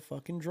to have a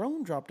fucking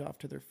drone dropped off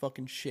to their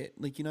fucking shit.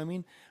 Like, you know what I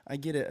mean? I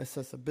get it.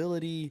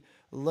 Accessibility,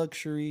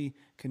 luxury,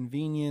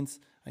 convenience.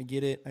 I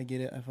get it. I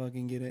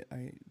fucking get it.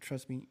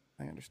 Trust me,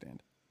 I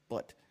understand.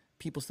 But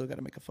people still got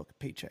to make a fucking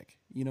paycheck.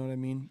 You know what I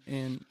mean?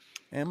 And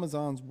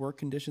Amazon's work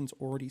conditions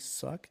already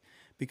suck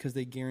because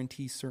they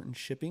guarantee certain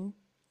shipping.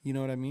 You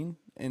know what I mean?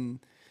 And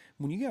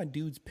when you got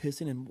dudes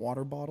pissing in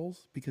water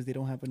bottles because they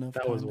don't have enough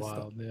That time was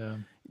wild. Yeah.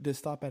 to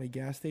stop at a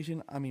gas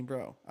station. I mean,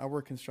 bro, I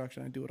work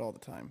construction. I do it all the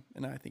time.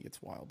 And I think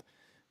it's wild.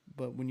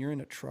 But when you're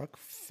in a truck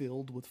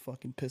filled with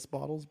fucking piss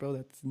bottles, bro,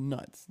 that's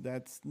nuts.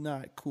 That's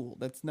not cool.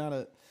 That's not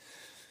a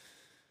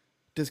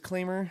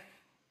disclaimer.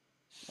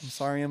 I'm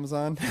sorry,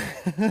 Amazon.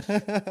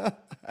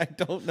 I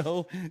don't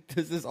know.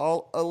 This is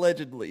all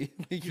allegedly.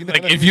 You know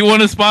Like, if you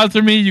want to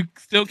sponsor me, you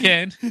still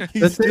can.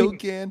 you still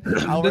can.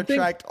 I'll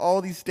retract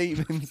all these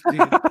statements,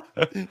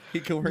 dude. He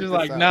can work Just this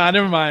like, out. nah,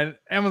 never mind.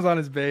 Amazon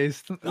is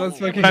based. Let's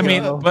fucking I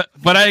mean, go.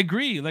 but I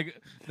agree. Like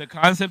the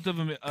concept of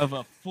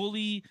a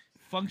fully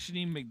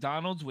functioning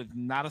McDonald's with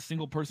not a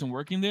single person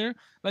working there.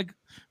 Like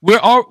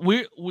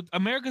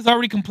America's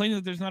already complaining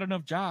that there's not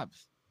enough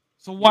jobs.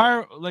 So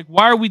why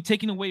are we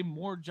taking away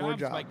more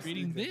jobs by jobs,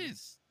 creating exactly.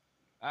 this?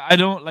 I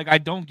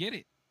don't get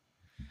it.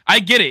 I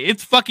get it.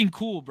 It's fucking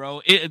cool,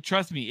 bro.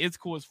 Trust me, it's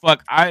cool as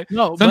fuck.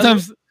 No,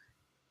 sometimes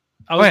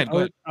I Go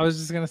ahead. was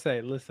just gonna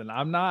say, listen,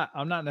 I'm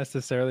not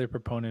necessarily a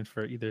proponent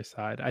for either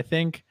side. I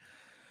think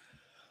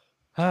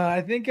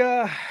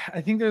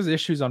there's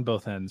issues on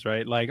both ends,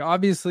 right? Like,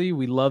 obviously,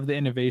 we love the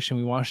innovation.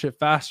 We want shit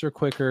faster,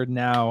 quicker.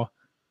 Now,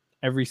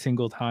 every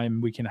single time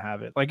we can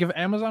have it. Like, if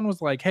Amazon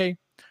was like, "Hey,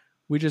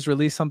 we just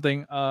released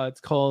something. It's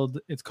called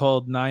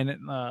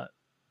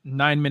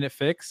 9-minute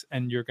fix,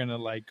 and you're gonna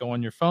like go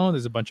on your phone.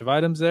 There's a bunch of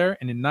items there,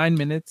 and in 9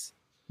 minutes,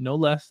 no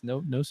less,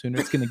 no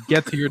sooner, it's gonna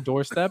get to your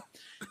doorstep,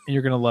 and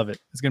you're gonna love it.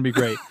 It's gonna be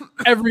great.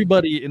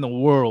 Everybody in the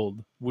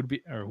world would be,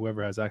 or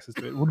whoever has access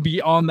to it, would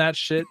be on that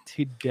shit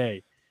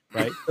today,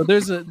 right? So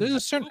there's a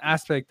certain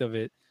aspect of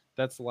it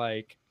that's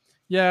like,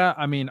 yeah,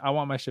 I mean, I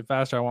want my shit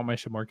faster. I want my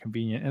shit more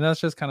convenient, and that's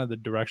just kind of the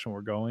direction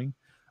we're going.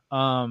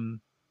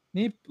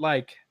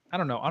 Like, I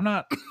don't know. I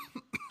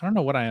don't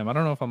know what I am. I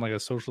don't know if I'm like a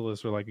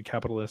socialist or like a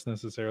capitalist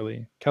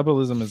necessarily.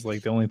 Capitalism is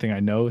like the only thing I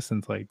know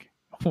since like,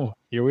 oh,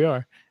 here we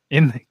are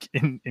in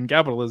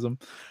capitalism.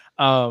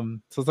 So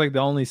it's like the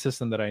only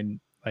system that I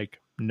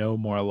like know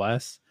more or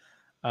less.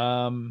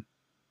 I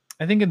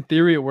think in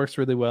theory it works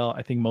really well.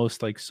 I think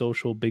most like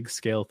social big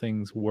scale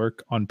things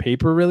work on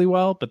paper really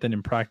well, but then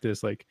in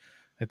practice, like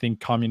I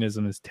think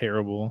communism is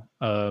terrible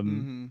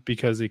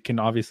because it can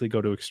obviously go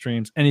to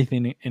extremes.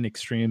 Anything in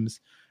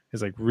extremes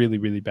is like really,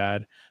 really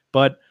bad.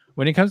 But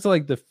when it comes to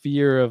like the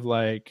fear of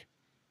like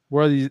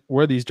where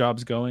are these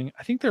jobs going,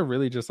 I think they're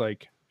really just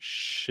like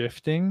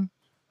shifting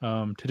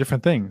to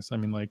different things. I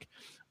mean, like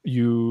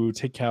you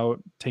take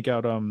out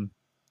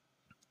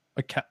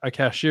a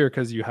cashier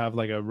because you have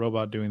like a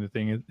robot doing the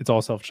thing. It's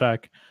all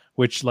self-check,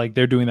 which like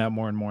they're doing that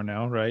more and more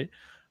now, right?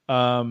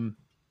 yeah,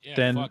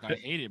 Then fuck, I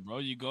hate it, bro.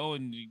 You go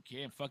and you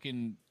can't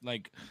fucking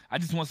like. I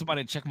just want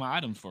somebody to check my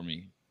items for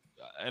me,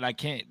 and I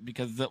can't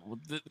because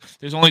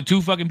there's only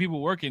 2 fucking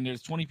people working.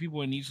 There's 20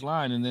 people in each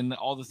line, and then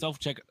all the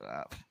self-check.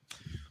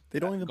 They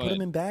don't even Go put ahead.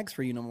 them in bags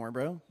for you no more,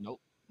 bro.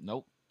 Nope.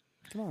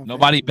 Come on,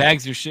 Nobody fam.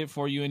 bags your shit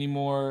for you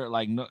anymore.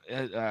 Like, no,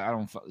 I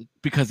don't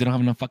because they don't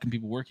have enough fucking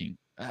people working.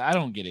 I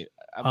don't get it.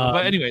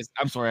 But anyways,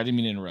 I'm sorry, I didn't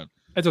mean to interrupt.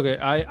 it's okay.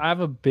 I have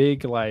a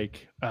big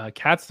like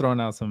Cat's throwing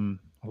out a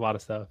lot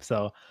of stuff,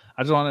 so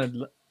I just wanted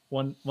to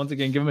once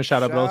again give him a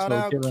shout out. But Shout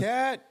also out, give him,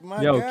 Cat.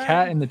 My yo, guy.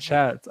 Cat in the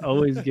chat,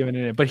 always giving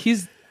it in. But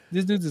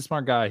this dude's a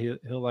smart guy.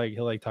 He'll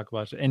like talk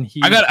about shit, and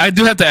I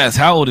do have to ask,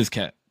 how old is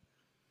Cat?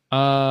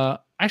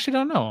 actually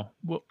don't know.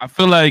 Well, I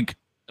feel like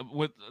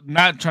with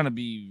not trying to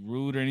be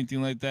rude or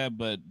anything like that,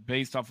 but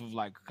based off of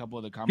like a couple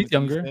of the comments, he's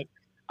younger. said,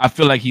 I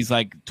feel like he's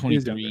like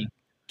He's 23, younger.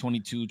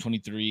 22,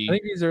 23. I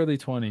think he's early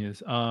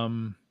 20s.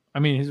 I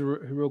mean, he's a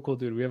real cool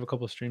dude. We have a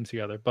couple streams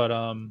together, but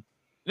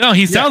No,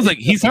 he sounds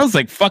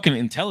like fucking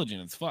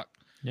intelligent as fuck.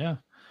 yeah.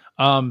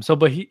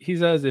 But he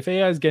says if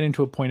AI is getting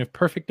to a point of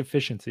perfect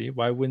efficiency,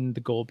 why wouldn't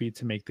the goal be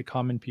to make the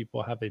common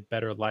people have a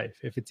better life?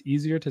 If it's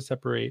easier to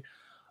separate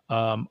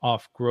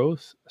off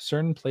growth,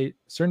 certain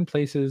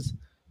places,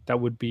 that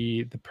would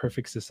be the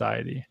perfect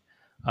society.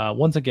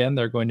 Once again,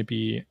 they're going to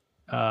be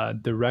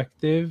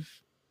directive.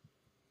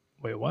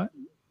 Wait, what?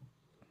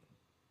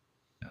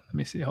 Let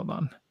me see. Hold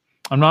on.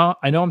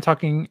 I know I'm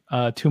talking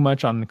too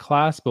much on the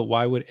class, but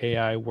why would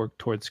AI work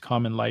towards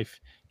common life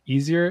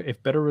easier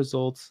if better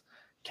results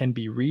can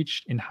be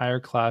reached in higher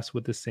class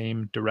with the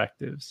same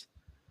directives?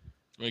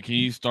 Wait, can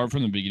you start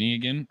from the beginning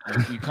again?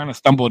 You kind of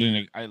stumbled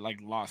in. I like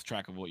lost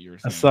track of what you were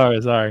saying.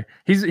 Sorry.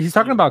 He's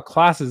talking about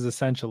classes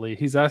essentially.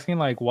 He's asking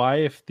like why,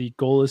 if the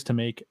goal is to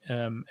make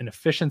an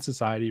efficient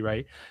society,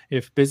 right?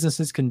 If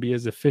businesses can be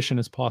as efficient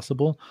as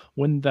possible,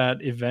 wouldn't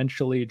that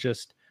eventually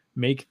just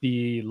make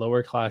the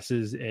lower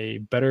classes a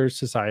better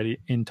society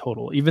in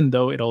total, even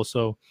though it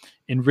also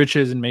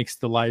enriches and makes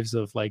the lives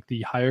of like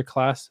the higher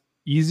class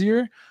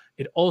easier.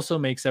 It also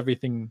makes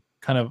everything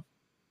kind of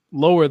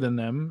lower than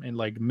them in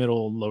like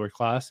middle lower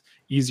class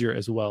easier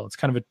as well. It's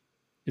kind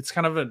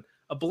of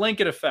a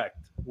blanket effect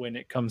when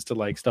it comes to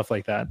like stuff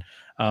like that.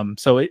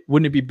 So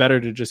wouldn't it be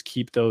better to just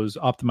keep those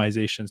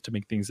optimizations to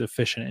make things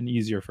efficient and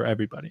easier for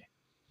everybody?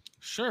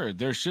 Sure,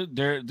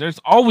 there's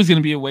always going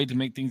to be a way to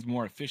make things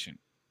more efficient,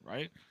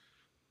 right?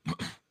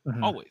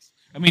 Always.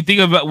 I mean, think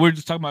about, we're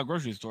just talking about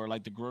grocery store,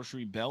 like the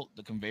grocery belt,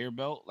 the conveyor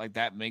belt, like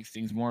that makes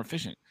things more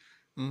efficient.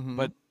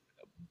 But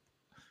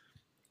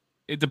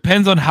it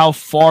depends on how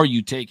far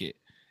you take it.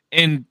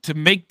 And to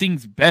make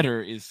things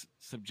better is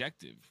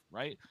subjective,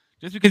 right?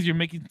 Just because you're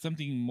making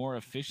something more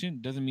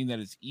efficient doesn't mean that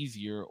it's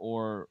easier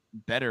or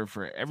better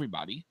for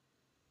everybody.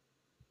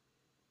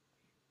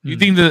 You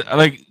think that,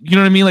 like, you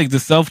know what I mean? Like the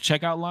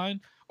self-checkout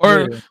line?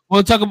 Or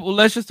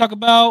let's just talk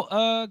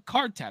about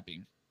card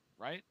tapping,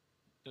 right?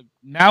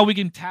 Now we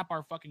can tap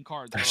our fucking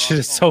cards. That shit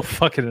is so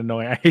fucking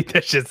annoying. I hate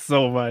that shit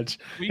so much.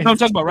 You know what I'm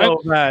talking about, right?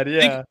 So bad,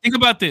 yeah. Think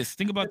about this.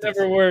 Think about this. It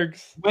never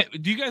works.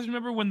 Do you guys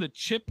remember when the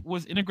chip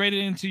was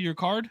integrated into your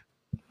card?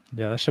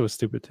 Yeah, that shit was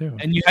stupid too.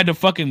 And you had to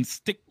fucking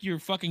stick your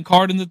fucking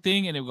card in the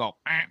thing, and it would go.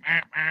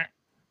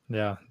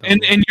 Yeah.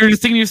 And you're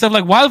just thinking to yourself,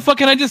 like, why the fuck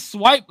can I just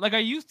swipe like I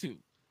used to?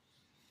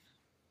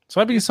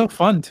 Swiping is so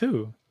fun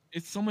too.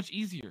 It's so much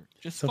easier.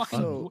 Just so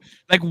fucking fun.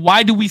 Like,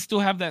 why do we still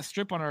have that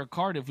strip on our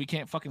card if we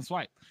can't fucking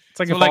swipe? It's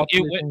like so, if like, all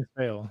things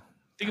fail.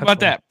 Think about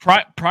that.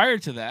 Prior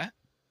to that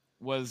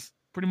was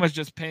pretty much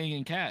just paying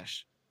in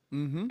cash.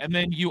 And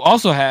then you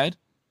also had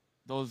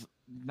those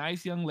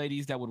nice young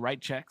ladies that would write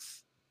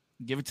checks,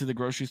 give it to the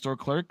grocery store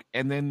clerk,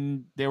 and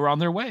then they were on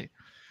their way.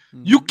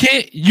 You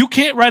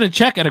can't write a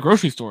check at a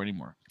grocery store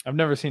anymore. I've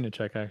never seen a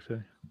check,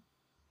 actually.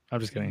 I'm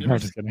just kidding. I'm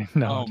just kidding.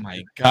 No. Oh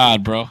my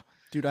god, bro.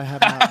 Dude, I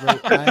have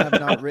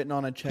not written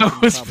on a check in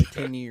probably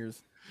 10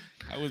 years.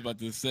 I was about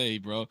to say,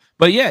 bro.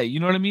 But yeah,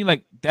 you know what I mean?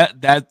 Like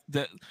that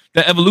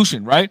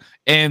evolution, right?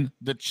 And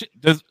the chip,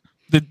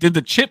 did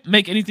the chip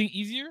make anything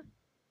easier?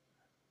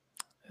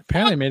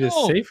 Apparently, it made it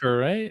safer,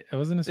 right? It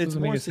wasn't. It's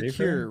more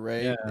secure,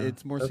 right? Yeah,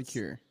 it's more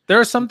secure. There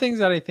are some things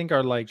that I think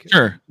are like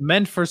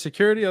meant for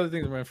security. Other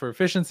things are meant for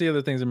efficiency.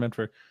 Other things are meant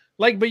for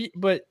like.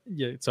 But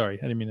yeah, sorry,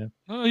 I didn't mean to.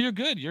 No, you're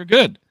good. You're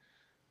good.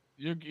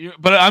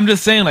 But I'm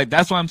just saying, like,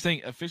 that's why I'm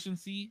saying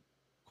efficiency,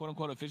 quote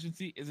unquote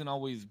efficiency, isn't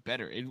always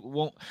better. It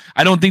won't.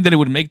 I don't think that it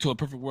would make to a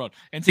perfect world.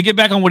 And to get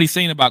back on what he's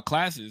saying about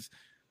classes,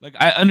 like,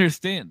 I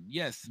understand.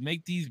 Yes,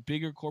 make these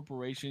bigger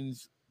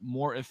corporations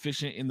more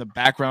efficient in the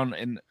background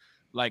and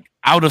like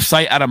out of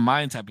sight, out of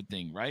mind type of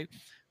thing, right?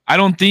 I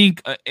don't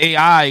think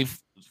AI,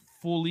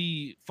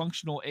 fully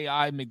functional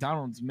AI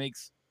McDonald's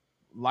makes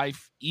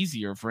life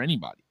easier for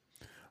anybody.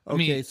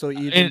 Okay, so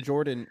even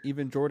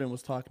Jordan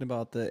was talking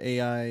about the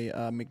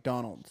AI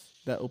McDonald's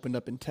that opened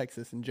up in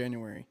Texas in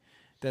January.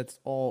 That's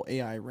all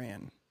AI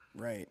ran,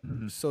 right?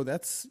 So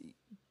that's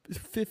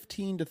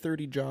 15 to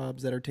 30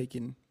 jobs that are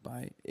taken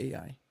by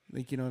AI.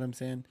 Like, you know what I'm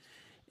saying?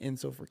 And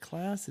so for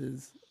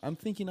classes, I'm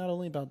thinking not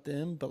only about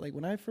them, but like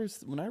when I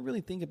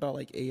really think about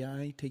like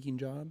AI taking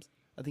jobs,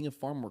 I think of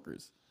farm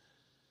workers,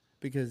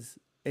 because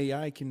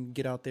AI can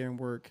get out there and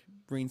work,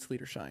 rain,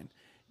 sleet, or shine,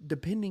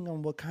 depending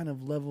on what kind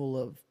of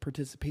level of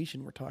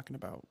participation we're talking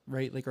about,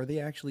 right? Like, are they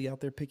actually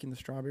out there picking the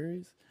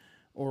strawberries,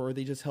 or are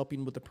they just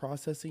helping with the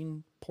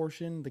processing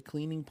portion, the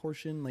cleaning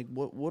portion? Like,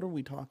 what are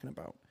we talking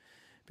about?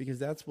 Because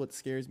that's what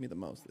scares me the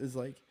most, is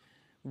like,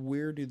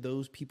 where do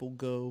those people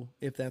go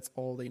if that's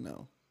all they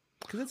know?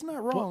 Because it's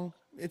not wrong.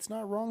 It's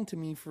not wrong to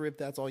me for if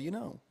that's all you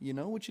know. You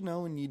know what you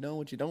know, and you know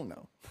what you don't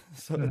know.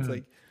 So it's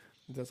like,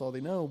 if that's all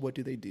they know, what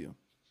do they do?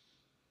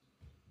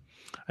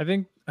 I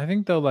think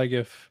though, like,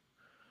 if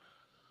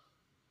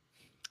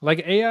like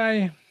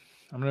AI,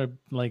 I'm gonna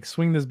like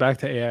swing this back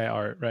to AI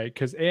art, right?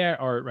 Because AI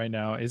art right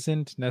now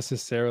isn't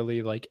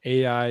necessarily like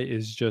AI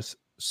is just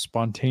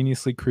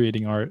spontaneously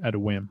creating art at a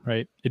whim,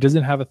 right? It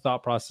doesn't have a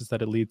thought process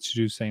that it leads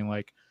to saying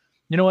like,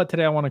 you know what,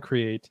 today I want to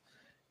create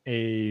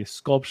a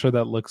sculpture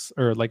that looks,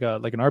 or like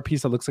an art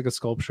piece that looks like a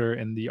sculpture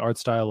in the art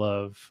style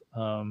of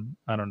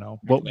I don't know,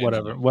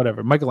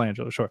 whatever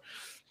Michelangelo, sure.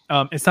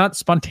 It's not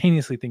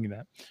spontaneously thinking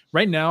that.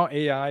 Right now,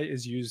 AI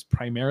is used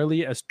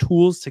primarily as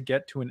tools to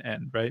get to an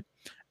end, right?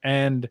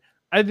 And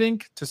I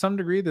think to some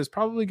degree, there's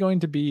probably going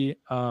to be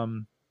a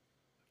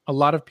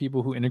lot of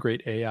people who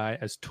integrate AI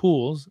as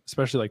tools,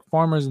 especially like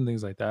farmers and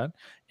things like that,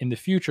 in the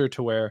future,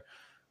 to where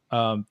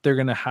they're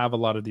going to have a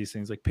lot of these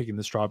things like picking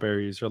the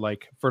strawberries or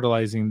like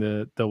fertilizing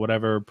the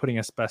whatever, putting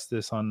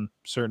asbestos on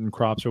certain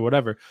crops or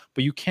whatever.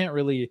 But you can't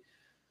really,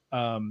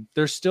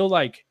 there's still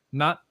like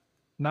not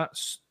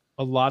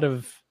a lot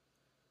of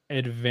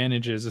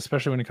advantages,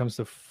 especially when it comes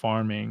to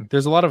farming.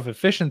 There's a lot of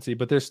efficiency,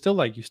 but there's still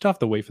like, you still have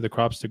to wait for the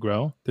crops to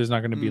grow. There's not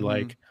going to be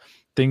like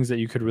things that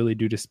you could really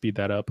do to speed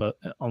that up,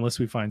 unless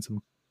we find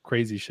some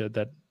crazy shit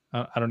that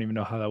I don't even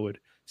know how that would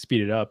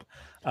speed it up.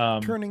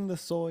 Turning the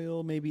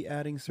soil, maybe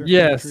adding certain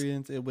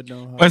nutrients, it would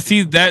know how. But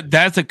see,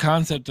 that's a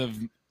concept of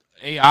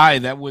AI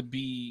that would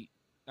be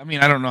I mean,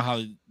 I don't know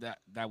how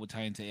that would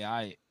tie into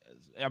AI.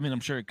 I mean, I'm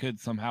sure it could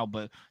somehow,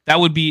 but that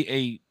would be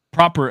a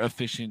proper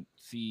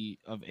efficiency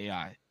of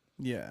AI,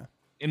 Yeah.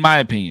 in my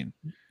opinion.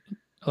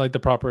 Like the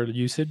proper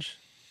usage.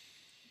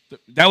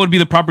 That would be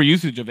the proper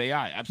usage of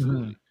AI.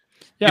 Absolutely.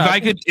 Yeah.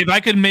 If I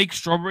could make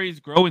strawberries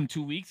grow in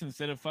 2 weeks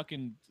instead of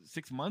fucking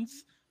 6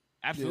 months,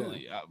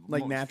 absolutely.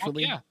 Like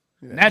naturally? Yeah.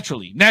 Yeah.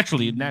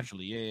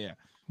 Naturally. Yeah.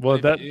 Well,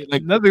 If- that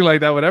like- nothing like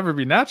that would ever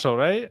be natural,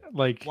 right?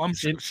 Like, Well, I'm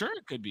sure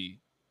it could be.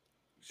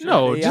 Sure.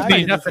 No, AI just by get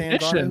his hands on it,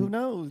 definition. who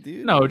knows,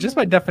 dude? no, Who just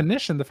by knows?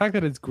 definition, the fact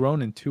that it's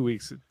grown in 2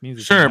 weeks, it means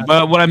it's Sure, natural.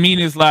 but what I mean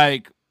is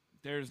like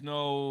there's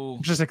no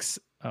just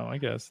I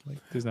guess like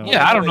there's no.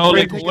 Yeah, I don't know, Can I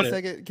like, take what- a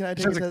second? Can I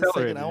It's take a just second?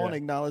 accelerated, I want to yeah.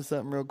 acknowledge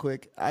something real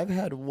quick. I've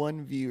had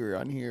one viewer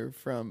on here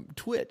from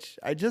Twitch.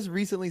 I just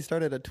recently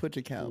started a Twitch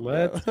account. bro.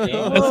 Let's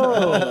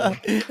go.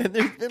 And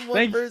there's been one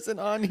Thank- person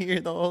on here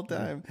the whole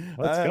time.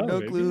 Let's I have go, no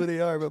baby. clue who they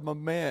are, but my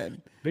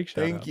man. Big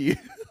shout Thank out. you.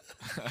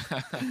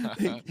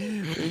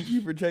 Thank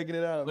you for checking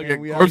it out. Look man. at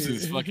We out Corpse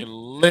is here. fucking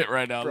lit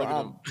right now. Bro, Look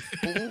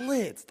at I'm him.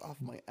 blitzed off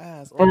my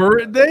ass. Oh my Oh,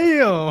 God.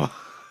 damn.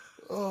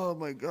 Oh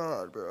my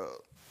God, bro.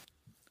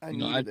 I You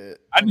know, needed it.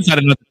 I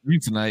decided not to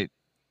drink tonight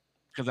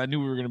because I knew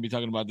we were going to be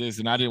talking about this,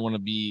 and I didn't want to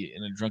be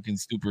in a drunken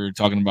stupor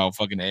talking about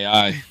fucking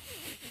AI.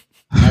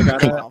 I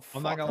got it. Oh,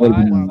 I'm not fuck. gonna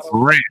lie.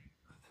 Rant.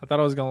 I thought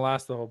I was gonna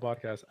last the whole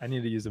podcast. I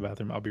need to use the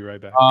bathroom. I'll be right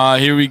back.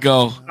 Here we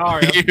go.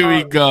 Sorry, I'm Here we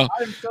sorry. go. All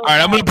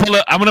right,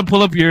 I'm gonna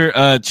pull up your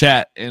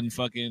chat and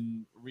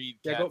fucking read.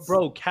 Yeah, go, Cat's-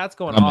 bro. Cat's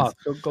going comments.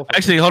 off. Go for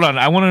Actually, hold on.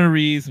 I want to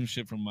read some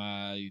shit from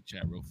my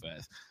chat real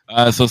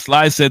fast. So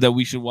Sly said that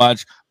we should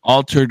watch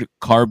Altered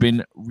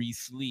Carbon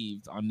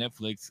Resleeved on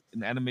Netflix,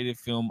 an animated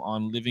film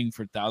on living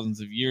for thousands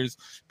of years,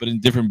 but in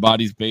different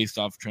bodies based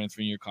off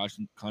transferring your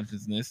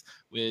consciousness,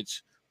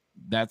 which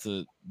that's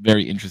a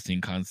very interesting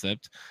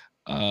concept.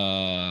 Ooh,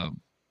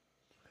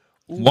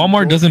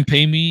 Walmart Joel- doesn't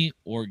pay me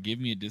or give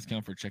me a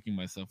discount for checking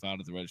myself out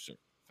at the register.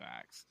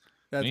 Facts.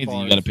 That's Anything,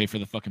 you bars. got to pay for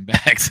the fucking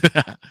bags.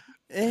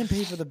 And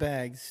pay for the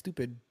bags,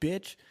 stupid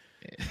bitch.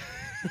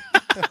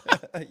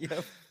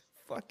 Yeah,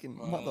 fucking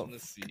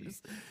Let's see.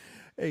 motherfuckers.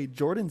 Hey,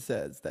 Jordan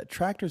says that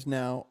tractors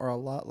now are a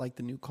lot like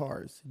the new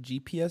cars,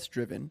 GPS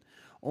driven.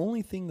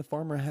 Only thing the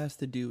farmer has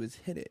to do is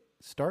hit it.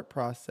 Start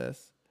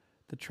process.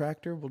 The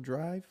tractor will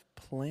drive,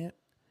 plant,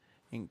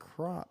 and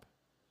crop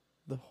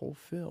the whole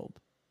field.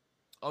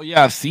 Oh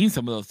yeah, I've seen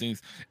some of those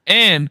things,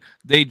 and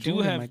they do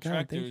Jordan, have my God,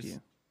 thank tractors.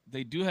 you.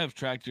 They do have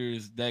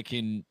tractors that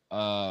can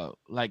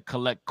like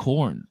collect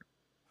corn.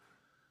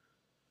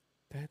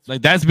 That's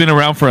Like that's been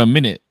around for a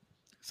minute.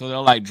 So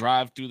they'll like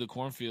drive through the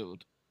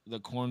cornfield,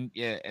 and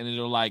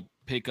it'll like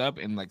pick up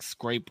and like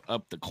scrape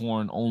up the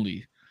corn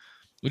only,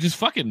 which is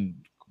fucking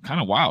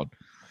kind of wild.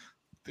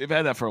 They've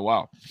had that for a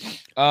while.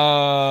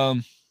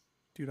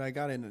 dude. I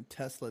got in a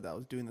Tesla that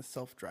was doing the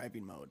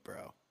self-driving mode,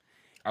 bro.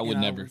 I would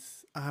And never.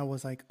 I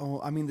was like, oh,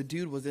 I mean, the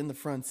dude was in the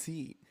front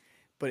seat,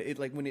 but it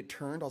like when it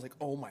turned, I was like,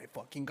 oh my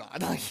fucking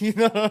God. Like, you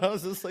know, I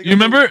was just like, You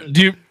remember?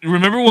 Do you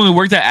remember when we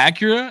worked at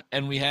Acura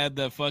and we had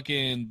the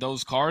fucking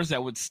those cars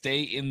that would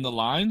stay in the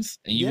lines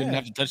and you didn't Yeah.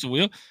 have to touch the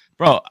wheel,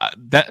 bro?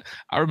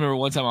 I remember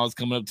one time I was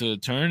coming up to a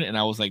turn and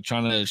I was like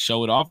trying to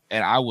show it off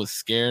and I was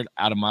scared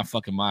out of my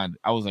fucking mind.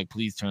 I was like,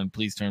 please turn,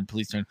 please turn,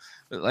 please turn.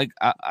 But like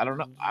I don't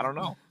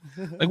know.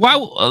 Like why?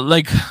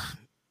 Like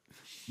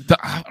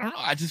I don't know.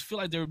 I just feel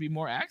like there would be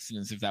more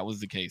accidents if that was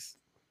the case.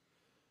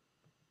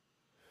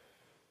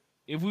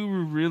 If we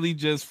were really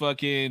just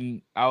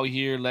fucking out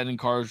here letting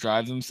cars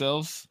drive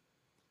themselves,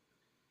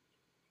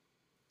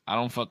 I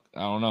don't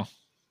know.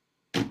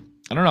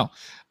 I don't know.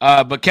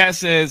 But Kat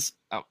says,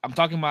 I'm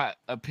talking my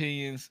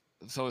opinions,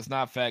 so it's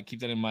not fact.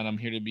 Keep that in mind. I'm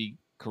here to be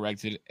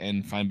corrected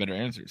and find better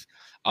answers.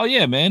 Oh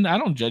yeah, man. I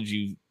don't judge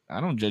you. I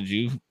don't judge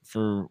you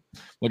for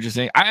what you're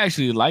saying. I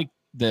actually like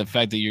the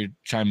fact that you're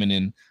chiming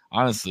in,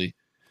 honestly.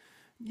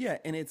 yeah,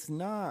 and it's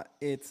not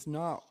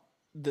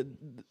the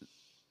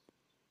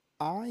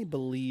I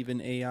believe in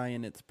AI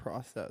and its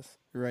process,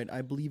 right?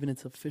 I believe in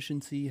its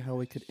efficiency, how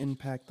it could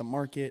impact the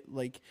market,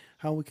 like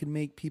how it could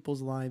make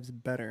people's lives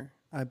better.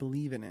 I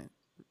believe in it.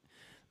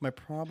 My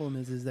problem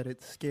is that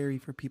it's scary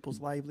for people's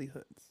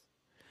livelihoods.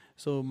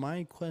 So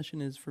my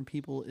question is for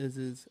people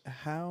is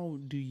how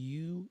do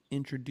you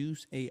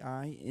introduce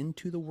AI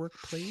into the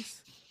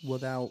workplace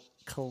without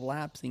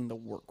collapsing the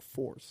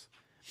workforce?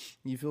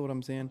 You feel what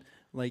I'm saying?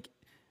 Like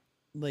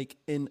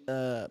in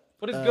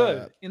What is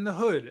good in the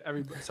hood?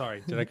 Everybody.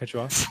 Sorry, did I cut you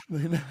off? bro,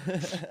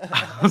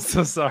 I'm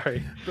so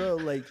sorry.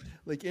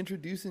 like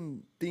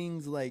introducing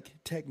things like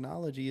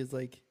technology is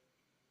like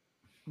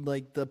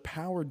the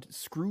powered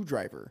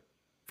screwdriver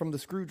from the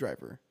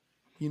screwdriver.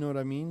 You know what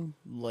I mean?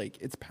 Like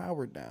it's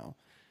powered now.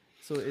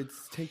 So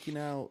it's taking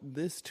out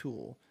this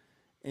tool.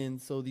 And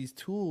so these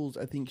tools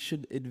I think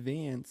should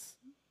advance,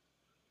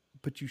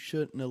 but you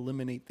shouldn't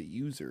eliminate the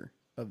user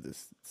of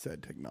this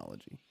said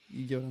technology.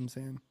 You get what I'm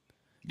saying?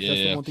 That's the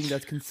Yeah, one thing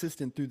that's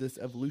consistent through this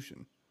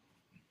evolution.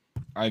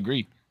 I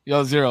agree.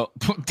 Yo, Zero.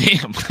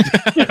 Damn.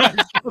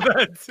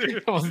 That too.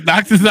 Almost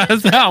knocked his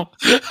ass out.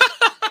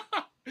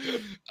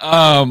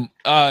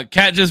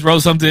 Kat just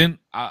wrote something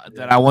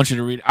that I want you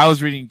to read. I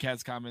was reading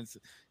Kat's comments,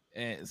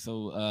 and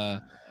so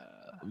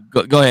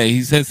go ahead.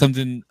 He said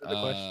something.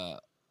 The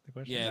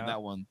question Yeah, now,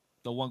 that one.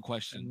 The one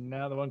question.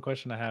 now the one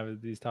question I have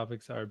is these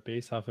topics are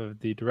based off of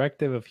the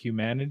directive of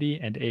humanity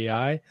and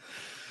AI.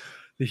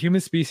 The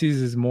human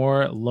species is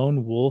more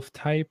lone wolf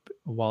type,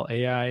 while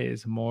AI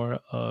is more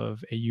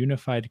of a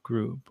unified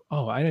group.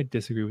 Oh, I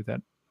disagree with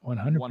that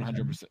 100%.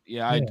 100%.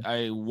 Yeah,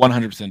 I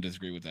 100%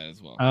 disagree with that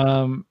as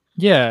well.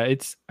 Yeah,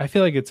 it's. I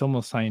feel like it's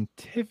almost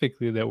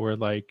scientifically that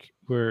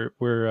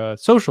we're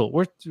social.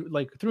 We're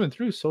like through and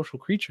through social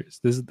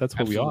creatures. That's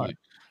what we are.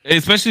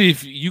 Especially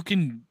if you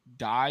can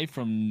die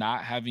from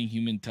not having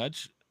human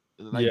touch,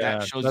 like Yeah,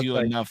 that shows that's you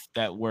like enough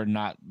that we're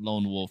not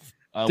lone wolf.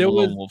 there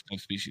was Lone wolf type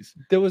species.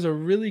 there was a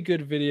really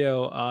good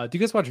video. Do you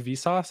guys watch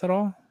Vsauce at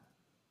all?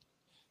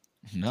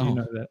 Do you No,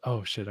 know that?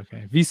 Oh shit.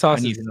 Okay, I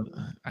Vsauce need is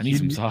I need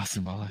some sauce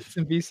in my life.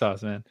 some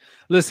Vsauce, man.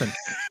 Listen,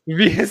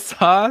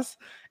 Vsauce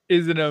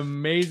is an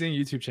amazing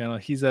YouTube channel.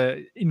 He's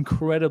a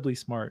incredibly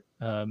smart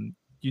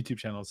YouTube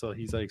channel. So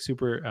he's like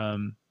super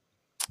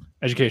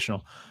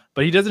educational,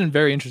 but he does it in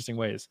very interesting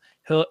ways.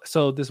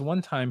 So this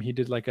one time he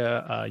did like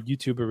a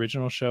YouTube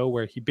original show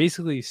where he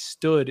basically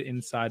stood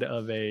inside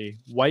of a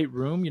white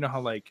room. You know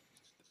how like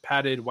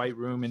padded white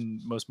room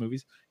in most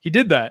movies? He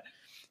did that.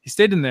 He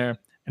stayed in there,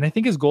 and I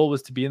think his goal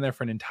was to be in there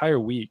for an entire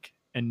week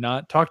and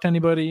not talk to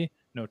anybody,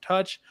 no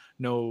touch,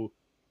 no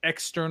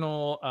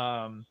external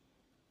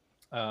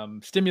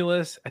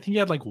stimulus. I think he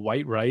had like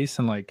white rice,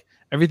 and like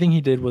everything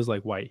he did was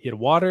like white. He had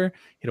water,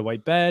 he had a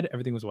white bed,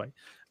 everything was white.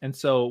 And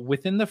so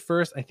within the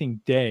first, I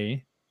think,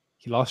 day,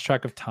 he lost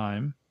track of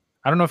time.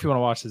 I don't know if you want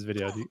to watch this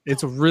video.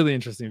 It's a really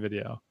interesting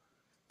video.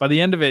 By the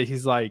end of it,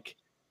 he's like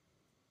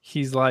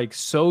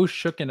so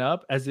shooken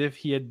up as if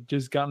he had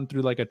just gotten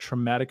through like a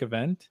traumatic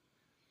event.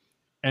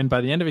 And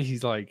by the end of it,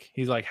 he's like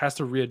has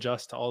to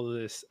readjust to all of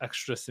this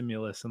extra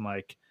stimulus and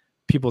like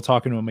people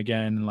talking to him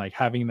again and like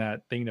having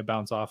that thing to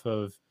bounce off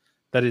of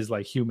that is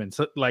like human.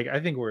 So like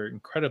I think we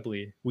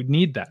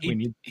need that.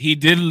 He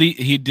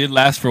did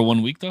last for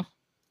 1 week though.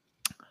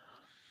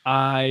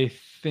 I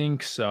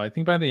think so. I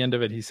think by the end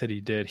of it, he said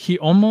he did. He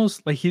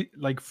almost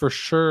like for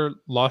sure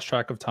lost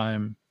track of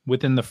time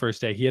within the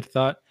first day. He had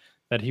thought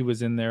that he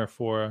was in there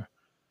for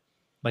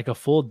like a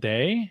full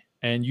day,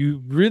 and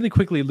you really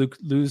quickly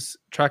lose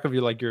track of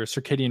your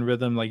circadian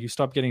rhythm. Like you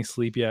stop getting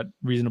sleepy at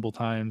reasonable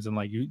times, and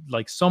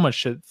like so much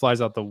shit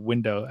flies out the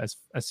window as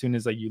soon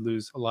as like you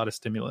lose a lot of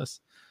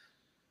stimulus.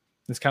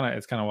 It's kind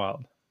of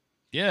wild.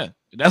 Yeah,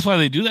 that's why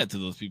they do that to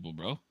those people,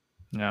 bro.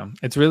 Yeah,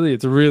 it's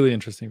a really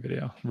interesting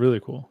video. Really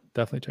cool.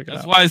 Definitely check it out.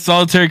 That's why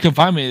solitary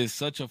confinement is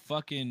such a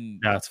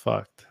fucking. Yeah, it's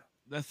fucked.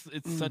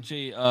 It's such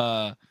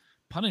a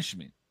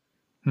punishment.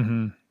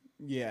 Mm-hmm.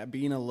 Yeah,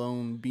 being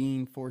alone,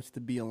 being forced to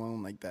be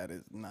alone like that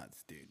is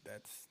nuts, dude.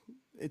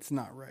 It's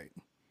not right.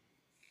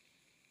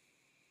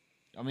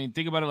 I mean,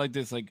 think about it like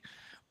this: like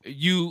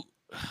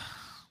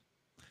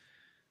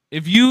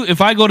if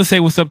I go to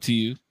say what's up to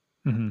you,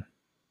 mm-hmm.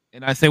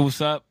 and I say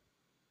what's up,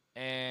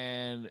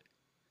 and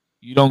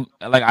you don't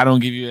like, I don't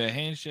give you a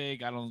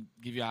handshake, I don't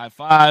give you a high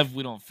five,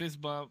 we don't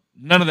fist bump,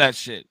 none of that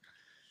shit.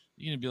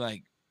 You're gonna be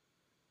like,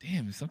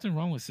 damn, is something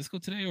wrong with Cisco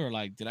today? Or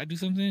like, did I do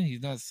something?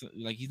 He's not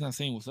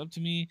saying what's up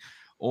to me.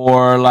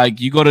 Or like,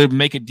 you go to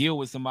make a deal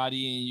with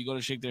somebody and you go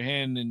to shake their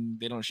hand and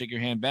they don't shake your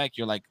hand back.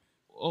 You're like,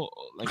 oh,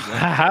 like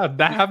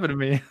that happened to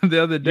me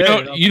the other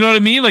day. You know what I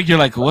mean? Like, you're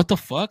like, what the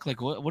fuck? Like,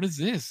 what is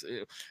this?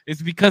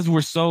 It's because we're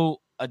so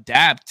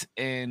adapt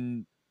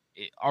and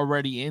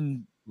already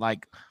in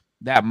like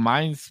that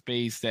mind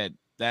space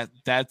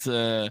that's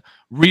a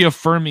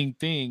reaffirming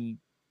thing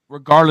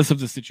regardless of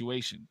the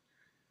situation.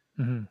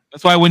 Mm-hmm.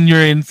 That's why when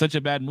you're in such a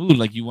bad mood,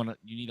 like you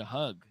need a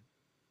hug,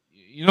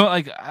 you know,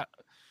 like I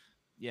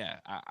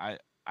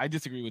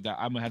disagree with that.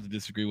 I'm gonna have to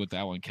disagree with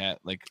that one, Kat.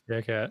 Like, yeah,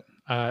 Kat,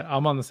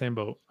 I'm on the same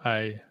boat.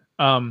 He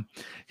kind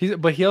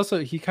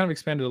of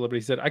expanded a little bit.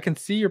 He said, I can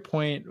see your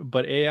point,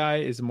 but AI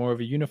is more of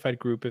a unified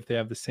group. If they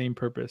have the same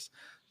purpose,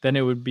 then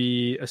it would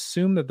be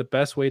assumed that the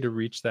best way to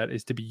reach that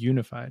is to be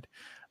unified.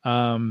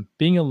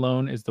 Being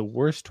alone is the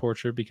worst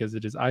torture because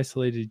it has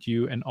isolated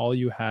you and all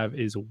you have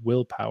is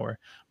willpower.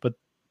 But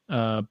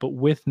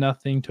with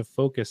nothing to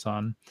focus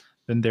on,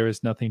 then there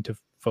is nothing to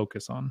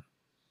focus on.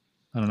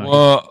 I don't know.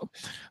 Well,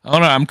 I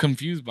don't know. I'm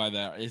confused by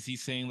that. Is he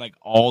saying like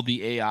all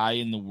the AI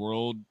in the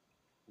world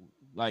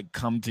like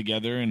come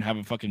together and have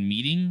a fucking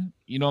meeting?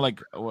 You know,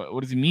 like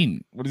what does he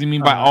mean? What does he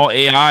mean by all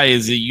AI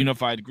is a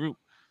unified group?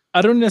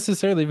 I don't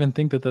necessarily even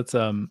think that that's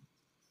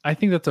I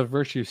think that's a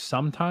virtue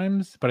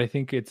sometimes, but I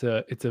think it's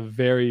a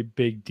very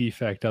big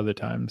defect other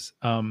times.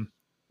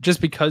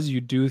 Just because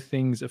you do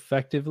things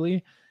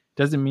effectively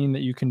doesn't mean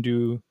that you can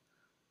do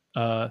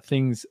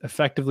things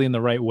effectively in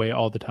the right way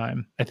all the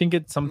time. I think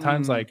it's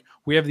sometimes like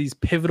we have these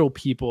pivotal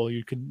people.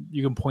 You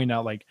can point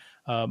out like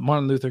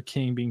Martin Luther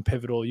King being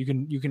pivotal.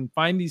 You can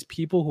find these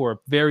people who are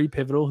very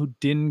pivotal who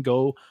didn't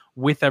go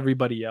with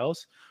everybody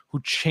else,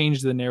 who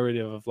changed the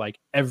narrative of like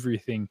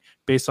everything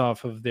based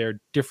off of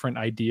their different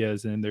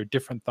ideas and their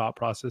different thought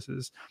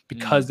processes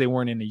because they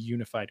weren't in a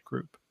unified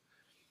group.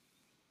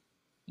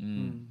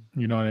 Mm.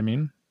 You know what I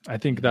mean? I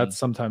think Mhm. that's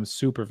sometimes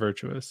super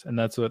virtuous, and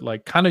that's what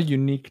like kind of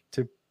unique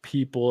to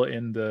people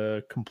in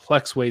the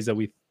complex ways that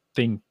we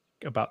think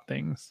about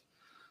things.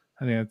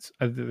 I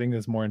think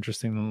that's more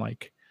interesting than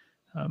like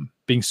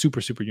being super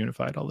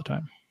unified all the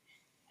time.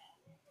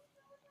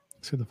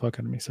 Scare the fuck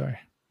out of me. Sorry.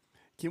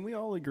 Can we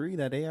all agree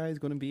that AI is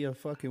going to be a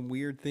fucking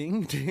weird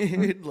thing,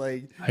 dude?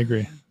 Like, I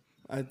agree.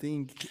 I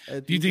think.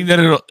 Do you think that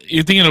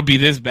it'll be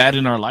this bad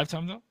in our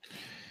lifetime though?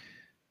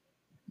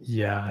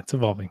 Yeah, it's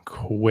evolving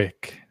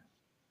quick.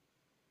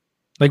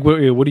 Like, what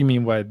do you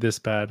mean by this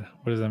bad?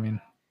 What does that mean?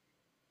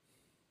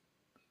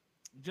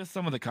 Just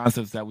some of the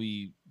concepts that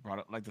we brought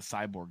up, like the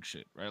cyborg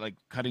shit, right? Like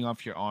cutting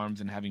off your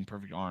arms and having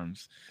perfect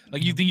arms.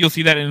 Like, you think you'll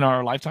see that in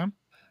our lifetime?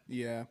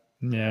 Yeah.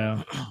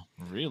 Yeah.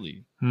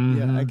 Really? Yeah,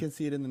 I Mhm. can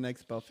see it in the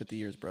next about 50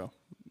 years, bro.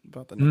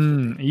 About the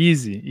next 50.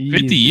 Easy.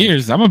 50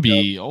 years? I'm gonna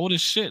be old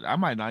as shit. I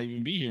might not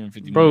even be here in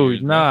 50 Bro, more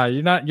years, nah,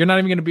 you're not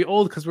even gonna be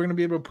old because we're gonna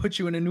be able to put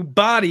you in a new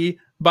body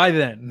by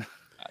then.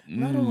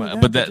 Not only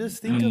that, but but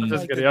just think of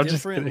like the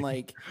different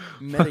like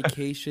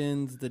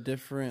medications, the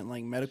different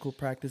like medical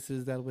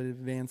practices that would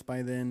advance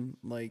by then.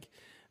 Like,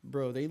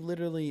 bro, they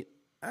literally.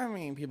 I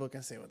mean, people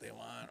can say what they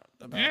want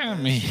about Yeah, I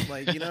this. mean-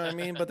 Like, you know what I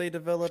mean? But they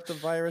developed a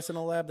virus in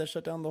a lab that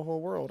shut down the whole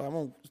world. I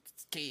won't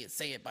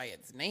say it by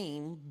its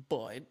name,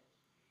 but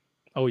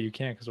Oh, you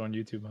can't because we're on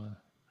YouTube, huh?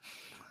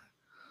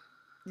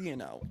 you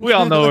know, We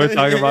all know what we're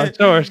talking about.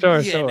 Sure.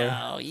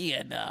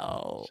 You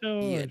know,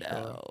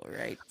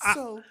 right?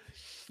 So,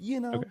 you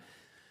know, Okay.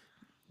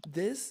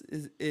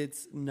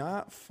 it's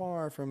not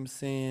far from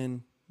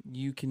saying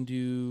you can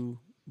do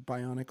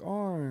bionic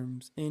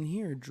arms and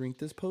here, drink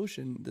this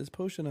potion. This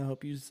potion will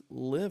help you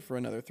live for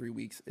another 3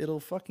 weeks. It'll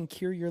fucking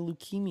cure your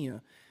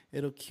leukemia.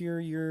 It'll cure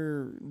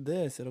your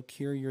this. It'll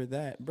cure your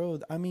that.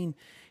 Bro, I mean,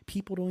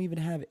 people don't even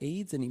have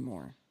AIDS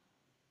anymore.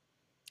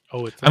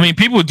 Oh, it's I mean,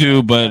 people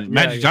do, but Yeah,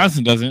 Magic yeah.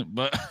 Johnson doesn't.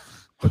 But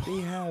But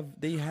they have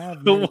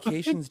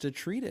medications to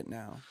treat it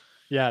now.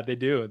 yeah, they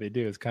do.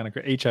 It's kind of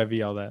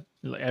HIV, all that,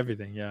 like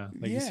everything. Yeah,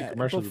 like you see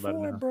commercials about it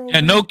now. Bro,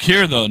 yeah, no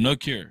cure though. No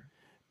cure.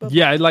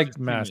 Yeah, it like Just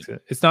masks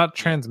treatment. it. It's not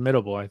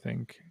transmittable, I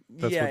think.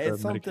 That's yeah, what the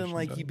it's something medication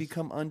like you does.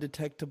 become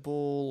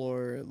undetectable,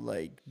 or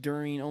like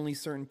during only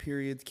certain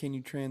periods can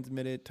you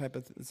transmit it. Type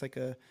of. It's like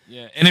a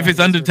Yeah, and if it's Virus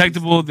or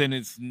undetectable, BC.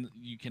 then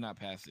you cannot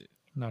pass it.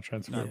 Not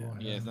transferable.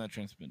 Yeah, it's not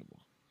transmittable.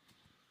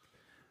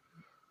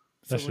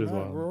 So That shit is we're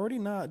wild. already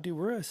not, dude.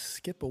 We're a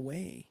skip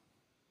away.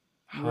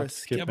 We're a Hop,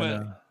 skip, skip. Yeah,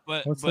 and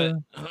but what's but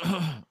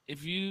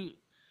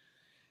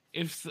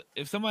if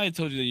somebody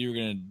told you that you were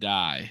gonna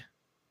die,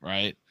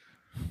 right,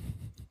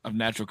 of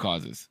natural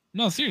causes,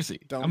 no, seriously,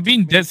 Don't I'm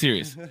being kick me. dead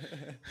serious.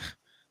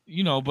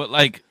 You know, but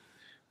like,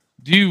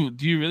 do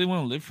you really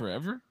want to live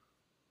forever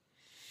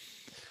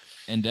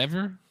and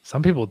ever?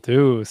 some people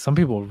do. Some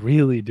people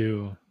really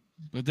do.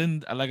 But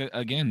then, like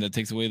again, that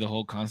takes away the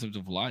whole concept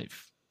of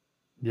life.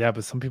 Yeah,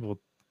 but some people,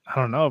 I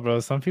don't know, bro.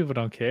 Some people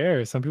don't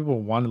care. Some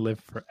people want to live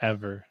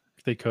forever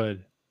if they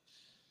could.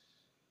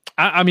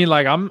 I mean,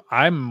 like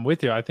I'm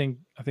with you. I think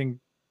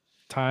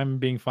time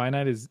being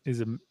finite is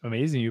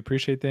amazing. You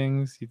appreciate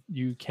things.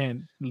 You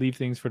can't leave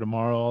things for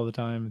tomorrow all the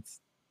time. It's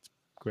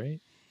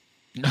great.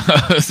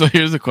 So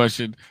here's a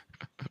question: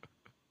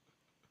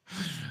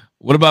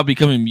 what about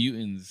becoming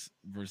mutants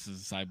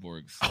versus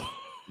cyborgs?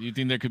 Do you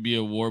think there could be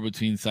a war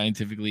between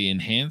scientifically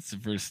enhanced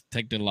versus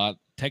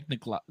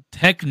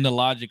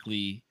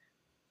technologically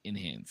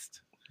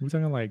enhanced? We're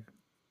talking like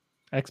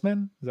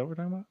X-Men. Is that what we're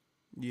talking about?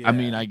 Yeah. I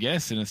mean, I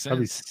guess in a That'd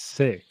be sense.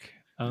 sick.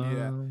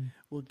 Yeah.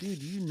 Well,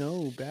 dude, you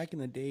know, back in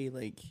the day,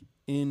 like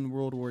in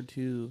World War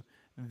II,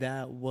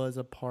 that was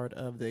a part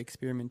of the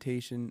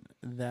experimentation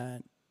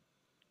that,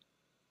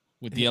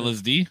 With the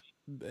LSD?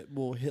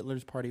 well,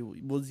 Hitler's party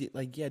was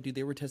like, yeah, dude,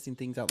 they were testing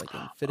things out like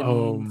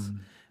amphetamines.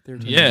 They were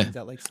testing Yeah. things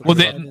out like Well,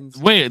 psilocybins.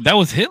 wait, that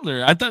was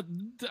Hitler. I thought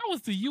that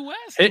was the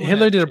U.S. doing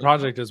Hitler that did a shit,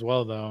 project as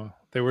well, though.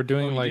 They were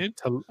doing he like did?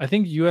 I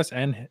think U.S.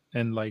 and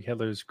like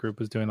Hitler's group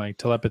was doing like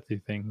telepathy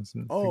things.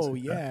 And things Oh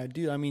like that. yeah,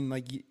 dude. I mean,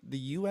 like the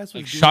U.S.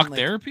 was Like doing, shock like,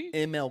 therapy?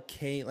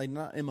 MLK, like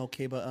not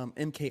MLK, but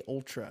MK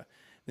Ultra.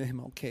 The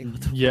MLK.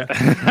 What the Yeah.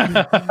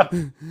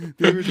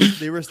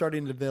 they were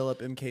starting to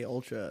develop MK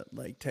Ultra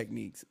like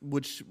techniques,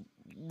 which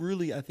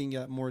really I think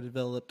got more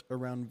developed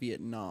around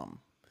Vietnam.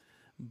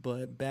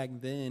 But back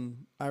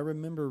then, I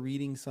remember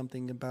reading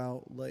something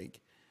about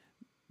like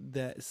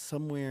that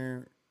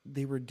somewhere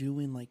they were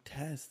doing like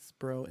tests,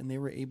 bro, and they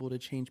were able to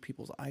change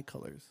people's eye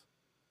colors.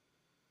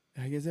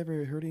 Have you guys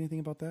ever heard anything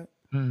about that?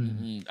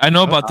 Mhm. I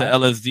know about the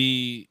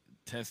LSD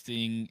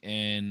testing,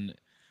 and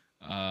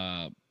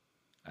I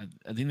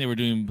think they were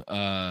doing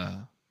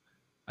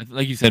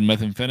like you said,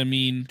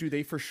 methamphetamine, Dude,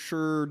 they for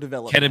sure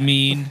developed that.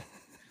 ketamine.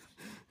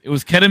 It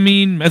was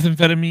ketamine,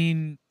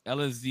 methamphetamine,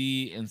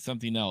 LSD, and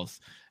something else.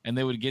 And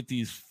they would get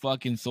these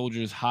fucking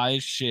soldiers high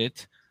as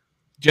shit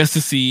just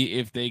to see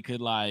if they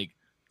could like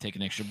take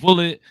an extra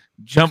bullet,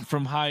 jump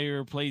from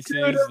higher places.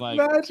 Dude, like,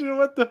 imagine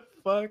what the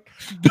fuck.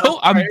 no,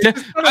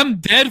 I'm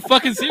dead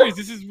fucking serious.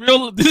 This is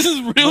real. This is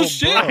real No,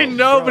 shit. bro. I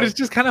know, but it's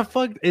just kind of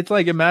fucked. It's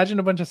like imagine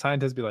a bunch of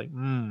scientists be like,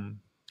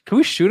 can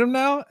we shoot him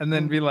now? And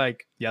then be Mhm.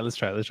 like, yeah, let's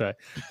try.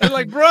 And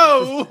like,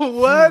 bro,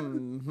 what?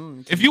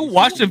 Mhm. If you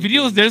watch the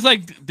videos, there's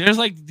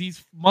like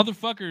these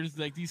motherfuckers,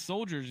 like these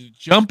soldiers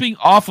jumping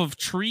off of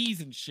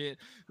trees and shit,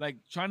 like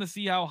trying to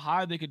see how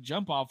high they could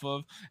jump off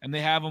of, and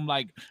they have them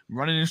like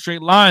running in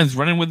straight lines,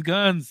 running with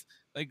guns.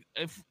 Like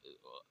if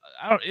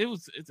I don't,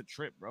 it's a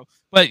trip, bro.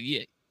 But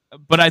yeah,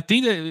 but I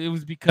think that it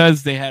was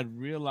because they had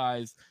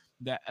realized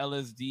that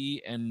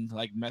LSD and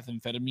like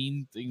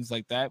methamphetamine, things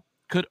like that,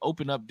 could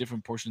open up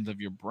different portions of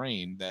your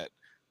brain that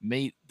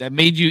made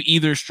you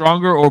either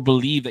stronger or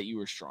believe that you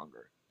were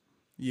stronger.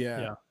 Yeah.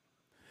 Yeah.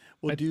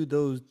 Well, I- dude,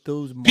 those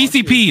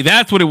PCP,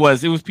 that's what it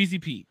was. It was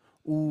PCP,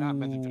 not Ooh.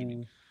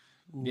 methamphetamine.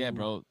 Yeah, Ooh.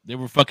 bro. They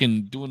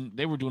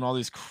were doing all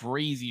this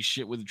crazy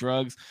shit with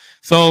drugs.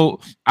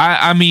 So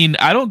I mean,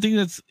 I don't think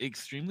that's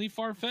extremely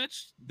far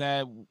fetched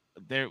that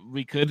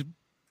we could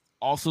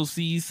also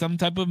see some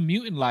type of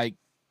mutant like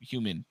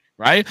human,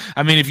 right?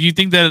 I mean, if you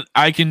think that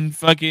I can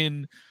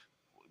fucking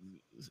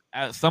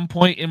at some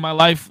point in my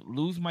life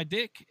lose my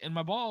dick and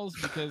my balls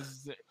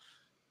because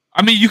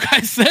I mean, you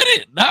guys said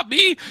it, not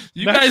me.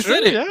 You That's guys true,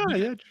 said it.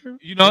 Yeah, true.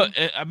 You know,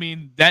 I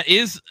mean, that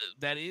is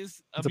a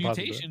It's a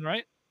mutation,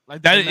 right?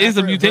 Like that is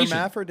a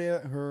Hermaphrod-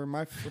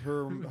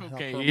 mutation.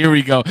 Okay, here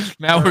we go.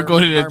 Now we're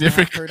going in a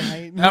different.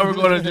 Now we're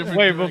going in a different.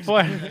 Wait,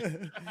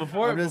 direction.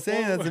 Before I'm just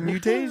saying that's a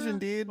mutation,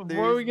 dude.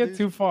 Before we get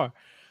too far,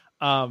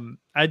 I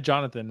had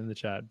Jonathan in the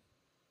chat.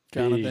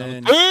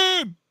 Jonathan.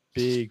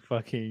 Big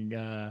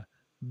fucking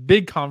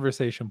big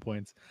conversation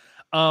points.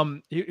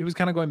 He was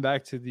kind of going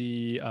back to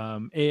the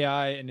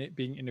AI and it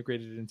being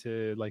integrated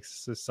into like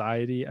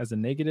society as a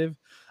negative,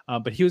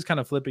 but he was kind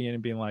of flipping it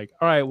and being like,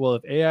 all right, well,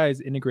 if AI is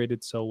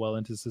integrated so well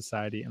into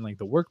society and like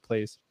the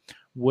workplace,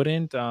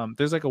 wouldn't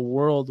there's like a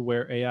world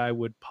where AI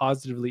would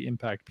positively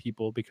impact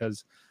people?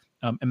 Because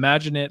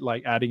imagine it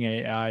like adding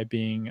AI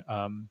being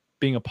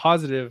a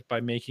positive by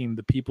making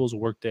the people's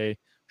workday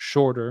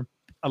shorter,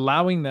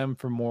 allowing them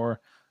for more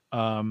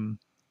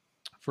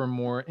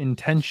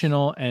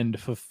intentional and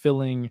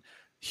fulfilling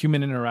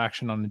human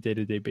interaction on a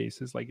day-to-day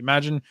basis. Like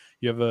imagine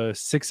you have a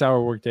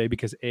 6-hour workday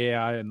because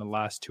AI in the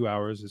last 2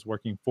 hours is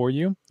working for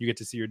you. You get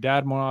to see your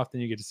dad more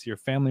often, you get to see your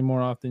family more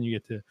often, you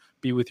get to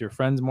be with your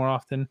friends more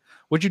often.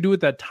 What you do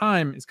with that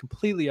time is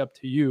completely up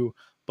to you,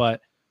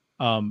 but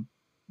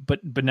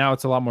now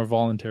it's a lot more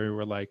voluntary.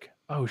 We're like,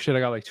 oh shit, I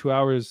got like 2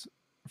 hours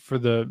for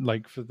the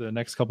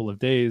next couple of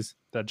days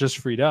that just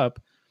freed up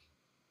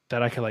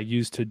that I could like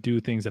use to do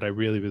things that I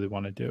really, really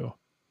want to do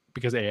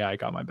because AI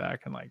got my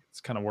back and like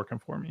it's kind of working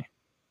for me.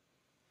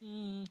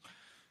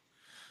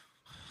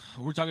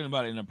 We're talking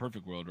about it in a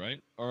perfect world, right?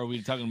 Or are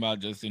we talking about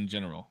just in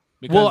general?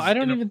 Well, I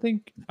don't even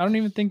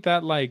think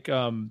that like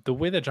the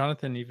way that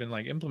Jonathan even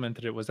like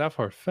implemented it was that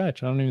far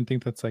fetched. I don't even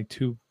think that's like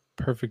too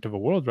perfect of a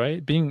world,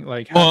 right? Being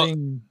like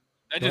having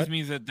that just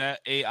means that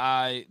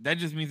AI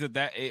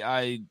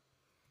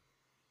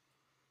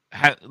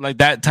like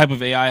that type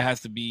of AI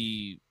has to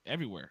be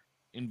everywhere,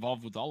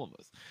 involved with all of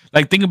us.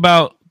 Like think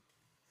about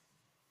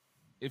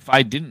if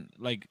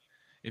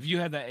you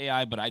had that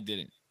AI but I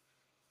didn't.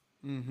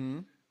 Mm-hmm.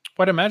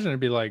 But I'd imagine it'd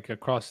be like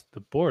across the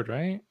board,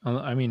 right?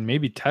 I mean,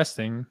 maybe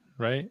testing,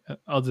 right?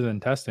 Other than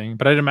testing,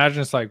 but I'd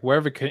imagine it's like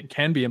wherever it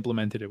can be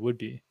implemented, it would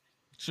be.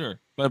 Sure,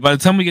 but by the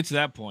time we get to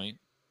that point,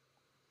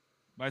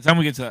 and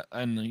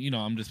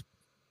I'm just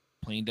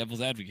playing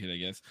devil's advocate, I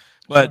guess.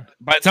 But Sure.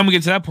 by the time we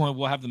get to that point,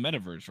 we'll have the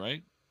metaverse,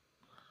 right?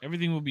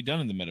 Everything will be done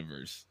in the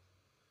metaverse.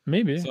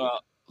 Maybe.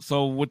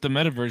 So with the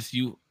metaverse,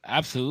 you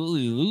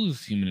absolutely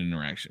lose human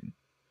interaction.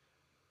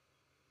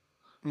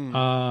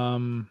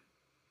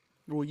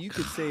 Well, you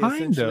could say Kind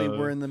essentially of.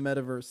 we're in the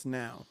metaverse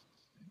now.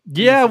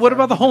 Yeah. What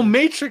about the whole human-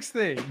 Matrix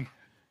thing?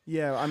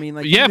 Yeah, I mean,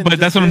 like, Yeah, even but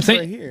that's just what I'm this saying.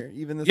 Right here,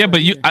 even this. Yeah, right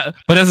but here. but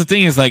that's the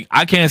thing is like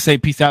I can't say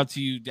peace out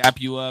to you, dap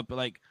you up, but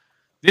like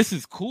this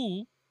is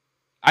cool.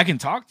 I can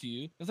talk to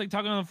you. It's like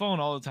talking on the phone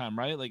all the time,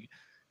 right? Like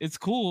it's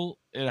cool,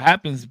 it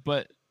happens,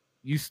 but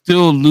you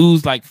still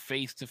lose like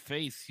face to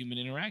face human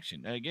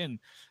interaction. And again,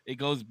 it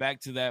goes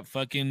back to that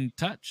fucking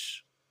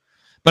touch.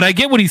 But I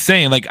get what he's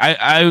saying. Like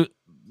I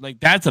like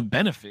that's a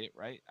benefit,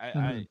 right?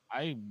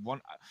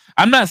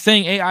 I'm not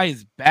saying AI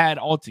is bad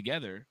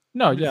altogether.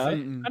 No, I'm just yeah,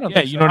 saying- I don't yeah,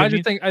 think so. you know what I I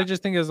just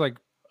mean? think it's like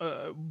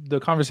the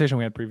conversation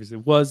we had previously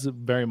was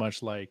very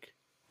much like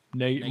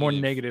more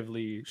Negative.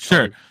 negatively. Sure.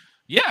 charged.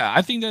 Yeah,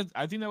 I think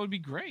that would be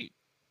great.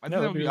 I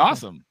think that would be okay.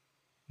 awesome.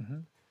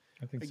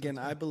 I think Again,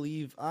 so,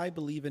 I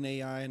believe in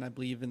AI and I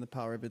believe in the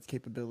power of its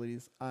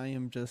capabilities. I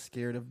am just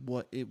scared of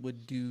what it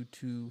would do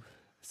to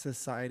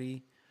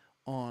society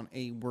on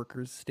a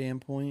worker's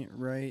standpoint,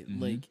 right? Mhm.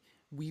 Like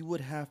we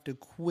would have to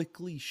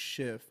quickly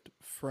shift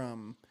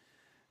from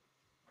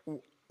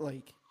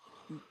like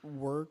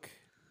work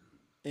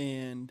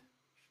and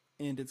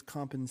its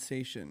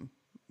compensation.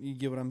 You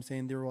get what I'm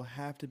saying? There will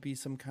have to be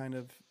some kind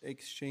of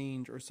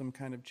exchange or some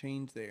kind of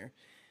change there,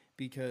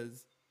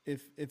 because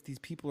if these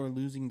people are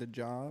losing the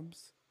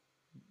jobs,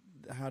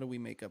 how do we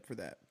make up for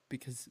that?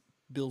 Because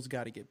bills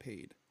got to get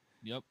paid.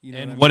 Yep. You know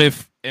and what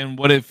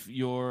what if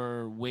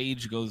your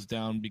wage goes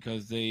down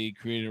because they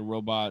created a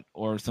robot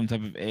or some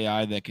type of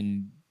AI that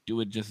can do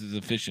it just as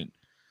efficient.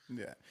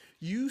 Yeah.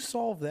 You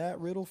solve that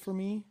riddle for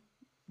me,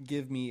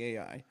 give me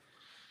AI.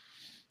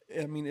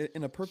 I mean,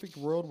 in a perfect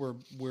world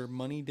where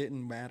money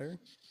didn't matter,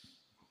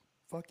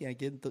 fuck yeah,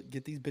 get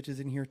these bitches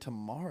in here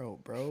tomorrow,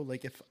 bro.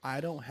 Like if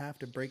I don't have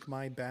to break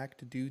my back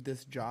to do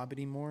this job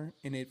anymore,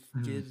 and it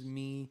Mhm. gives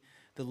me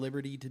the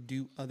liberty to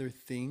do other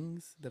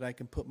things that I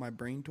can put my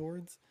brain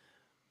towards,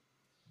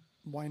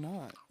 why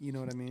not? You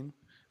know what I mean?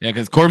 Yeah,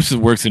 because Corpse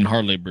works in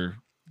hard labor.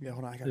 Yeah,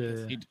 hold on, I got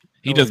this. Yeah.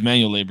 He No does worries.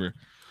 manual labor.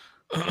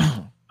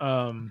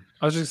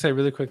 I was just gonna say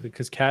really quickly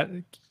because Kat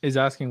is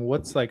asking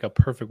what's like a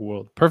perfect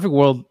world. Perfect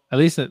world, at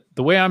least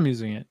the way I'm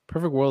using it,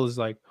 perfect world is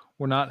like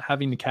we're not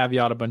having to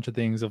caveat a bunch of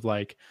things of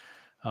like,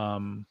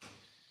 um,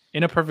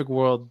 in a perfect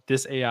world,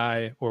 this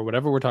AI or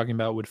whatever we're talking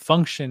about would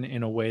function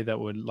in a way that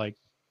would like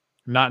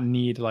not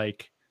need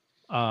like,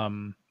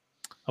 um,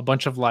 a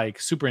bunch of like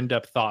super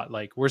in-depth thought.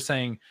 Like we're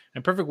saying in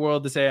a perfect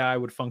world, this AI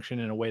would function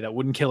in a way that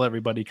wouldn't kill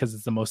everybody because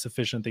it's the most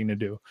efficient thing to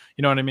do.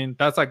 You know what I mean?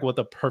 That's like what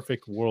the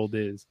perfect world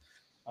is.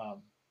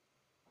 Um,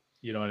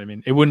 you know what I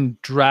mean? It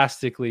wouldn't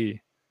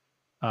drastically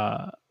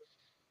uh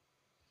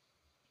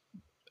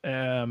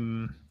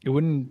it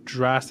wouldn't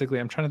drastically,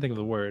 I'm trying to think of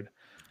the word.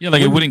 Yeah,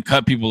 like it Wouldn't wouldn't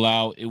cut people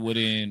out. It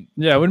wouldn't.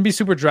 Yeah, it wouldn't be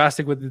super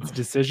drastic with its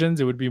decisions.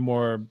 It would be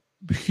more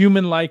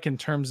human like in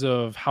terms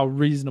of how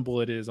reasonable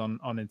it is on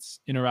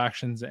its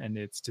interactions and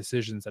its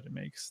decisions that it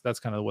makes. That's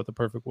kind of what the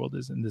perfect world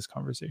is in this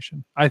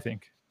conversation. I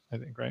think,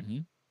 right?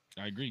 Mhm.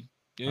 I agree.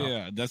 Oh,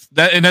 Yeah, that's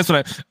that, and that's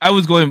what I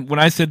was going when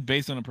I said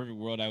based on a perfect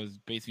world. I was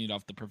basing it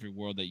off the perfect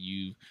world that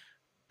you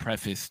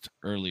prefaced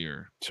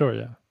earlier. sure,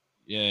 yeah.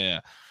 Yeah,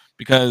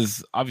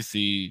 because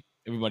obviously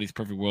everybody's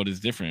perfect world is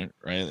different,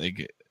 right?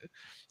 Like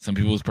some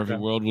people's perfect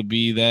Yeah. world would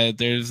be that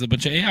there's a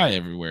bunch of AI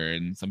everywhere,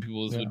 and some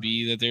people's Yeah. would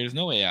be that there's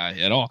no AI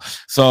at all.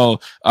 So,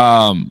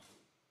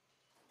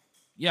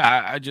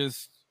 yeah, I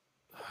just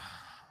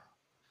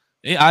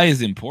AI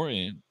is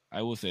important.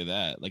 I will say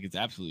that, like, it's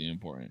absolutely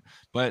important.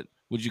 But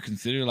would you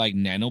consider like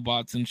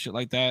nanobots and shit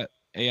like that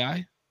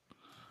AI?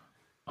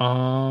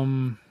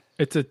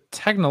 It's a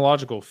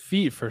technological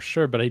feat for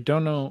sure, but I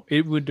don't know.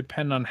 It would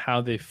depend on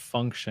how they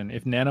function.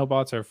 If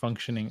nanobots are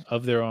functioning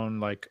of their own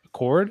like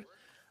accord,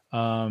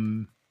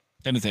 um,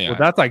 Then it's well, AI.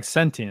 that's like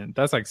sentient.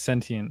 That's like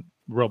sentient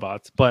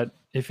robots. But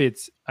if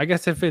it's, I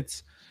guess if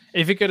it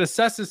could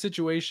assess the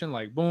situation,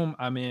 like boom,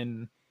 I'm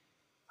in,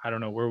 I don't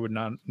know, where would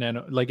not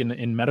nano, like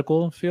in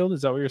medical field?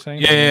 Is that what you're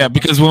saying? Yeah, Like yeah, nanobot?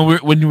 because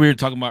when we were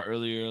talking about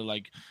earlier,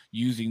 like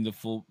using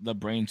the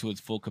brain to its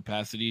full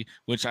capacity,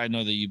 which I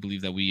know that you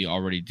believe that we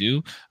already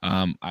do.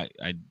 I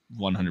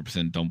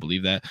 100% don't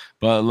believe that,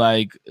 but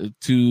like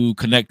to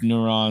connect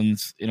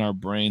neurons in our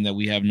brain that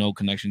we have no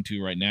connection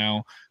to right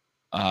now,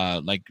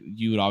 like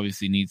you would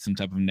obviously need some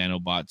type of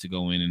nanobot to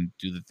go in and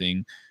do the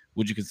thing.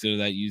 Would you consider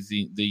that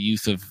using the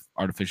use of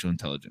artificial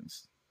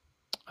intelligence?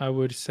 I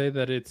would say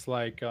that it's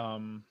like,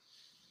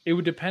 it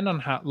would depend on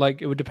how,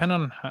 like, it would depend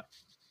on how,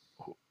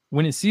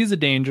 when it sees a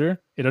danger,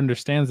 it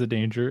understands the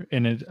danger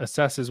and it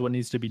assesses what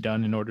needs to be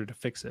done in order to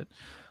fix it.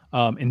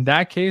 In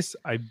that case,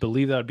 I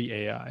believe that would be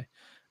AI.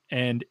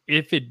 And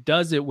if it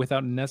does it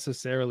without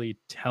necessarily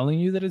telling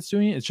you that it's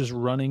doing it, it's just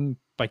running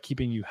by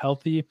keeping you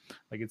healthy.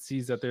 Like it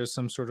sees that there's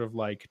some sort of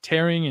like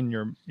tearing in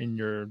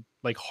your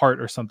like heart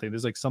or something.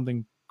 There's like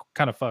something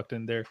kind of fucked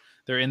in there.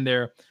 They're in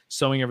there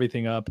sewing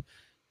everything up,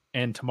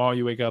 and tomorrow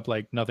you wake up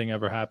like nothing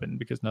ever happened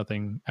because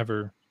nothing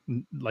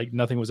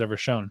was ever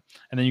shown.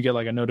 And then you get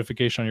like a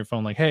notification on your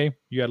phone like, hey,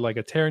 you had like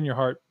a tear in your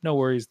heart, no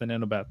worries, the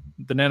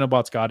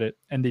nanobots got it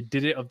and they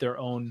did it of their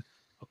own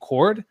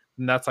accord.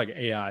 And that's like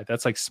AI.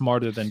 That's like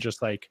smarter than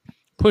just like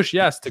push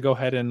yes to go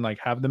ahead and like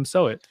have them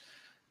sew it.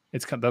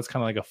 That's kind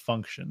of like a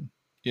function.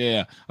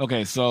 Yeah.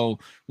 Okay. So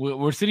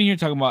we're sitting here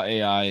talking about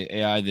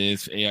AI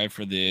this, AI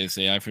for this,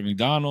 AI for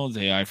McDonald's,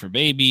 AI for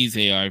babies,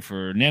 AI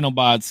for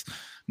nanobots.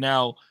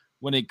 Now,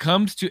 when it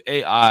comes to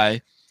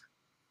AI,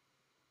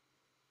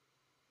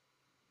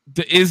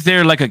 is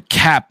there like a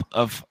cap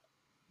of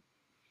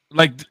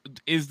like,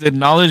 is the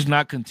knowledge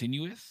not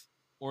continuous,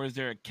 or is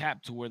there a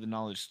cap to where the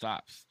knowledge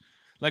stops?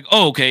 Like,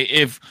 oh, okay,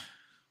 if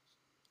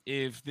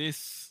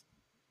this,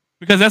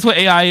 because that's what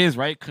AI is,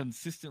 right?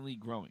 Consistently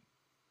growing,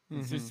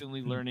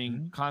 consistently learning,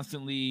 Mm-hmm.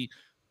 constantly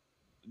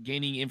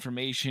gaining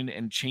information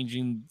and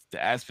changing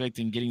the aspect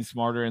and getting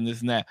smarter and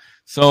this and that.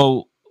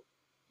 So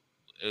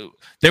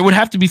there would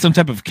have to be some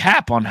type of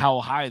cap on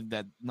how high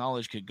that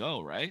knowledge could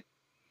go, right?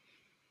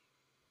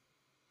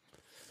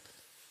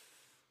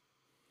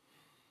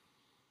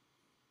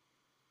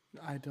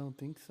 I don't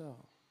think so.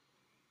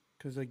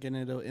 Because again,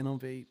 it'll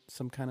innovate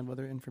some kind of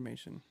other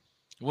information.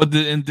 Well,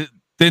 then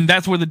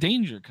that's where the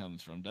danger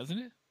comes from, doesn't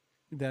it?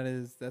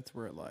 That's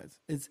where it lies.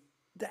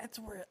 That's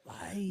where it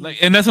lies. Like,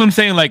 and that's what I'm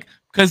saying. Like,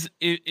 because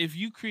if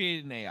you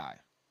create an AI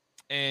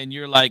and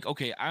you're like,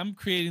 okay, I'm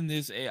creating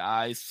this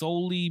AI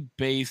solely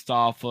based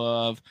off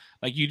of,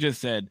 like you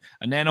just said,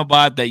 a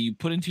nanobot that you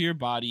put into your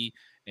body,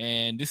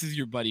 and this is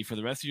your buddy for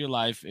the rest of your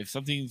life. If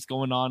something's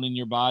going on in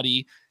your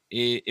body,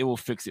 it will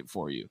fix it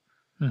for you.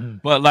 Mm-hmm.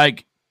 But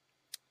like,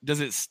 does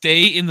it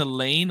stay in the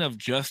lane of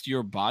just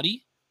your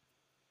body?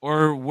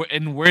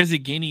 and where is it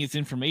gaining its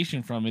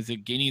information from? Is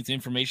it gaining its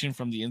information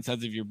from the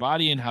insides of your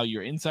body and how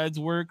your insides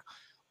work?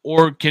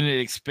 Or can it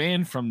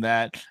expand from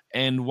that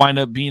and wind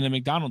up being a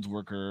McDonald's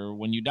worker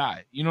when you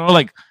die? You know,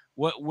 like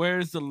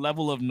where's the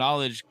level of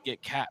knowledge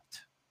get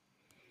capped?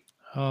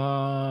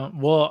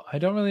 Well, I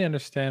don't really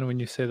understand when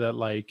you say that,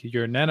 like,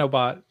 your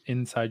nanobot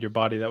inside your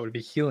body that would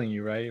be healing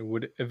you, right? It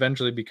would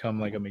eventually become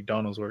like a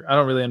McDonald's work. I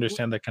don't really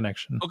understand that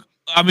connection. Okay,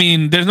 I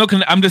mean, there's no.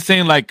 I'm just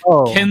saying, like,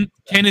 Oh. can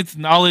its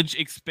knowledge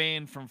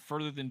expand from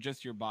further than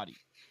just your body?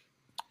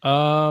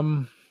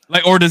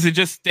 Like, or does it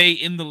just stay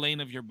in the lane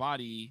of your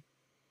body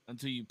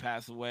until you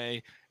pass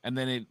away, and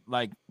then it,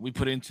 like, we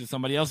put it into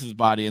somebody else's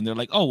body, and they're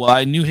like, oh, well,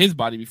 I knew his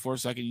body before,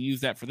 so I can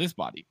use that for this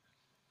body.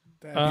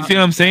 You see what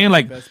I'm saying?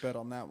 Like, best bet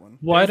on that one.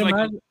 Well,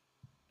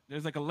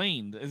 there's like a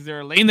lane. Is there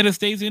a lane that it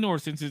stays in, or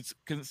since it's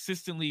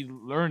consistently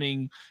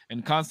learning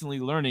and constantly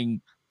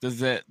learning, does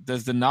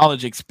the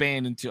knowledge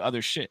expand into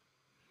other shit?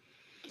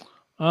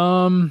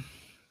 I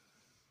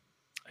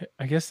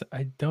guess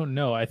I don't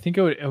know. I think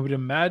I would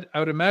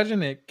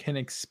imagine it can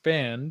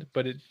expand,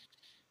 but it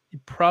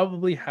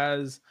probably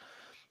has,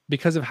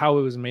 because of how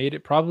it was made,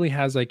 it probably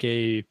has like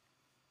a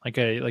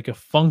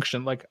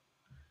function. Like,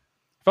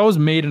 if I was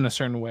made in a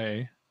certain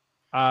way,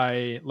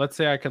 let's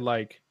say I could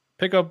like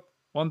pick up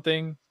one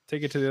thing,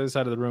 take it to the other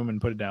side of the room,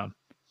 and put it down.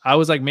 I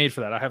was like made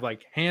for that. I have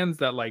like hands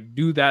that like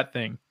do that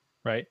thing,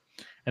 right?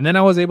 And then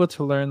I was able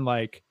to learn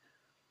like,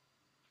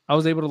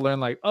 oh,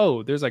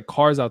 there's like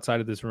cars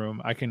outside of this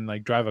room. I can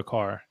like drive a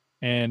car,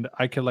 and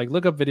I could like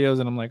look up videos,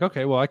 and I'm like,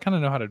 okay, well, I kind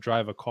of know how to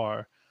drive a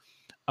car.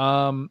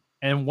 And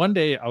one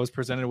day I was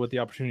presented with the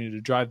opportunity to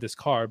drive this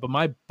car, but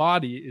my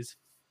body is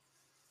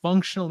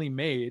functionally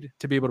made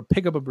to be able to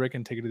pick up a brick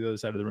and take it to the other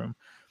side of the room.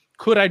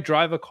 Could I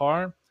drive a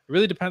car? It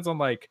really depends on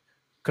like,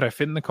 could I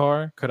fit in the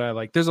car? Could I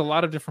like, there's a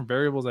lot of different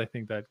variables I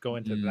think that go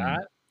into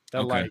that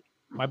okay. Like,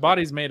 my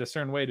body's made a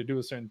certain way to do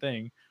a certain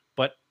thing,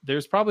 but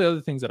there's probably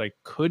other things that I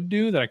could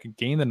do that I could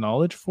gain the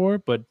knowledge for,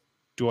 but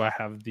do I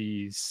have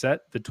the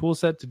tool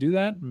set to do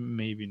that?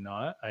 Maybe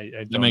not. I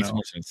don't that makes know.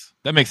 more sense.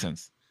 That makes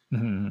sense.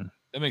 Mm-hmm.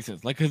 That makes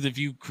sense. Like, because if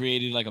you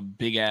created like a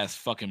big ass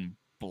fucking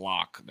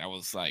block that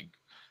was like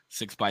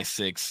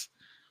 6x6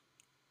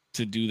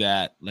 to do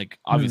that, like,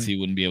 obviously you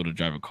wouldn't be able to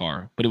drive a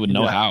car, but it would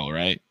know how,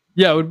 right?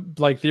 Yeah, it would,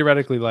 like,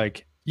 theoretically,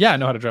 like, yeah, I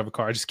know how to drive a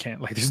car. I just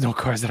can't, like, there's no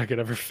cars that I could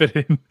ever fit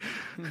in.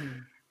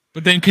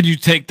 But then could you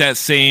take that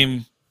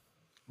same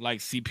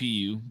like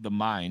CPU, the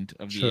mind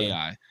of the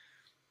AI,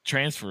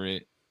 transfer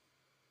it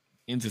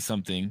into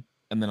something,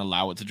 and then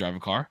allow it to drive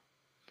a car?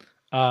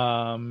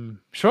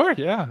 Sure,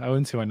 yeah. I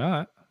wouldn't see why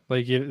not.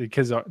 Like,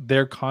 because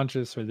they're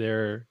conscious, or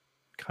they're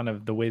kind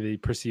of, the way they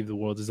perceive the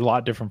world is a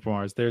lot different from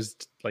ours. There's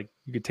like,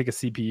 you could take a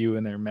CPU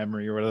in their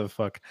memory or whatever the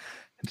fuck,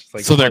 and just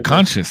like, so they're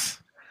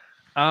conscious.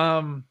 Maybe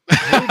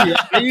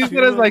I use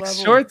it as like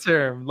short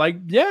term. Like,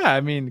 yeah,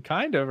 I mean,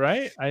 kind of,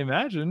 right? I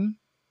imagine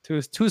to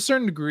a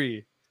certain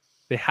degree,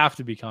 they have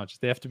to be conscious.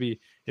 They have to be,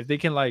 if they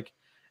can like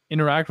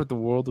interact with the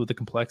world with the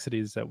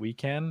complexities that we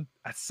can,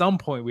 at some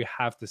point we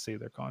have to say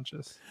they're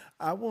conscious.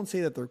 I won't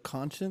say that they're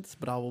conscious,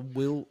 but I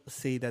will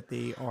say that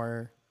they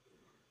are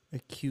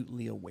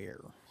acutely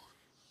aware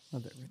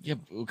of everything. Yeah,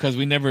 because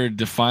we never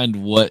defined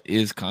what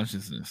is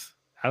consciousness.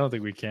 I don't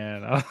think we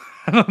can. I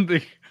don't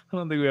think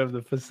we have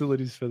the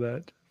facilities for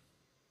that.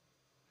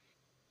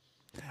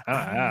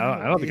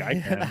 I don't think I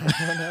can.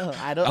 I don't know.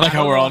 I like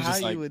how we're all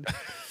just like.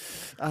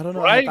 I don't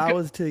know. If I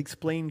was to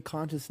explain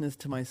consciousness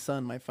to my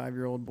son, my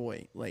 5-year-old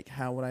boy, like,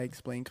 how would I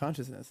explain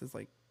consciousness? It's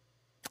like,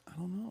 I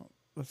don't know.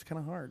 That's kind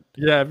of hard.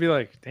 Yeah, I'd be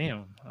like,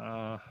 damn.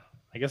 I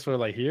guess we're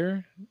like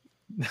here.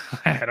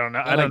 I don't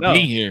know. I don't know.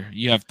 Being here,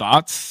 you have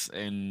thoughts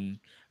and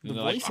the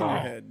voice in your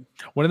head.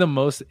 One of the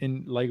most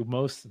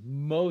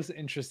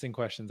interesting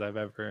questions I've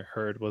ever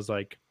heard was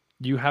like,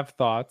 you have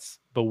thoughts,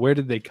 but where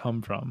did they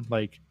come from?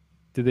 Like,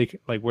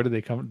 where did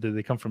they come? Did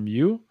they come from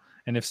you?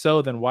 And if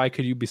so, then why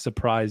could you be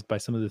surprised by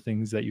some of the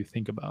things that you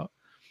think about?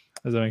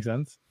 Does that make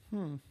sense?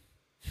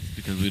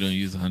 Because we don't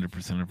use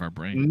 100% of our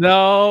brain.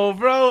 No,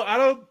 bro.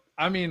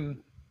 I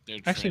mean, they're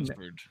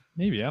transferred.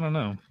 Maybe. I don't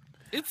know.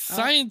 It's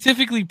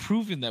scientifically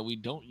proven that we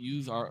don't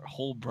use our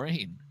whole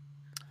brain.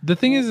 The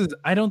thing is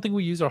I don't think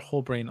we use our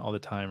whole brain all the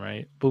time,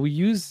 right? But we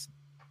use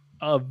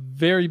a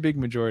very big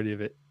majority of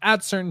it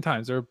at certain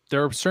times. There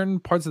are certain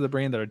parts of the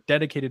brain that are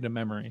dedicated to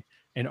memory.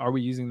 And are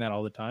we using that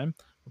all the time?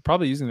 We're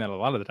probably using that a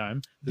lot of the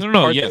time.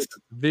 Yes.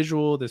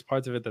 Visual. There's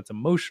parts of it that's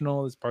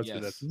emotional. There's parts of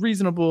it that's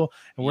reasonable.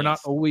 And we're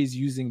not always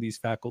using these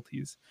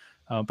faculties.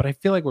 But I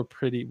feel like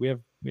we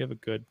have a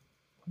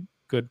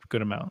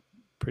good amount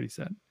pretty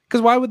set.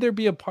 Because why would there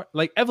be a part,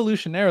 like,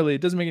 evolutionarily,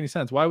 it doesn't make any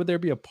sense. Why would there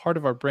be a part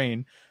of our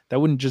brain that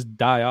wouldn't just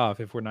die off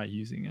if we're not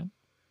using it?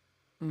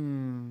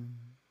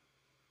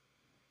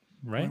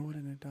 Right? Why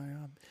wouldn't it die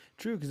off?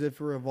 True, because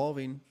if we're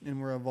evolving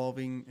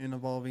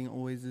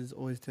always is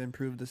to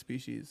improve the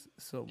species.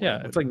 So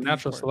yeah, it's like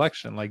natural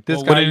selection. Like,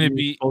 this guy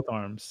used both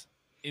arms.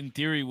 In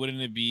theory,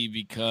 wouldn't it be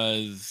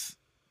because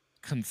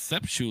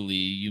conceptually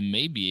you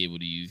may be able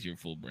to use your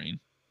full brain?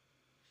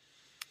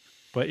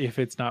 but if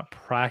it's not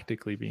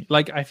practically being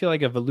like, I feel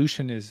like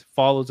evolution is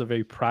follows a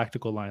very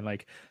practical line.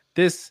 Like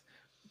this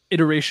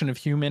iteration of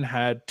human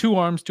had 2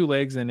 arms, 2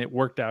 legs, and it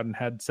worked out and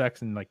had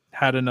sex and like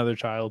had another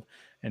child,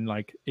 and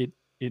like it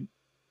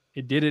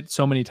did it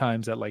so many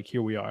times that like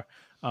here we are.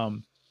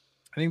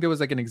 I think there was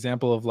like an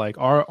example of like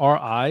our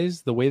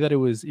eyes, the way that it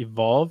was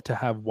evolved to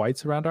have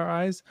whites around our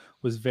eyes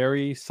was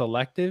very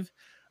selective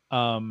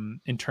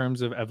in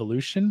terms of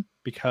evolution,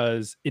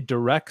 because it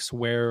directs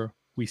where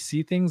we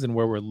see things and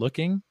where we're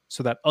looking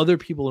so that other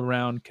people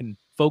around can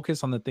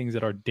focus on the things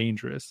that are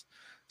dangerous.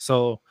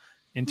 So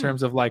in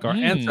terms of like our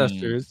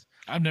ancestors,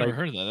 I've never like,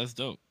 heard of that. That's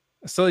dope.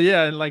 so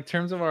yeah, in like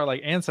terms of our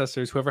like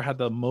ancestors, whoever had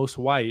the most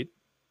white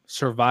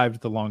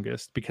survived the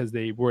longest because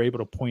they were able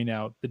to point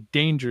out the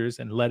dangers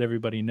and let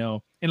everybody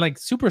know in like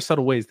super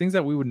subtle ways, things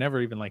that we would never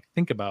even like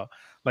think about.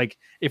 Like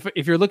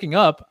if you're looking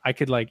up, I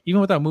could like, even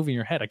without moving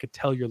your head, I could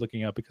tell you're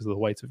looking up because of the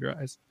whites of your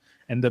eyes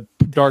and the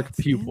dark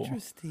That's pupil.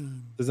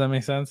 interesting. Does that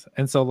make sense?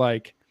 And so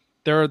like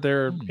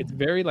it's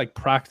very like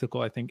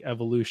practical, I think,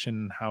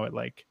 evolution, how it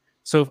like,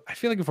 so I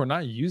feel like if we're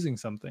not using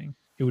something,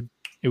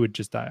 it would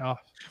just die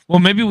off. Well,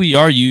 maybe we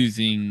are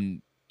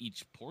using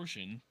each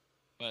portion,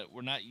 but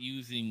we're not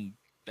using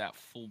that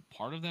full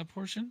part of that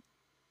portion.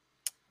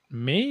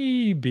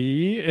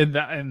 Maybe in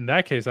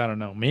that case, I don't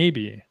know.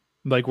 Maybe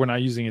like we're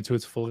not using it to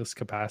its fullest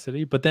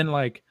capacity, but then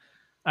like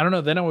I don't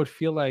know. Then I would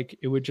feel like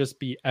it would just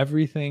be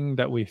everything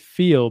that we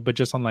feel, but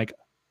just on like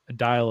a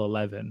dial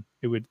 11.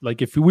 It would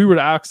like if we were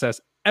to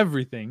access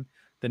everything,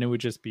 then it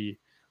would just be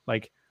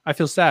like I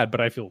feel sad,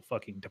 but I feel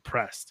fucking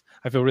depressed.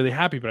 I feel really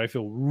happy, but I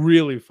feel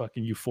really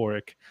fucking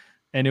euphoric.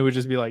 And it would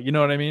just be like, you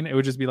know what I mean? It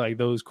would just be like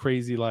those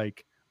crazy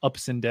like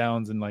ups and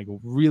downs and like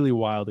really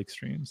wild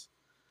extremes.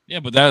 Yeah,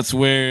 but that's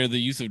where the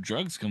use of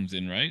drugs comes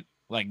in, right?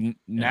 Like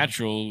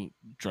natural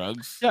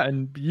drugs. Yeah,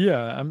 and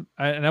yeah,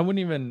 I don't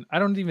even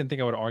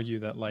think I would argue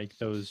that like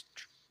those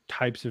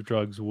types of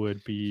drugs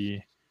would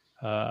be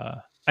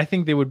I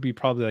think they would be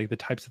probably like the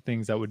types of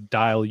things that would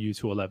dial you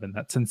to 11,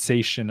 that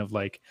sensation of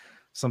like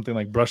something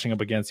like brushing up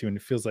against you and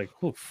it feels like,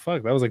 oh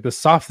fuck, that was like the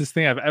softest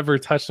thing I've ever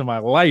touched in my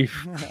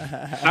life.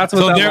 That's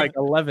what that like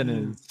 11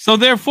 is. So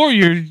therefore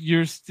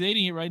you're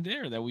stating it right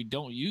there that we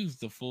don't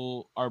use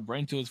our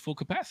brain to its full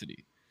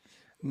capacity.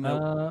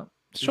 No.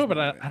 Sure, but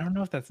I don't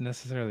know if that's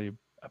necessarily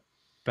a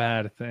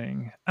bad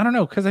thing. I don't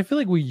know, because I feel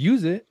like we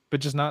use it,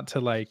 but just not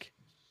to like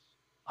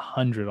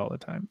 100 all the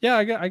time. Yeah,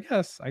 I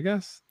guess. I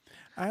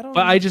don't.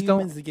 But need I just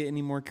humans don't to get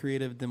any more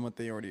creative than what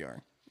they already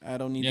are. I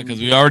don't need. Yeah,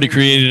 because we already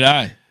created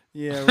I.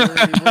 Yeah,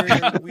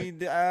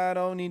 I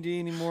don't need to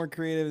any more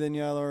creative than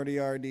y'all already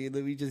are, dude.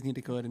 We just need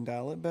to go ahead and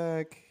dial it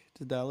back.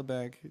 Just dial it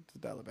back.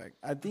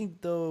 I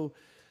think though,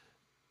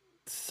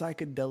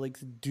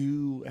 psychedelics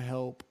do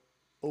help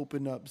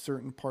open up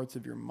certain parts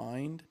of your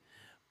mind,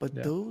 but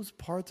those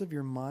parts of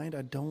your mind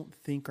I don't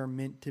think are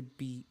meant to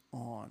be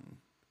on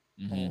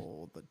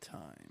all the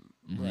time,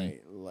 right?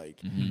 Like,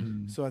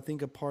 so I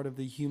think a part of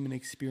the human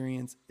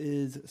experience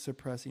is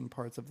suppressing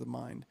parts of the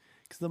mind,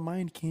 because the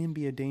mind can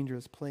be a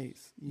dangerous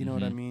place. You know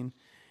what I mean?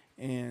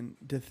 And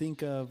to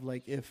think of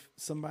like if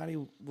somebody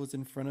was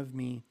in front of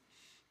me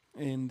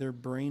and their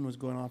brain was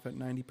going off at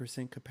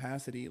 90%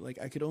 capacity, like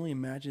I could only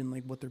imagine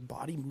like what their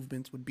body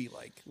movements would be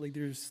like. Like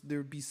there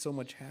would be so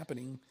much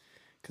happening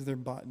because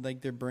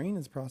their brain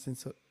is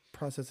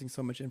processing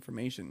so much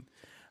information.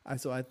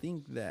 So I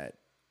think that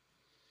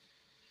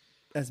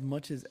as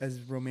much as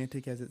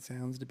romantic as it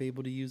sounds to be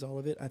able to use all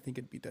of it, I think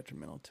it'd be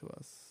detrimental to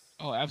us.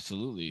 Oh,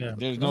 absolutely. Yeah.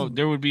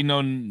 There would be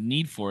no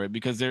need for it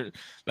because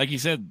like you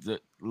said,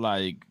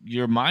 like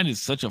your mind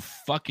is such a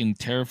fucking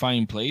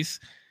terrifying place.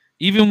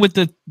 Even with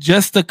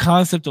just the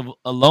concept of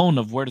alone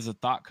of where does a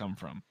thought come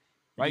from,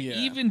 right? Yeah.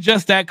 Even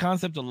just that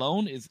concept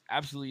alone is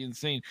absolutely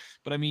insane.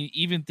 But I mean,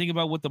 even think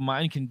about what the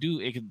mind can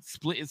do. It can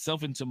split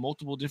itself into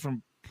multiple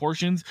different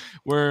portions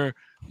where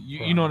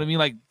you know what I mean?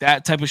 Like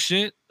that type of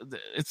shit.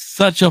 It's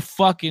such a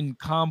fucking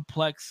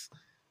complex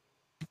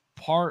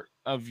part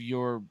of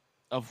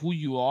who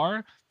you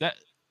are that,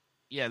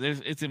 yeah,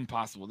 it's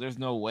impossible. There's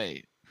no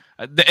way.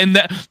 And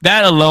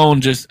that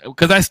alone, just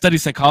because I study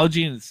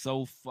psychology and it's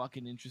so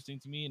fucking interesting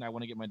to me and I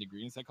want to get my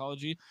degree in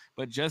psychology,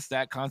 but just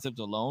that concept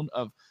alone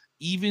of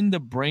even the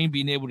brain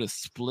being able to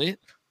split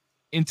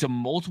into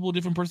multiple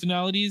different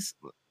personalities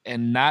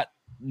and not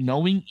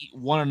knowing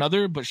one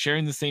another but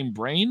sharing the same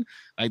brain,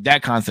 like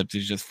that concept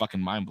is just fucking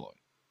mind-blowing.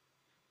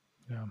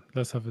 Yeah,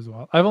 that stuff as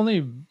well. I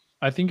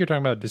think you're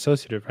talking about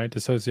dissociative, right?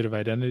 Dissociative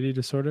identity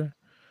disorder.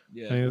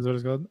 Yeah, I think that's what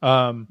it's called.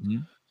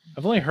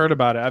 I've only heard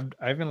about it.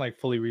 I haven't like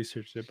fully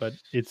researched it, but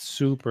it's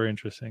super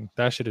interesting.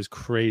 That shit is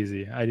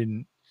crazy.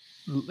 And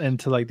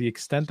to like the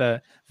extent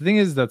that the thing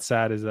is that's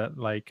sad is that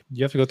like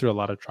you have to go through a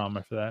lot of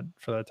trauma for that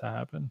to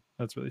happen.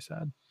 That's really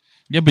sad.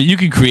 Yeah, but you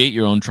can create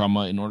your own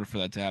trauma in order for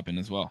that to happen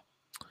as well.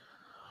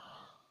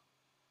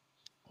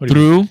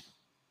 Through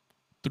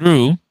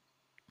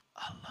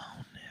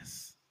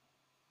aloneness.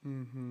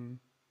 Do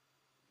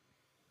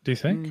you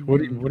think? What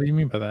do you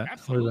mean by that?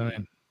 Absolutely. What does that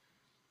mean?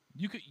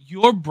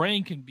 Your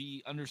brain can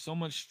be under so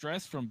much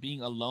stress from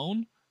being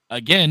alone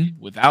again,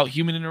 without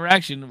human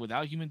interaction,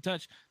 without human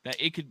touch, that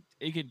it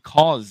could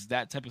cause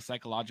that type of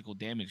psychological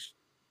damage.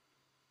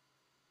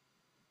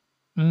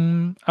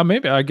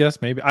 Maybe, I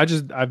guess maybe.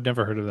 I've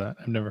never heard of that.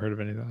 I've never heard of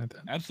anything like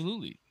that.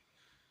 Absolutely.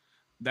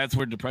 That's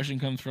where depression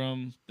comes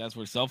from. That's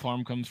where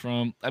self-harm comes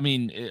from. I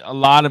mean, a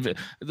lot of it,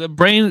 the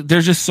brain,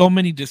 there's just so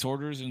many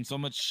disorders and so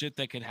much shit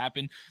that could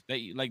happen, that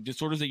like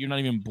disorders that you're not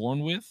even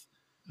born with.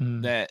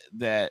 That's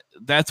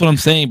what I'm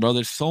saying, bro.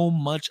 There's so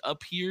much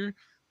up here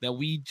that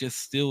we just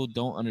still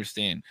don't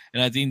understand.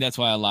 And I think that's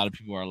why a lot of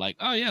people are like,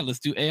 oh yeah, let's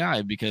do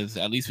AI, because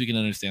at least we can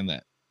understand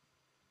that.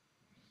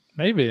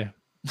 Maybe.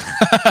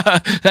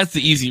 That's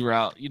the easy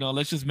route.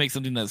 Let's just make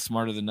something that's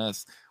smarter than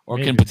us, or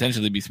Maybe. can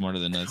potentially be smarter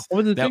than us.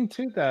 Well, the thing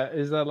too that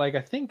is that, like, I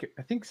think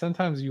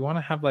sometimes you want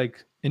to have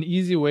like an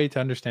easy way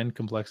to understand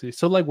complexity.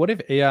 So like, what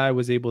if AI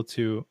was able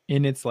to,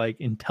 in its like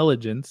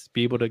intelligence,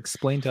 be able to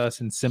explain to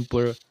us in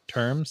simpler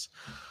terms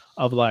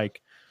of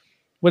like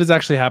what is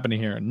actually happening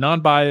here,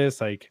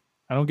 non-biased, like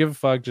I don't give a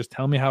fuck, just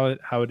tell me how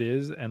it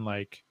is, and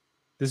like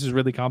this is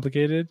really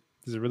complicated.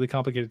 This is a really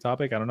complicated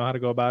topic. I don't know how to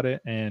go about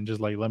it. And just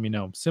like, let me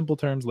know. Simple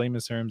terms,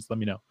 layman's terms, let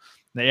me know.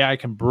 The AI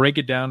can break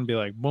it down and be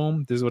like,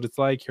 boom, this is what it's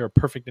like. Here are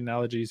perfect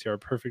analogies. Here are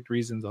perfect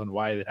reasons on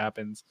why it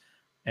happens.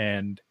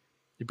 And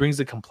it brings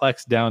the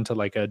complex down to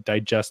like a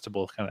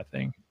digestible kind of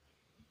thing.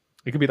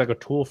 It could be like a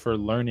tool for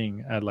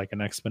learning at like an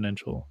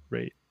exponential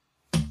rate.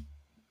 I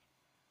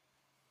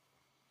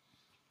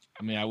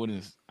mean, I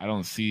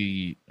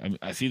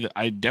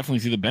definitely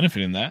see the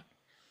benefit in that.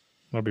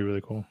 That'd be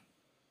really cool.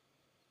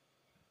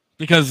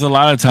 Because a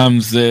lot of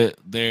times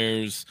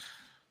because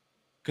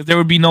there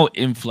would be no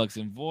influx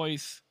in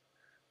voice,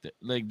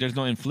 like there's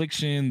no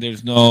inflection,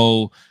 there's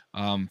no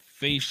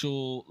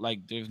facial, like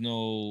there's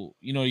no,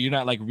 you're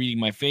not like reading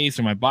my face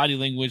or my body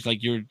language,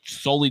 like you're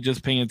solely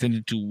just paying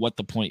attention to what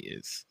the point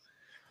is.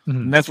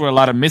 And that's where a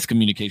lot of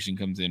miscommunication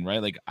comes in,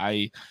 right? Like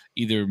I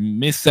either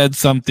missaid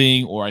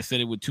something, or I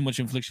said it with too much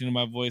inflection in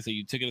my voice that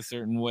you took it a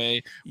certain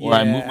way, or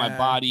I moved my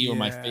body or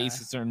my face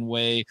a certain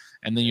way,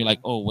 and then you're like,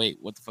 oh wait,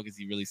 what the fuck is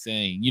he really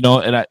saying?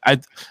 And I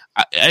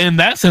in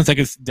that sense, I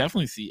could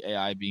definitely see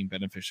AI being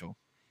beneficial.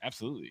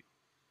 Absolutely.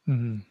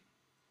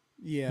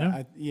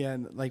 Yeah.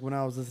 Like when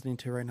I was listening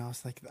to it right now, I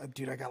was like,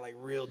 dude, I got like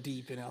real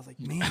deep, and I was like,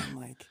 man,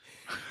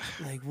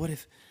 like what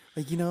if,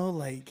 like,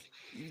 like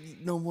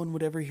no one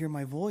would ever hear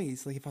my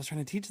voice, like if I was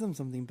trying to teach them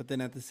something. But then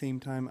at the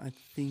same time, I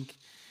think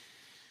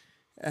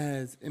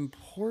as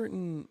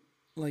important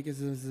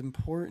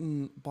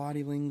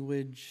body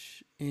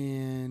language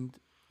and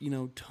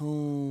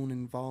tone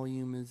and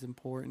volume is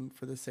important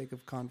for the sake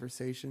of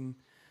conversation,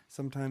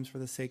 sometimes for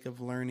the sake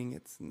of learning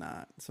it's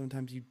not.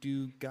 Sometimes you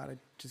do gotta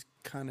just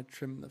kind of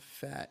trim the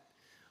fat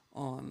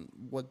on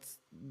what's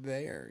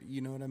there, you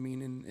know what I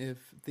mean? And if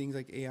things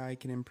like AI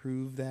can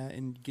improve that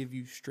and give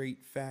you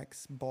straight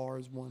facts,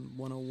 bars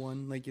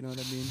 101, like, you know what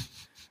I mean?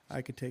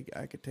 I could take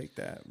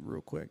that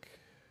real quick.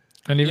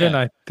 And even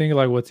I think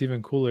like what's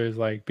even cooler is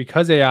like,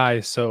 because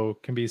AI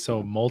can be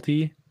so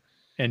multi,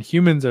 and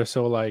humans are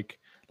so like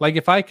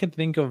if I could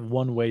think of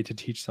one way to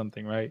teach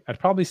something, right, I'd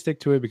probably stick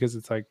to it because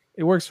it's like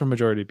it works for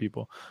majority of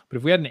people. But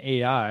if we had an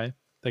AI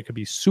that could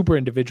be super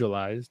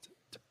individualized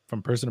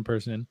from person to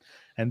person,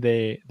 and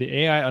the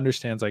AI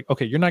understands like,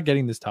 okay, you're not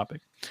getting this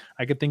topic,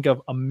 I could think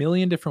of a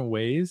million different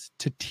ways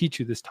to teach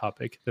you this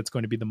topic that's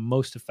going to be the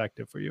most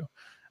effective for you.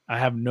 I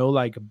have no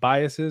like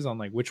biases on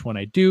like which one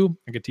I do.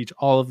 I could teach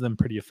all of them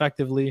pretty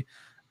effectively,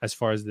 as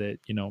far as that,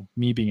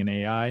 me being an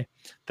AI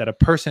that a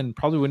person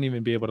probably wouldn't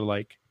even be able to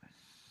like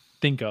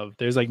think of.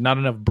 There's like not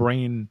enough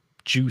brain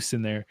juice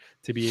in there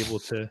to be able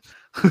to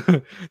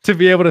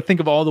think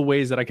of all the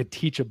ways that I could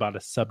teach about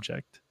a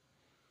subject.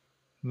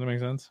 Does that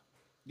make sense?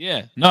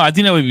 Yeah. No, I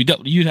think that would be dope.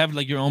 You'd have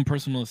like your own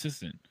personal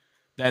assistant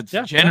that's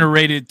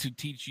generated to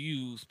teach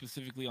you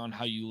specifically on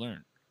how you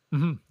learn.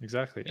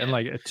 Exactly. Yeah. And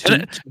like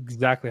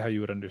exactly how you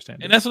would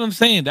understand and that's what I'm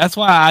saying. That's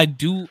why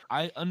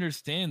I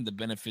understand the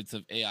benefits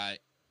of AI.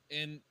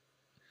 And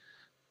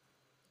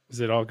is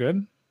it all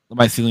good?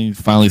 My ceiling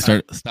finally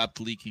stopped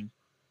leaking.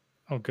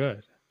 Oh,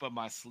 good. But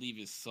my sleeve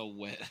is so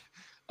wet.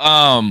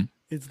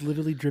 It's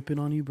literally dripping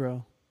on you,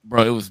 bro.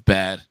 Bro, it was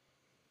bad.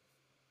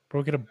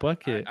 Bro, get a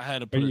bucket. I had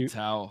to put a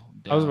towel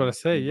down. I was about to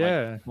say,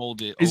 yeah. Like,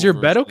 fold it. Is your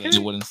bed okay? It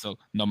wouldn't soak.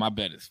 No, my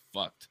bed is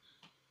fucked.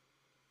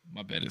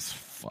 My bed is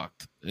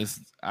fucked.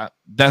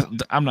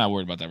 I'm not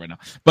worried about that right now.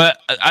 But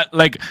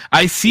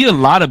I see a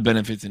lot of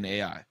benefits in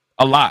AI.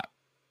 A lot.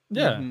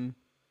 Yeah.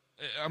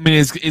 I mean,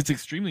 it's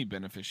extremely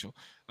beneficial.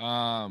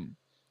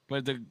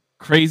 But the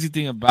crazy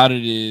thing about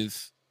it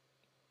is,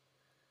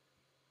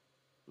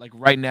 like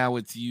right now,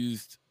 it's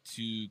used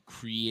to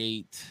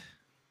create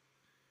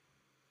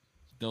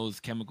those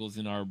chemicals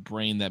in our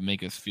brain that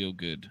make us feel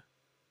good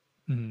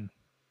in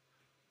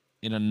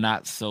a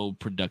not so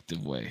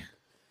productive way.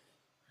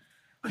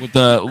 With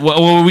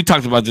we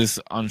talked about this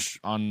on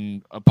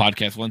a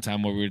podcast one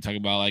time where we were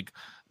talking about like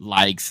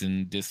likes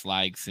and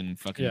dislikes and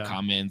fucking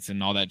comments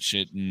and all that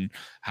shit, and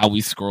how we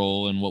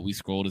scroll and what we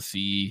scroll to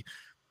see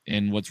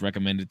and what's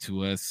recommended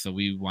to us. So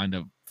we wind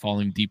up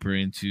falling deeper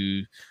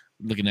into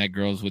looking at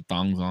girls with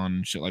thongs on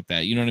and shit like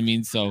that. You know what I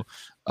mean? So,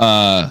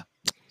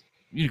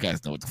 you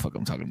guys know what the fuck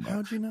I'm talking about.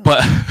 How'd you know?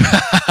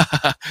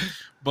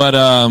 But,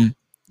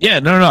 yeah,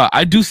 no.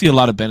 I do see a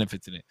lot of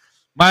benefits in it.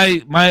 I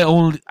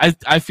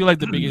feel like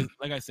the biggest,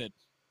 like I said,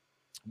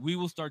 we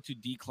will start to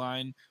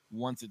decline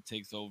once it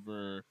takes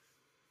over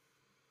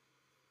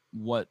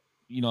what,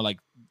 like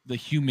the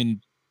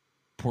human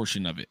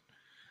portion of it.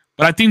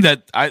 But I think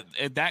that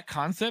that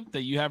concept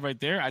that you have right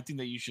there, I think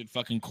that you should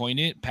fucking coin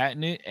it,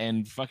 patent it,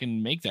 and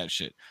fucking make that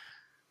shit.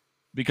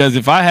 Because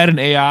if I had an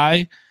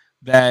AI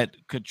that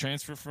could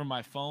transfer from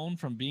my phone,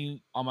 from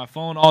being on my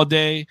phone all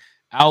day,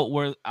 out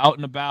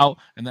and about,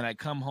 and then I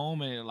come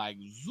home and it like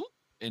zoop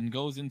and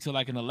goes into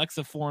like an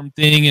Alexa form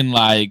thing and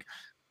like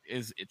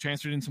is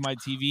transferred into my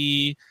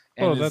TV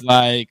and is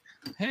like,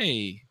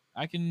 hey,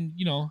 I can,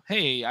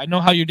 hey, I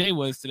know how your day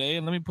was today,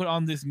 and let me put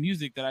on this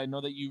music that I know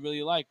that you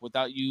really like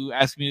without you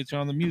asking me to turn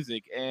on the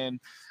music.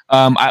 And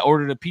I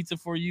ordered a pizza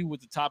for you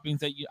with the toppings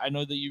that I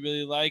know that you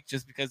really like,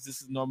 just because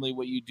this is normally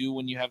what you do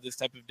when you have this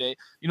type of day.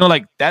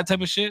 Like that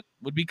type of shit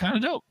would be kind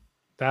of dope.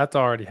 That's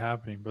already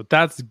happening, but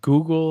that's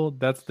Google.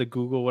 That's the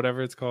Google,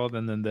 whatever it's called,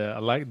 and then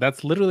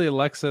that's literally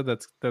Alexa.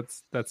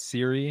 That's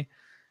Siri.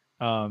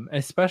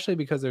 Especially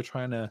because they're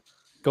trying to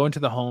go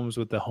into the homes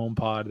with the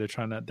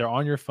HomePod. They're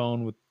on your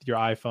phone with your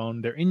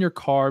iPhone. They're in your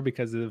car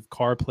because of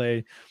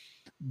CarPlay.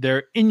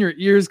 They're in your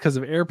ears because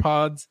of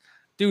AirPods.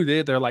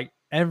 Dude, they're like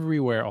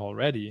everywhere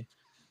already.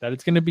 That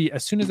it's going to be,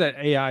 as soon as that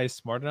AI is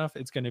smart enough,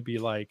 it's going to be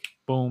like,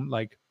 boom,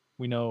 like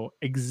we know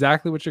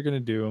exactly what you're going to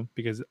do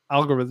because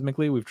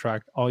algorithmically we've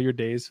tracked all your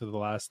days for the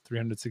last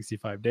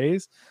 365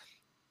 days.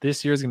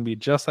 This year is going to be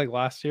just like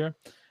last year.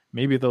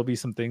 Maybe there'll be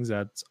some things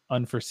that's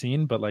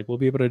unforeseen, but like we'll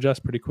be able to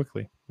adjust pretty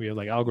quickly. We have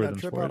like algorithms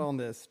trip for out it. on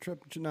this.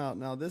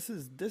 Now this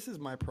is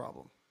my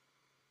problem.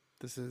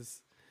 This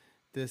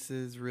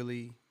is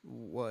really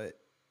what,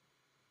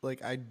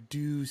 like, I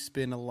do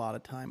spend a lot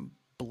of time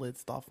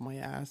blitzed off my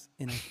ass,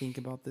 and I think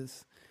about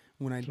this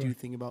when I do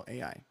think about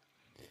AI.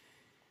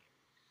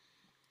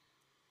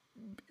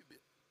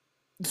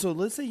 So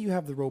let's say you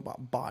have the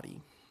robot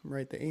body,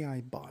 right? The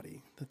AI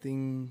body, the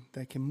thing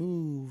that can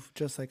move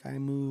just like I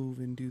move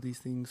and do these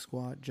things,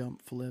 squat,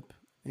 jump, flip,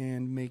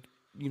 and make,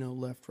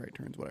 left, right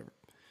turns, whatever.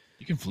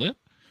 You can flip?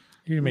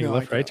 You can make a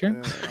left, right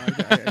turn?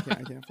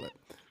 I can't flip.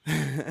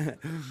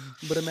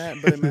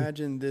 But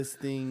imagine this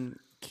thing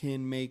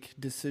can make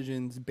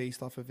decisions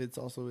based off of its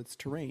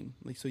terrain.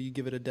 Like, so you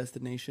give it a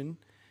destination,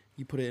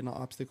 you put it in an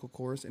obstacle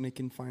course, and it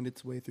can find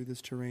its way through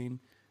this terrain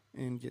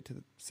and get to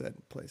the said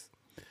place.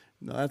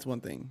 No, that's one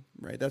thing,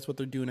 right? That's what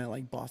they're doing at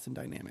like Boston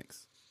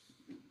Dynamics.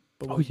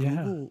 But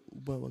Google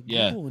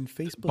and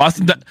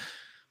Facebook.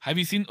 Have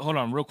you seen? Hold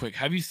on, real quick.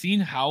 Have you seen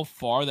how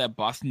far that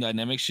Boston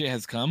Dynamics shit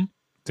has come?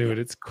 Dude,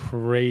 it's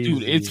crazy.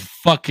 Dude, it's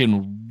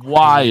fucking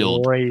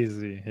wild.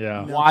 Crazy,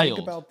 yeah. Wild.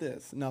 Think about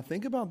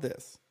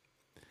this.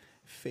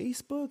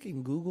 Facebook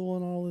and Google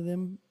and all of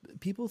them,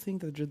 people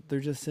think that they're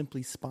just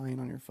simply spying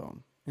on your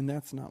phone, and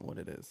that's not what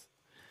it is.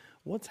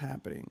 What's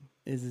happening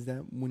is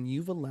that when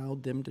you've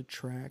allowed them to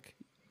track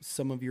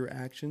some of your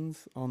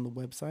actions on the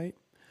website,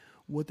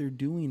 what they're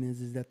doing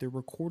is that they're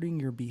recording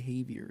your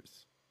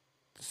behaviors,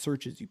 the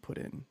searches you put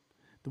in,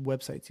 the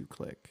websites you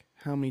click,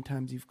 how many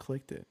times you've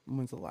clicked it,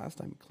 when's the last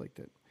time you clicked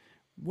it,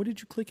 what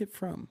did you click it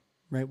from,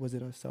 right? Was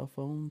it a cell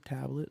phone,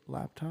 tablet,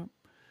 laptop?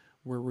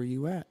 Where were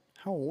you at?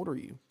 How old are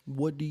you?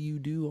 What do you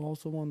do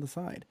also on the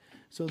side?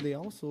 So they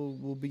also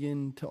will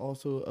begin to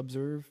also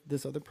observe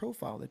this other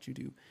profile that you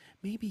do.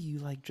 Maybe you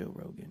like Joe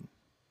Rogan.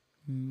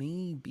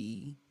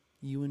 Maybe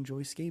you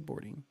enjoy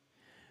skateboarding.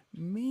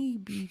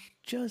 Maybe,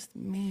 just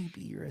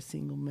maybe, you're a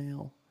single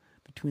male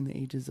between the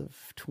ages of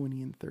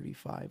 20 and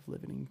 35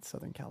 living in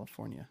Southern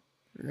California,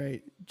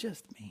 right?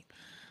 Just maybe.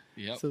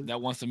 Yep, so,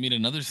 that wants to meet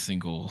another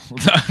single.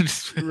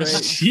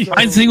 Right.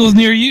 Find singles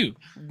near you.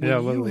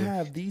 When you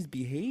have these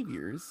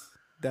behaviors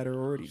that are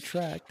already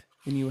tracked,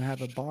 and you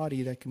have a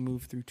body that can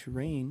move through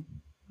terrain,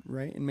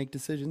 right, and make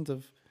decisions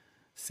of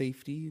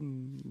safety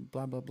and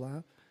blah, blah,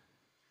 blah.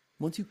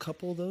 Once you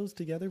couple those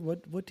together,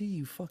 what do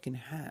you fucking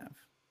have?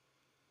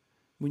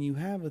 When you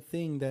have a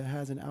thing that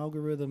has an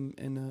algorithm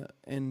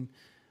and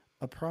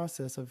a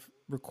process of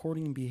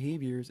recording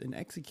behaviors and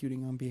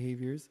executing on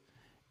behaviors,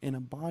 and a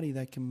body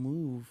that can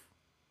move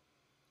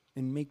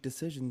and make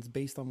decisions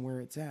based on where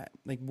it's at,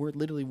 like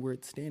literally where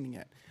it's standing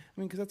at. I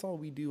mean, because that's all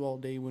we do all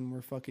day when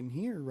we're fucking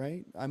here,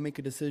 right? I make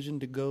a decision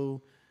to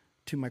go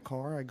to my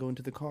car, I go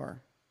into the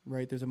car,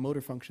 right? There's a motor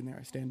function there.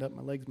 I stand up,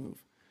 my legs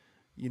move,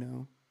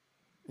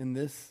 In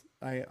this,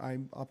 I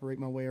operate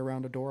my way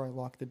around a door, I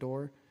lock the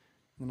door,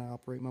 and I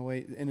operate my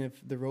way. And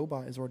if the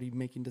robot is already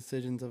making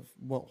decisions of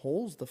what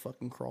holes to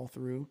fucking crawl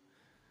through,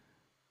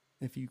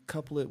 if you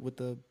couple it with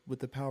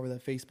the power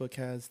that Facebook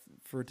has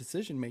for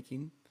decision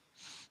making,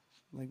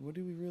 like, what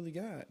do we really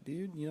got,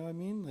 dude? You know what I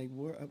mean? Like,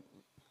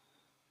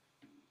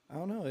 I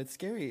don't know. It's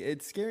scary.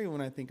 It's scary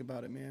when I think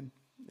about it, man.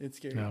 It's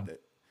scary. No.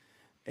 That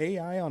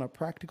AI on a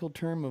practical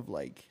term of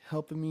like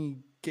helping me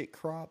get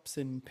crops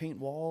and paint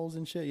walls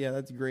and shit. Yeah,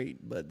 that's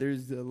great. But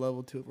there's a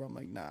level to it where I'm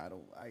like, nah,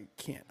 I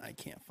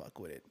can't fuck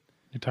with it.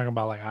 You're talking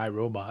about like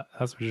iRobot.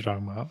 That's what you're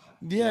talking about.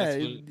 Yeah,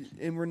 That's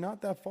what- and we're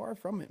not that far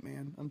from it,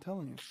 man. I'm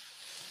telling you.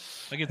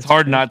 Like it's It's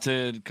hard true. not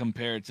to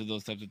compare it to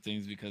those types of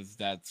things because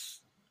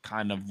that's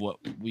kind of what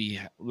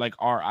like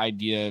our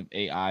idea of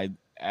AI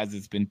as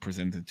it's been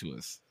presented to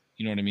us.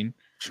 You know what I mean?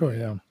 Sure,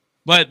 yeah.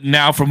 But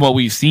now from what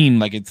we've seen,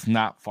 like it's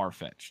not far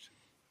fetched.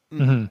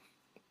 Mm-hmm.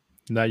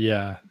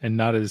 And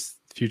not as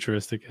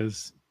futuristic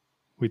as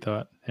we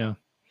thought. Yeah,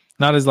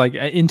 not as like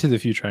into the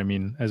future. I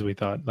mean, as we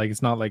thought. Like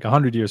it's not like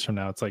 100 years from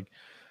now. It's like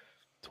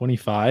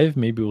 25.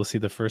 Maybe we'll see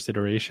the first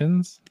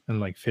iterations, and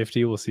like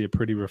 50, we'll see it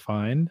pretty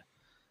refined.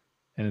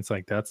 And it's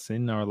like that's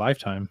in our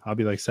lifetime. I'll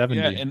be like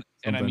 70. Yeah, and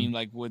I something. mean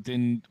like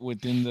within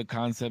the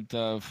concept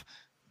of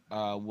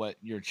what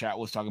your chat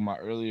was talking about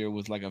earlier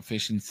with like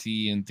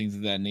efficiency and things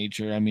of that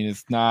nature. I mean,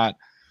 it's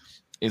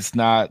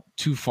not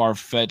too far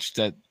fetched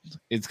that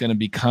it's going to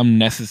become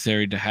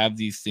necessary to have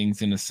these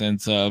things in a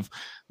sense of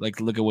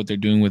like look at what they're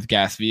doing with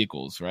gas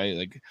vehicles, right?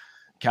 Like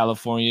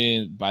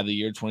California by the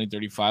year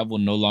 2035 will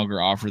no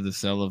longer offer the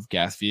sale of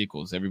gas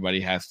vehicles.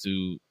 Everybody has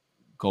to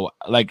go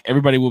like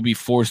everybody will be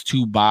forced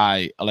to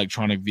buy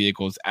electronic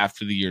vehicles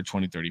after the year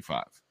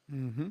 2035.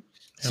 Mm-hmm.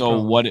 So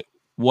probably.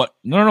 what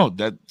no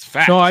that's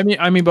fact. No,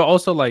 I mean, but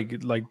also like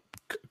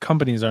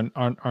companies aren't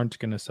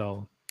gonna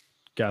sell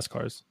gas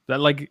cars. That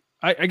like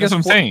I That's guess what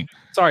I'm saying.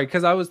 Sorry,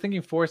 because I was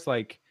thinking force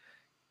like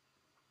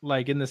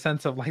in the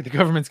sense of like the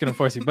government's gonna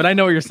force you. But I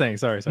know what you're saying.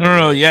 Sorry.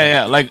 No,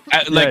 yeah. Like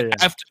Yeah.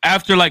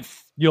 after like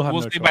You'll have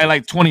we'll no say choice. by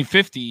like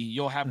 2050,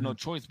 you'll have no Mhm.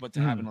 choice but to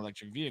have an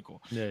electric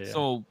vehicle. Yeah.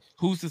 So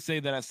who's to say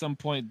that at some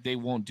point they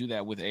won't do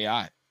that with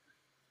AI?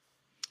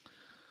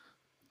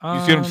 You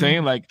see what I'm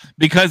saying? Like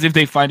because if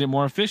they find it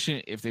more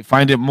efficient, if they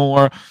find it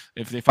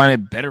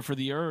better for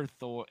the earth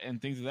and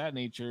things of that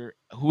nature,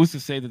 who's to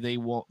say that they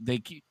won't?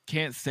 They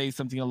can't say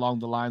something along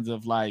the lines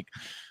of like,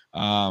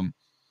 I'm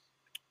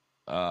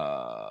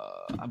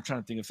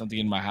trying to think of something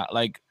in my house,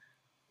 like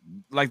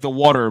the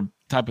water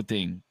type of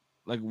thing,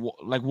 like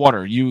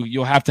water.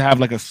 You'll have to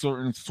have like a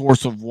certain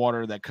source of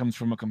water that comes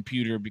from a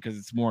computer because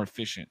it's more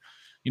efficient.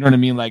 You know what I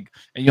mean? Like,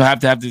 and you'll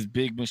have to have this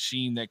big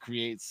machine that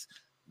creates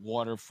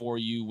water for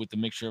you with the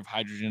mixture of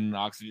hydrogen and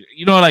oxygen.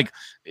 You know, like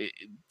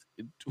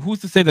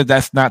who's to say that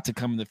that's not to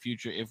come in the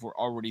future if we're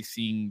already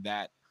seeing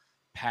that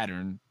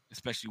pattern,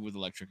 especially with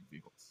electric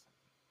vehicles?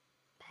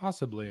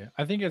 Possibly.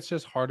 I think it's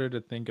just harder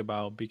to think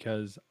about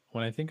because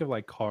when I think of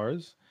like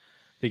cars,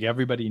 like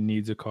everybody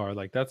needs a car.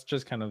 Like that's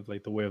just kind of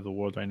like the way of the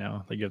world right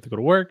now. Like you have to go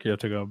to work, you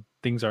have to go.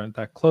 Things aren't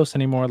that close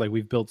anymore. Like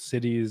we've built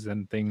cities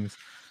and things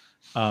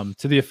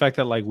to the effect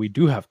that like we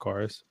do have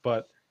cars,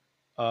 but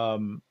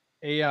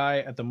AI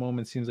at the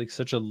moment seems like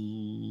such a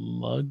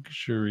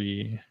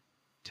luxury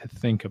to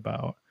think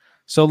about.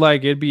 So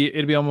like it'd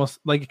be almost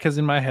like because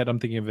in my head I'm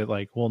thinking of it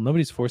like, well,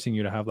 nobody's forcing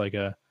you to have like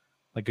a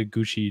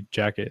Gucci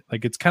jacket.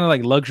 Like it's kind of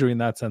like luxury in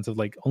that sense of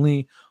like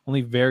only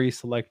very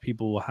select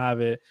people will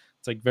have it.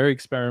 It's like very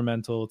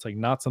experimental. It's like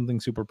not something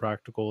super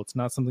practical. It's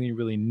not something you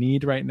really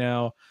need right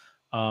now.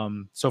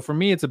 So for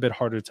me, it's a bit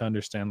harder to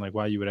understand like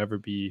why you would ever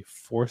be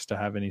forced to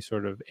have any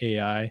sort of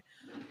AI,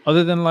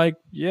 other than like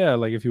yeah,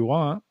 like if you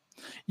want.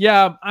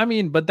 Yeah, I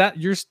mean, but that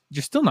you're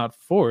still not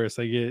forced.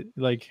 Like it,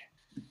 like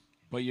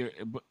But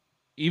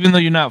even though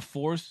you're not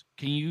forced,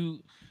 do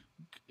you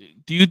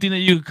think that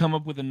you could come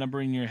up with a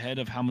number in your head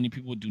of how many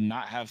people do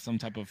not have some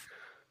type of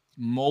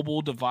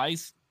mobile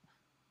device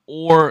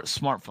or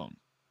smartphone?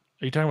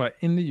 are you talking about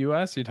in the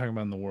U.S. Or are you talking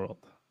about in the world?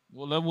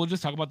 Well, we'll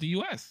just talk about the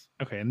U.S.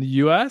 Okay, in the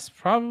U.S.,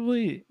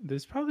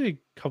 there's probably a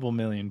couple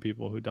million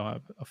people who don't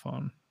have a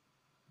phone.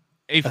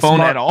 A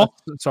phone at all?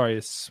 Sorry,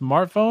 a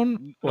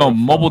smartphone? No, or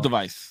mobile phone?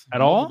 device.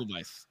 At all? Mobile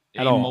device.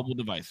 At A all? mobile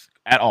device.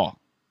 At all.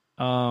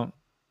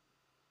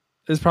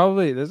 There's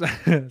probably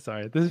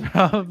sorry. There's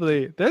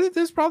probably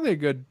a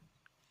good.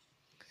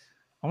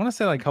 I want to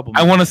say like a couple.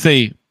 I want to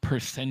say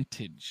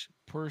percentage.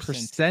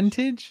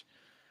 Percentage.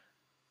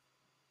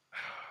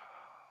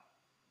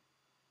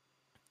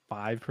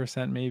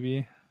 5%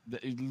 maybe.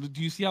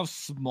 Do you see how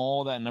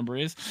small that number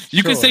is?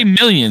 You Sure. can say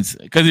millions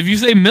because if you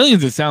say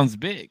millions, it sounds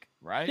big,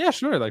 right? Yeah,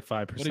 sure, like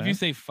 5%. But if you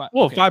say 5,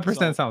 well,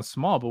 5% sounds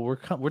small, but we're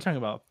talking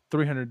about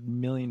 300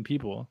 million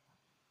people,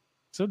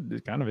 so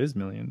it kind of is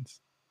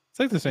millions. It's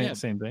like the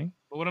same thing.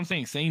 But what I'm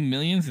saying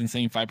millions and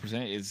saying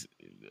 5% is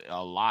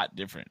a lot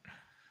different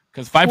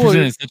because 5%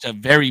 is such a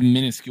very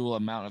minuscule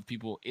amount of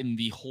people in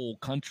the whole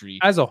country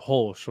as a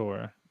whole.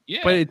 Sure,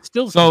 yeah, but it's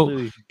still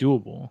completely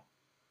doable.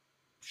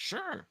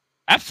 Sure,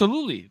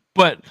 absolutely,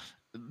 but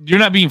you're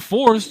not being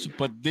forced.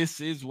 But this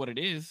is what it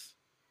is.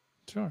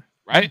 Sure,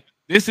 right?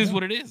 This is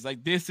what it is.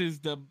 Like this is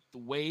the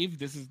wave.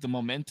 This is the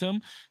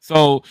momentum.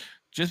 So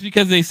just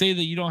because they say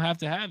that you don't have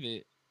to have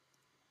it,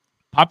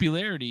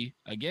 popularity,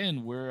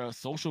 again, we're a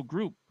social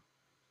group.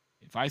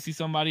 If I see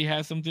somebody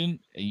has something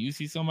and you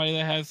see somebody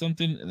that has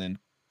something and then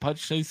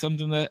Putch says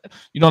something that,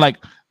 like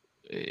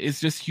it's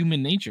just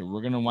human nature.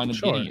 We're going to wind up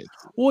getting it.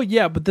 Well,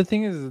 yeah, but the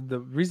thing is, the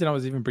reason I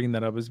was even bringing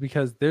that up is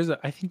because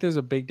I think there's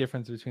a big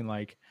difference between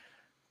like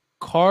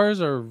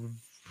cars are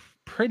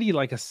pretty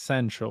like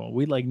essential.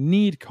 We like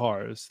need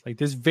cars. Like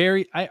there's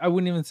I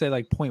wouldn't even say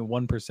like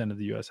 0.1% of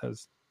the US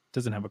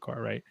doesn't have a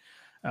car, right?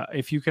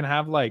 If you can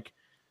have like,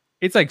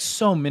 it's like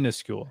so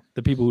minuscule.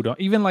 The people who don't,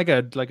 even like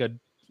a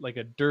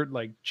dirt,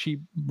 like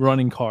cheap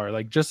running car,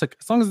 like just like,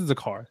 as long as it's a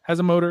car, has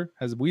a motor,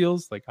 has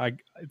wheels, like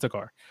it's a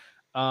car.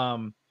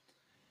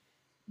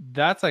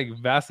 That's like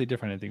vastly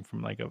different, I think,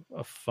 from like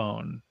a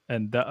phone.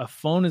 And a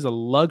phone is a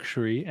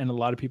luxury, and a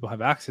lot of people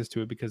have access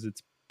to it because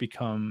it's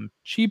become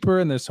cheaper,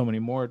 and there's so many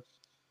more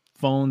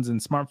phones, and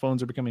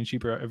smartphones are becoming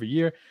cheaper every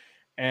year.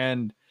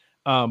 And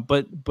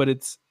but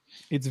it's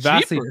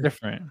vastly Cheaper?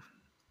 different.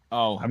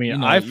 Oh, I mean,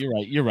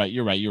 you're right.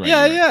 Yeah,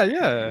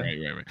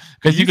 Right.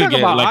 Because You you could talk get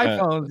about like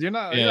iPhones. You're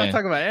not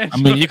talking about Android. I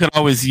mean, you could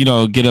always,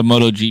 get a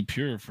Moto G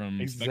Pure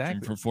from Spectrum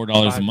Exactly. for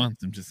 $4 a month.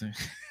 I'm just saying.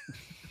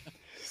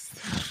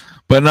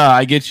 But no,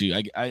 I get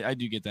you. I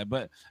do get that.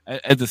 But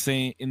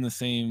in the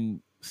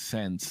same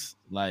sense,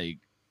 like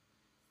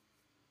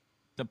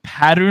the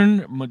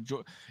pattern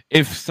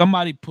if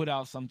somebody put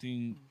out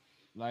something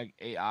like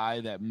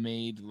AI that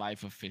made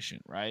life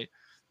efficient, right?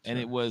 And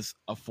it was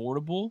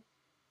affordable,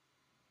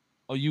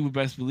 you would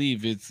best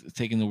believe it's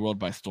taking the world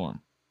by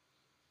storm.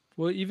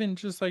 Well, even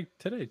just like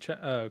today,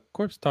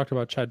 Corpse talked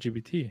about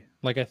ChatGPT.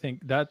 Like, I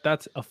think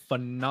that's a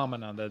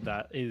phenomenon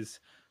that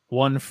is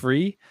one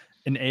free,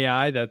 an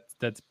AI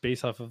that's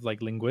based off of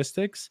like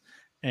linguistics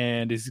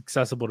and is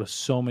accessible to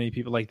so many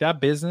people. Like that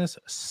business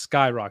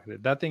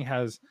skyrocketed. That thing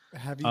has.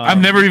 Have you? I've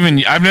never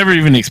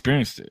even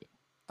experienced it.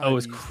 Oh,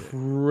 it's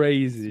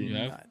crazy.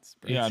 Nuts,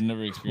 bro. Yeah, I've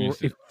never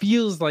experienced it. It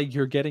feels like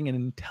you're getting an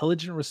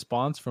intelligent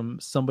response from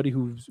somebody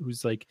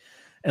who's like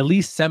at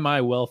least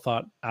semi well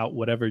thought out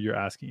whatever you're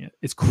asking it.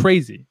 It's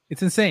crazy.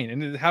 It's insane.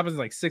 And it happens in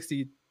like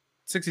 60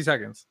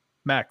 seconds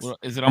max. Well,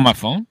 is it on my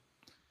phone?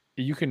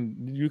 You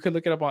can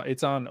look it up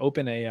it's on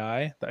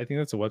OpenAI. I think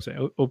that's a website,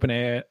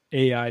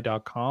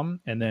 openai.com,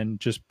 and then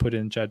just put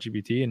in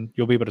ChatGPT and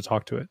you'll be able to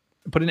talk to it.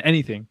 Put in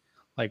anything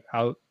like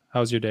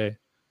how's your day?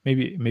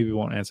 Maybe it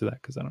won't answer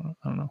that because I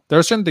don't know. There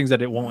are certain things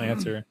that it won't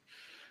answer,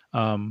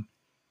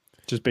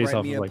 just based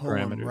off of like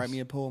parameters. Write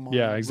me a poem.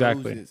 Yeah,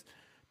 exactly. Roses.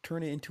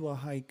 Turn it into a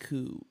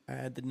haiku.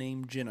 Add the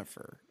name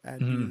Jennifer.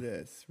 Do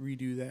this.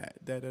 Redo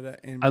that. Da da da.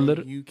 And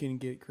you can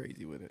get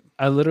crazy with it.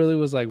 I literally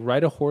was like,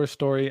 write a horror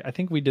story. I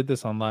think we did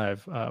this on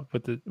live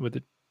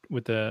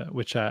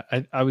with chat.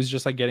 I was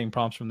just like getting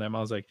prompts from them.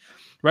 I was like,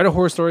 write a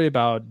horror story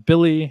about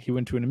Billy. He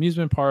went to an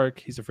amusement park.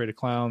 He's afraid of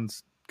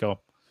clowns. Go.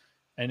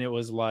 And it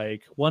was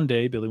like one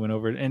day Billy went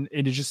over and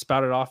it just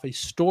spouted off a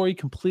story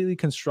completely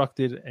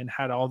constructed and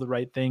had all the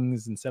right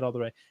things and said all the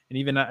right. And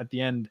even at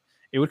the end,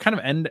 it would kind of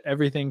end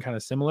everything kind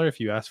of similar if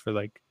you asked for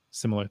like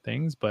similar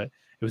things, but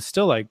it was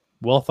still like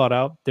well thought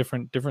out,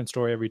 different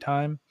story every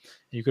time.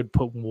 You could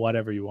put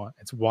whatever you want.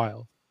 It's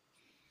wild.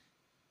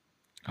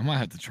 I might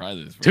have to try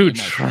this, bro. Dude.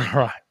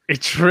 Try.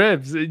 It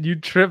trips. You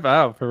trip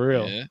out for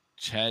real. Yeah.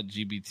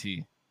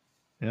 ChatGPT.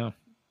 Yeah.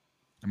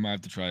 I might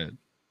have to try it.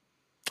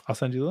 I'll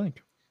send you the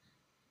link.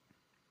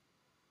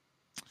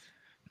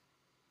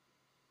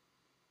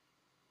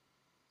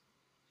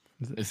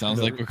 It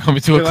sounds like we're coming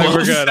to a close.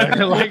 We're good. I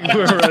feel like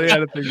we're running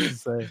out of things to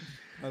say.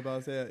 I was about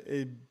to say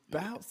it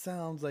about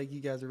sounds like you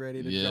guys are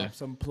ready to drop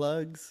some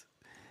plugs,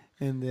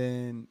 and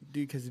then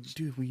because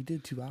we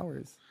did 2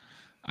 hours.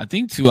 I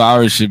think 2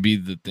 hours should be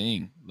the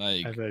thing.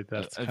 Like I think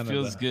that's it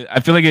feels good. I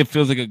feel like it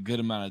feels like a good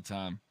amount of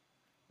time.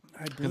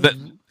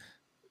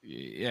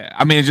 Yeah,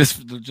 I mean, it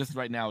just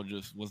right now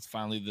just was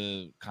finally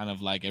the kind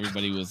of like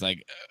everybody was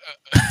like.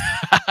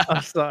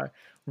 I'm sorry.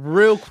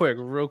 Real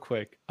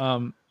quick.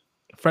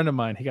 A friend of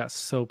mine, he got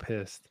so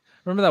pissed.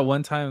 Remember that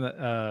one time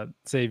that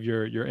Save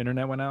your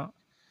internet went out?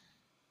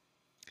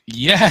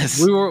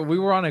 Yes. We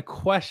were on a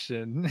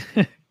question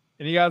and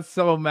he got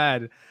so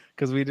mad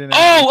because we didn't.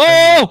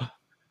 I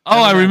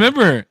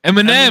remember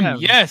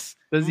Eminem. Yes.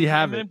 Does he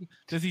have it?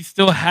 Does he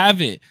still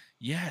have it?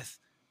 Yes.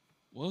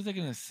 What was I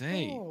gonna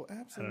say? Oh,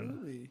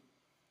 absolutely.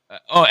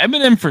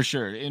 Eminem for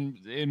sure.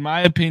 In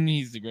my opinion,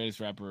 he's the greatest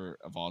rapper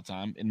of all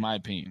time. In my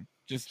opinion.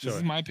 Just this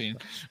is my opinion.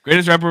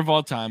 Greatest rapper of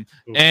all time.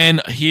 Ooh.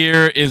 And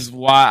here is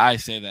why I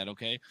say that,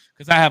 okay?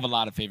 Because I have a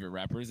lot of favorite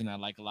rappers and I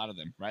like a lot of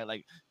them, right?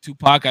 Like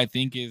Tupac, I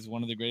think, is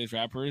one of the greatest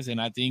rappers,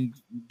 and I think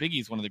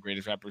Biggie's one of the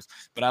greatest rappers.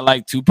 But I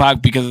like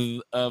Tupac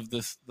because of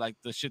this, like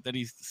the shit that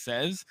he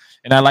says,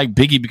 and I like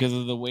Biggie because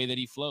of the way that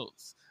he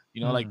flows.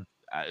 You know, like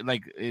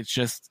it's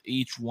just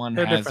each one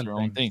has their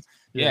own thing.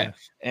 Yeah.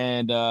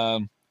 And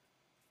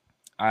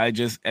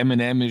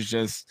Eminem is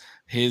just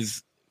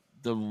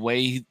the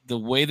way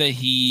that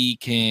he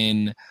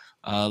can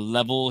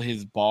level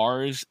his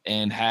bars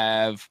and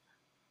have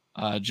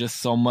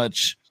just so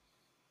much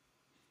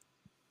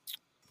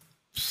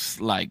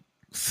like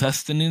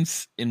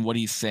sustenance in what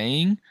he's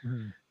saying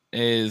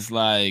is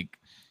like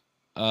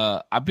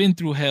I've been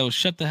through hell,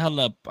 shut the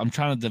hell up, I'm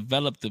trying to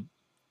develop the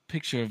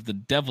picture of the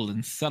devil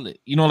and sell it,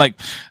 you know, like,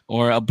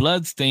 or a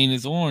blood stain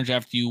is orange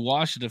after you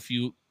wash it a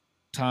few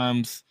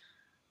times.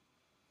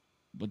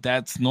 But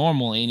that's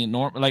normal, ain't it?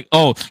 Normal, like,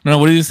 oh no,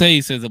 what did he say?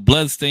 He says a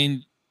blood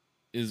stain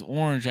is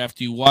orange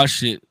after you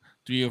wash it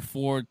 3 or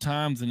 4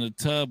 times in the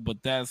tub,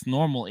 but that's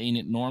normal, ain't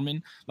it,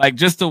 Norman? Like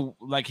just the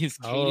like his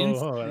cadence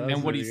that's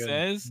and what he really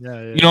good. says.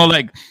 Yeah, You know,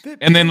 like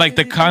and then like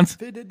the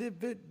concept.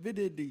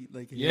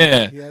 Like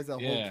Yeah, he has that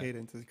whole yeah.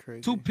 cadence. It's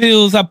crazy. 2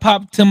 pills I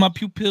popped till my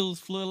pupils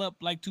fill up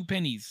like 2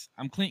 pennies.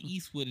 I'm Clint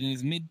Eastwood in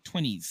his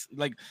mid-20s.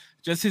 Like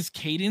just his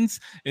cadence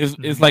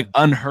is like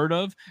unheard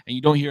of, and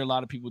you don't hear a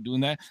lot of people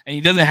doing that. And he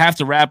doesn't have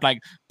to rap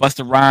like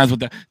Busta Rhymes with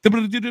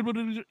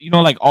the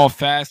like all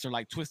fast or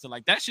like twisted.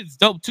 Like that shit's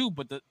dope too.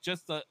 But the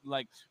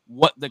like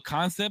what the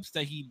concepts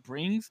that he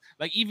brings,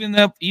 like even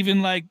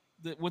like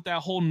with that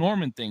whole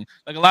Norman thing,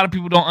 like a lot of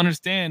people don't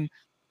understand.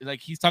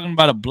 Like he's talking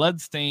about a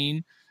blood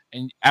stain.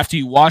 And after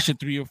you wash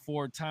it 3 or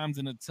 4 times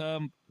in a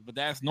tub, but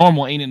that's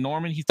normal, ain't it,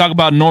 Norman? He's talking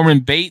about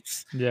Norman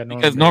Bates. Yeah,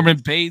 because Norman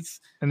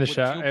Bates in the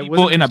shower,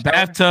 people in a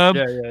bathtub.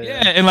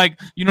 Yeah, and like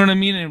you know what I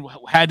mean, and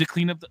had to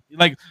clean up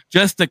like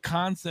just the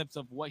concepts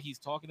of what he's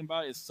talking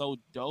about is so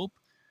dope.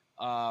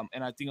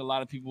 And I think a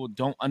lot of people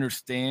don't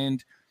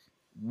understand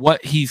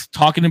what he's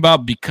talking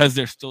about because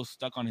they're still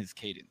stuck on his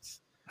cadence,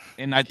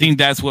 and I think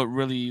that's what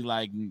really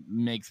like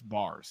makes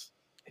bars.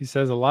 He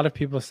says a lot of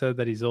people said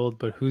that he's old,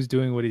 but who's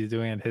doing what he's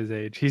doing at his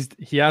age?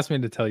 He asked me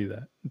to tell you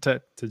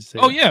that to say.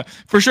 Oh yeah,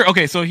 for sure.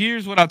 Okay, so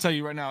here's what I'll tell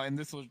you right now, and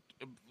this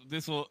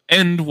will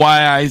end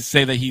why I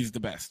say that he's the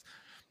best.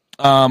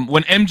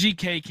 When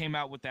MGK came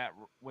out with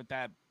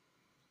that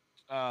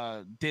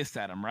diss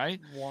at him, right?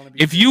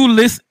 If you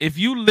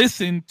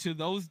listen to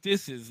those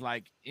disses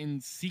like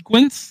in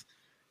sequence,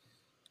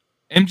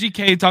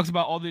 MGK talks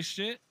about all this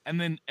shit,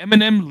 and then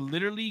Eminem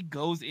literally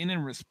goes in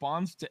and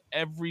responds to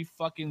every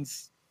fucking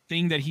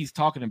thing that he's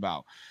talking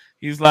about.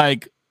 He's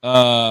like,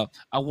 I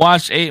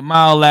watched 8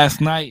 Mile last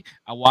night.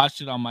 I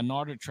watched it on my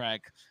Narder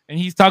track. And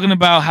he's talking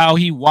about how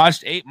he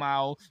watched 8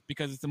 Mile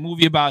because it's a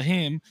movie about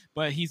him,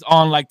 but he's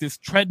on like this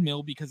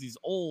treadmill because he's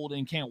old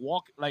and can't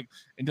walk, like,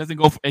 and doesn't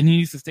go and he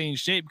needs to stay in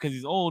shape because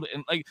he's old,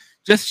 and like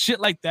just shit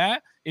like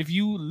that. If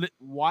you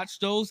watch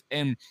those,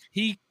 and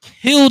he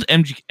killed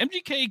MGK.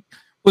 MGK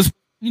was,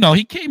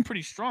 he came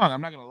pretty strong.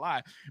 I'm not gonna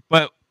lie,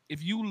 but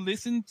if you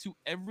listen to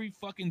every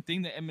fucking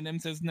thing that Eminem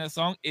says in that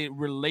song, it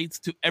relates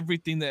to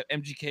everything that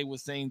MGK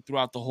was saying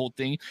throughout the whole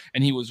thing.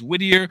 And he was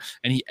wittier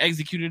and he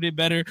executed it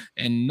better.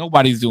 And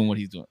nobody's doing what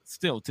he's doing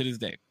still to this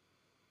day.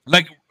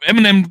 Like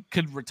Eminem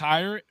could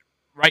retire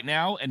right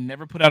now and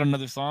never put out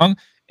another song,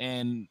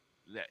 and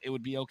it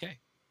would be okay,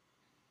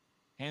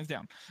 hands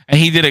down. And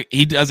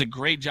he does a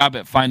great job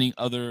at finding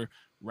other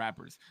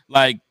rappers.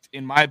 Like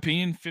in my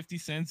opinion, 50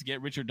 Cent's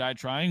 "Get Rich or Die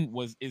Trying"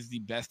 is the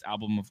best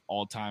album of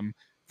all time.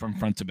 From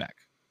front to back,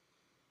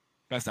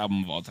 best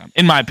album of all time,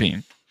 in my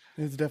opinion.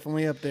 It's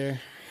definitely up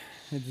there.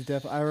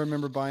 I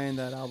remember buying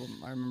that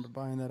album.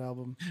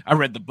 I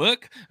read the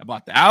book. I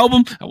bought the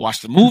album. I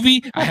watched the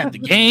movie. I had the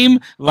game.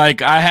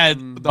 Like I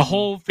had the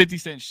whole 50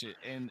 Cent shit,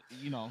 and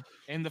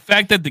and the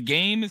fact that the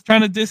game is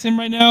trying to diss him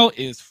right now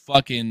is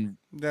fucking.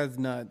 That's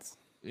nuts.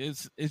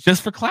 It's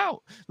just for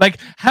clout. Like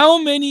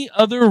how many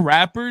other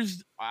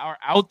rappers are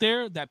out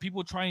there that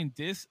people try and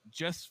diss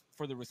just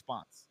for the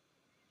response?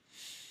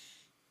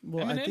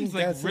 Well, Eminem's I think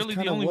like that's really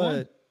the only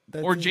one,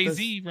 or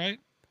Jay-Z, right?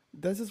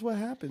 That's just what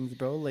happens,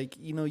 bro. Like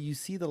you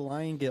see the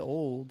lion get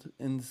old,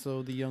 and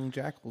so the young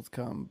jackals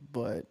come.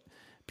 But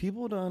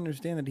people don't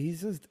understand that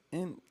he's just.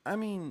 And I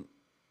mean,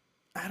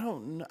 I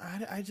don't know.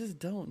 I just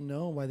don't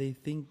know why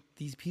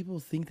these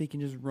people think they can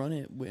just run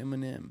it with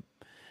Eminem.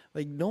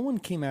 Like no one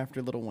came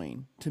after Lil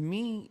Wayne. To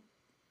me,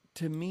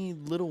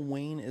 Lil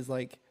Wayne is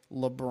like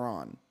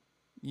LeBron.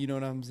 You know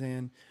what I'm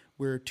saying?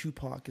 Where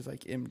Tupac is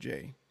like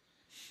MJ.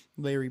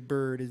 Larry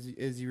Bird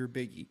is your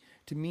Biggie.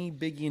 To me,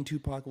 Biggie and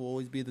Tupac will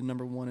always be the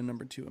number 1 and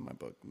number 2 in my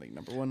book. Like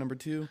number 1, number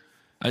 2.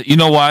 You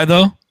know why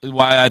though?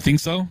 Why I think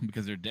so?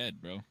 Because they're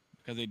dead, bro.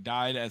 Because they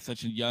died at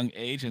such a young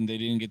age and they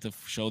didn't get to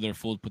show their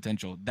full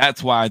potential.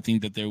 That's why I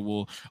think that there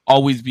will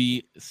always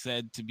be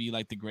said to be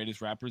like the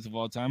greatest rappers of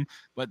all time.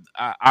 But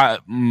I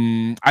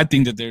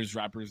think that there's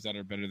rappers that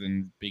are better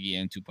than Biggie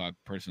and Tupac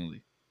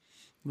personally.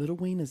 Lil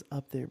Wayne is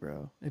up there,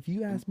 bro. If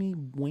you ask me,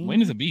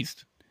 Wayne is a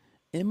beast.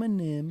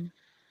 Eminem,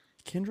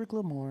 Kendrick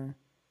Lamar.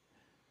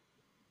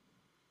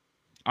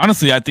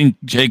 Honestly, I think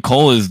J.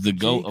 Cole is the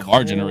GOAT of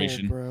our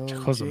generation. Bro. J.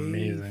 Cole's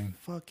amazing.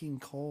 Fucking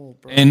Cole,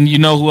 bro. And you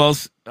know who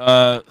else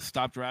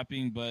stopped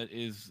rapping but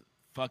is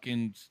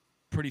fucking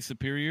pretty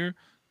superior?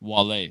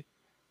 Wale.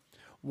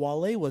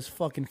 Wale was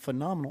fucking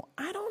phenomenal.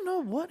 I don't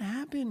know what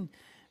happened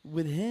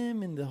with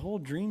him and the whole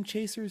Dream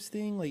Chasers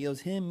thing. Like it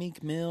was him,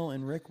 Meek Mill,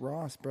 and Rick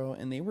Ross, bro.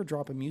 And they were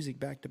dropping music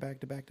back to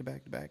back to back to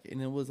back to back.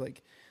 And it was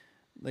like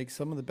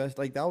some of the best.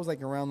 Like that was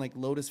like around like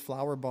Lotus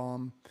Flower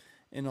Bomb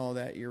and all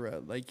that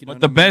era. Like but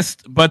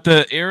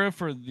the era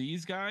for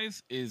these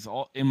guys is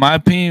all, in my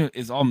opinion,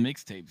 is all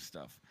mixtape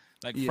stuff.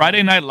 Like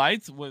Friday Night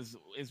Lights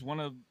is one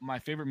of my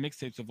favorite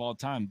mixtapes of all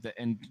time.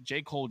 And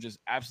J. Cole just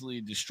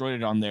absolutely destroyed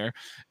it on there.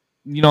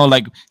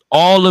 Like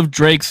all of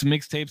Drake's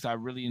mixtapes I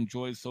really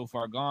enjoyed. So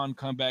Far Gone,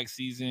 Comeback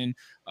Season,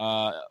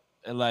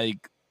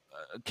 like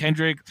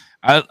Kendrick.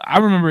 I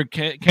remember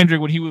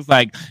Kendrick when he was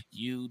like,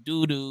 "You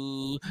doo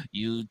doo,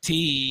 you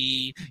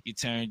tea, you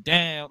turn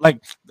down,"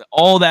 like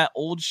all that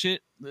old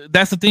shit.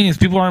 That's the thing is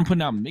people aren't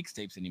putting out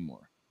mixtapes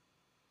anymore.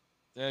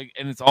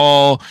 And it's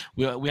all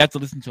we have to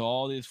listen to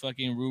all this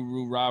fucking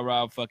roo rah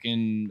rah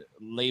fucking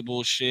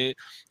label shit,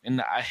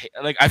 and I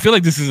feel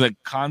like this is a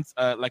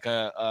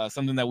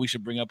something that we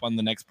should bring up on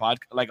the next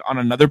like on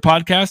another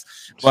podcast,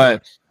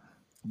 but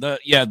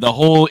the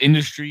whole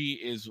industry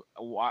is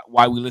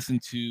why we listen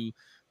to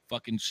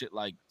fucking shit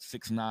like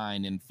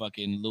 6ix9ine and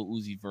fucking Lil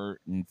Uzi Vert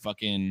and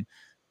fucking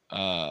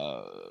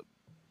all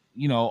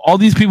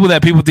these people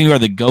that people think are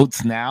the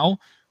goats now.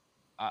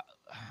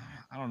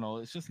 I don't know.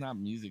 It's just not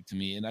music to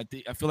me, and I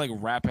feel like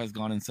rap has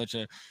gone in such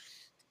a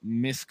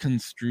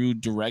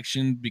misconstrued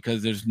direction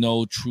because there's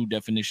no true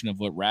definition of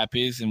what rap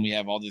is, and we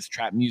have all this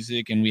trap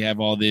music and we have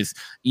all this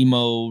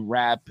emo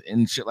rap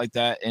and shit like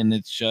that, and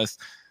it's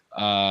just.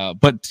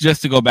 But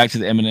just to go back to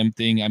the Eminem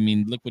thing, I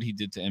mean, look what he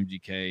did to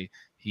MGK.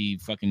 He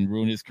fucking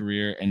ruined his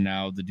career, and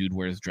now the dude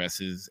wears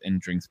dresses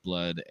and drinks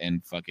blood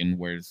and fucking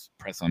wears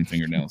press-on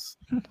fingernails.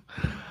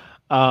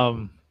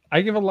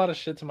 I give a lot of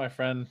shit to my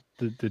friend,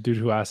 the dude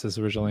who asked this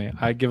originally.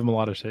 I give him a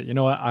lot of shit. You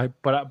know what?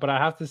 But I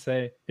have to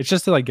say, it's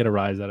just to like get a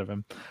rise out of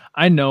him.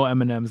 I know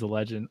Eminem's a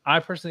legend.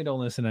 I personally don't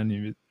listen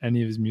to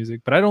any of his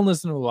music, but I don't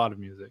listen to a lot of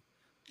music.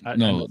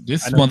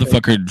 This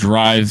motherfucker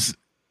drives.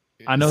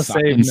 I know,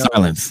 in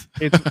silence.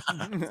 It's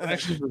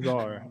actually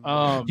bizarre.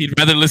 He'd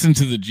rather listen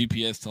to the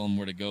GPS tell him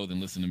where to go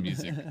than listen to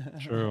music.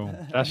 True.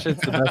 That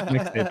shit's the best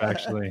mixtape,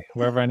 actually.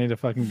 Wherever I need to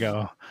fucking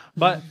go.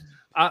 But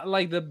I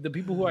like the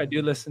people who I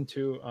do listen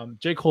to.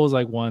 J. Cole is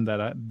like one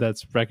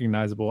that's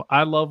recognizable.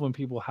 I love when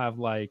people have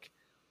like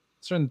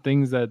certain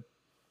things that,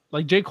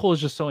 like J. Cole is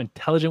just so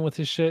intelligent with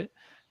his shit,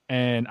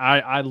 and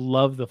I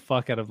love the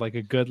fuck out of like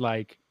a good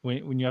like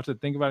when you have to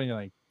think about it, you're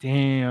like,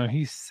 damn,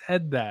 he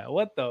said that.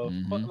 What the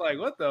fuck? Like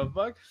what the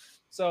fuck?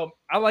 So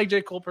I like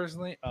J. Cole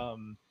personally.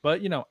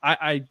 But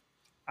I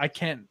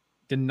can't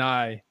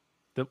deny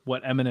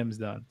what Eminem's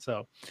done.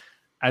 So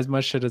as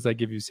much shit as I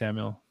give you,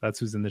 Samuel, that's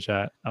who's in the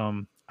chat.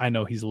 I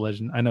know he's a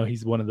legend. I know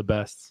he's one of the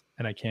best,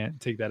 and I can't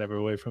take that ever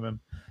away from him.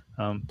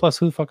 Plus,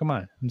 who the fuck am I?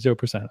 I'm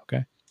 0%.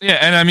 Okay. Yeah,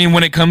 and I mean,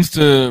 when it comes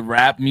to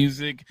rap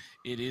music,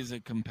 it is a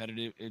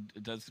competitive.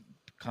 It does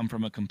come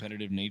from a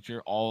competitive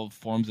nature. All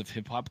forms of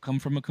hip hop come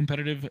from a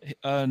competitive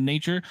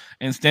nature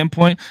and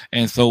standpoint.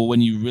 And so,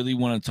 when you really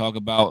want to talk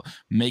about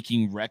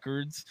making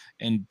records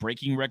and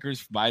breaking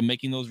records by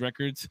making those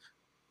records,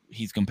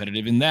 he's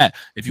competitive in that.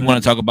 If you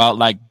want to talk about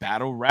like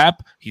battle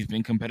rap, he's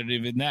been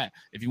competitive in that.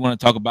 If you want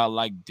to talk about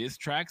like diss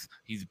tracks,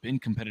 he's been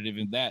competitive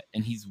in that,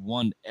 and he's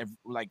won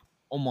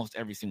almost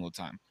every single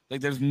time. Like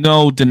there's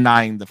no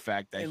denying the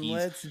fact that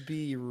let's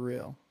be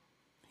real,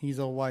 he's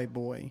a white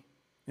boy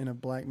in a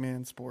black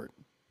man sport.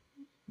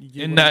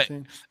 And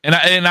I'm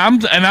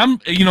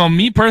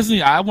me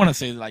personally, I want to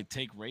say like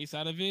take race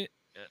out of it.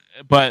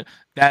 But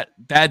that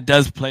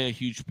does play a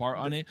huge part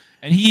on it,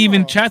 and he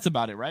even chats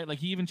about it, right? Like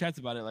he even chats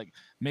about it, like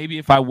maybe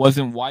if I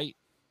wasn't white,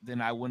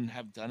 then I wouldn't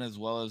have done as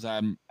well as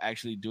I'm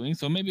actually doing.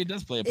 So maybe it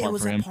does play a part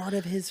for him. It was a part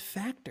of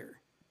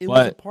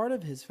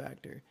his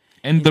factor.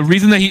 And the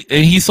reason that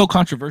he's so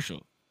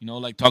controversial,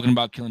 like talking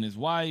about killing his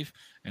wife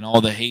and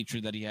all the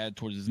hatred that he had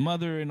towards his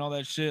mother and all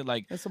that shit,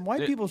 like that's some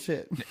white people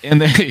shit.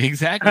 And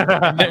exactly.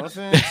 No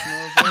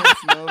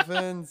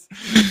offense.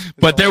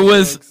 But there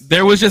was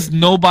just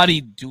nobody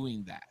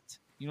doing that.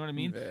 You know what I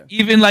mean? Yeah.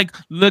 Even like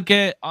look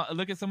at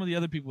some of the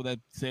other people that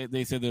say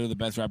they're the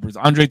best rappers.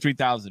 Andre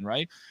 3000,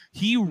 right?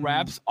 He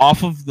raps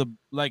off of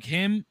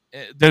him.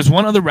 There's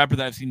one other rapper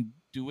that I've seen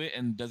do it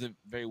and does it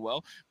very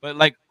well, but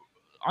like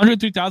Andre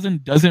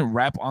 3000 doesn't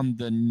rap on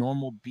the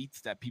normal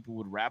beats that people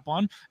would rap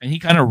on, and he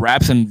kind of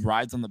raps and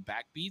rides on the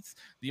back beats.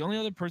 The only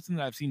other person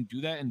that I've seen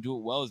do that and do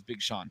it well is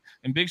Big Sean,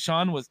 and Big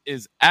Sean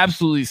is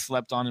absolutely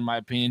slept on in my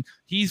opinion.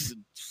 He's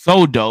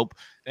so dope,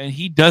 and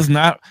he does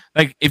not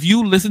like. If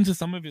you listen to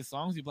some of his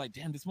songs, you'd be like,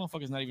 "Damn, this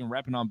motherfucker's not even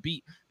rapping on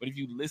beat." But if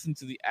you listen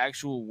to the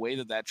actual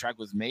way that track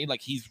was made,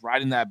 like he's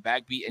riding that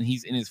back beat and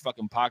he's in his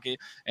fucking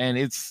pocket, and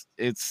it's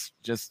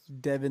just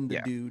Devin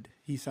the dude.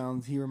 He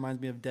reminds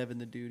me of Devin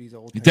the dude. He's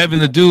old. Devin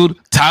the dude.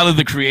 Tyler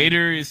the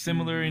Creator is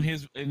similar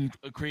in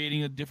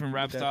creating a different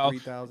rap style.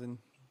 3000.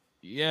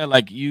 Yeah,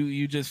 like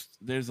you just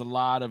there's a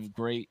lot of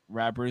great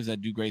rappers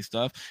that do great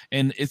stuff,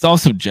 and it's all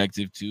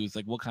subjective too. It's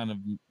like what kind of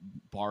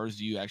bars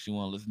do you actually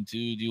want to listen to?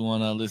 Do you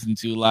want to listen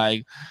to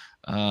like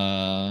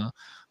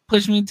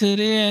push me to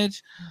the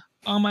edge,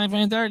 all my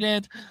friends are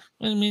dead,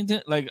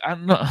 like I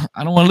don't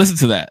want to listen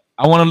to that.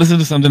 I want to listen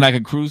to something I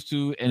can cruise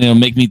to, and it'll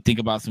make me think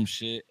about some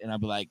shit, and I'll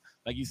be like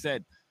you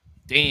said,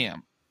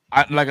 damn,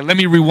 let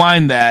me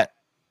rewind that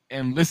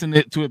and listen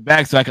to it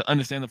back so I can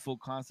understand the full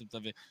concept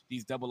of it.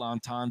 These double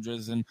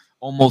entendres and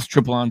almost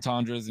triple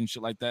entendres and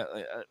shit like that.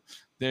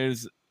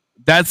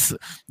 That's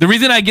the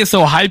reason I get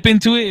so hype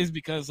into it, is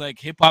because like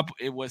hip hop,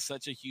 it was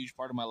such a huge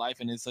part of my life,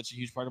 and it's such a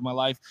huge part of my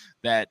life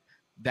that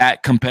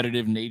that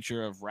competitive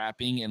nature of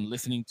rapping and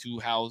listening to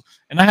how.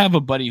 And I have a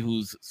buddy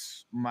who's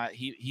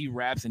he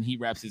raps and he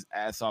raps his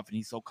ass off, and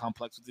he's so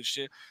complex with this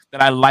shit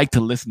that I like to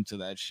listen to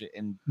that shit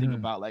and think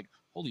about like,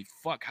 holy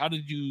fuck, how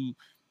did you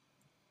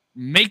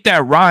make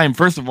that rhyme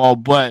first of all,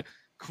 but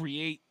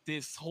create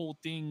this whole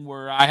thing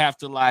where I have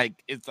to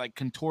like, it's like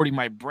contorting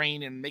my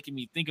brain and making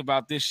me think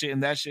about this shit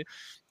and that shit.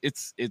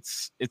 It's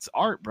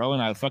art, bro,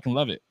 and I fucking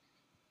love it.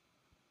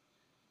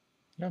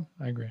 Yeah,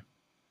 I agree.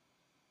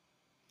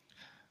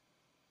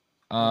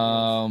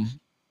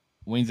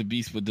 Wayne's a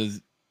beast, but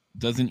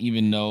doesn't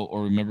even know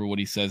or remember what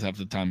he says half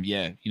the time.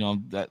 Yeah, you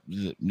know that.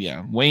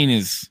 Yeah, Wayne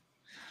is.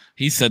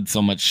 He said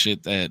so much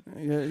shit that.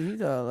 Yeah,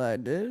 he's all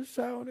like this.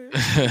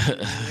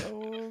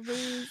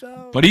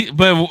 But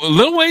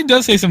Lil Wayne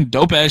does say some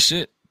dope ass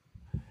shit.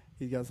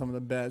 He's got some of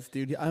the best,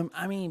 dude.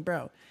 I mean,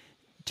 bro,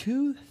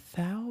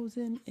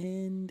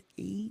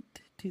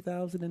 2008,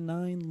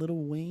 2009, Lil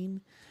Wayne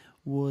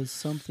was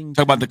something.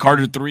 Talk about the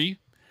Carter 3.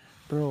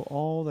 Bro,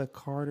 all the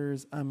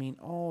Carters, I mean,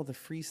 all the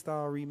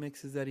freestyle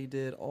remixes that he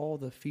did, all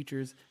the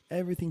features,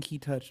 everything he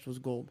touched was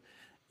gold.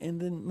 And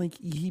then, like,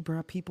 he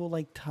brought people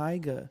like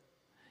Tyga.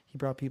 He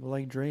brought people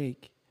like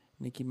Drake,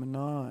 Nicki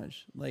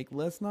Minaj. Like,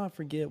 let's not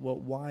forget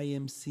what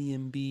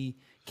YMCMB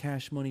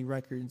Cash Money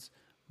Records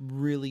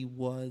really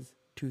was.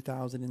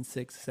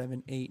 2006,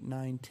 7, 8,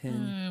 9,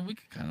 10. We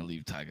could kind of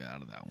leave Tyga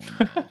out of that one.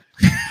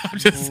 I'm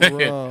just saying.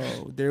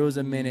 Bro, there was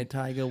a minute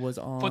Tyga was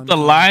on. Put the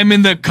lime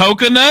in the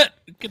coconut.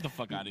 Get the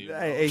fuck out of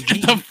here.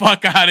 Get the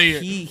fuck out of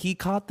here. He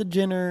caught the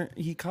Jenner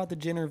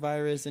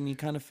virus and he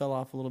kind of fell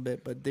off a little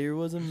bit, but there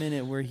was a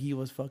minute where he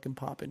was fucking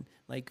popping.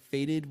 Like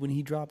Faded, when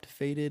he dropped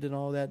Faded and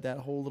all that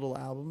whole little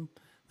album,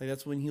 like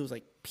that's when he was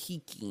like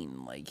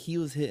peaking. Like he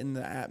was hitting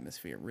the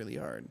atmosphere really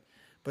hard.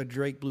 But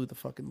Drake blew the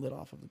fucking lid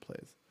off of the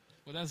place.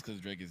 Well, that's because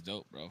Drake is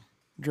dope, bro.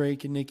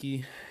 Drake and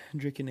Nicki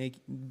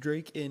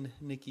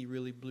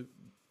really blew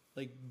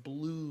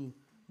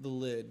the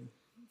lid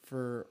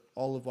for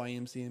all of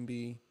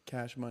YMCMB,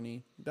 Cash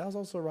Money. That was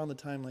also around the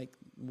time like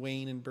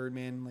Wayne and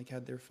Birdman like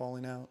had their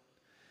falling out,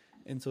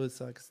 and so it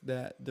sucks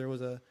that there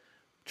was a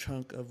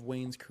chunk of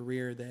Wayne's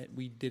career that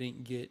we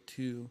didn't get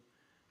to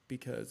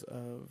because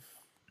of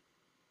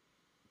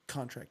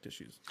contract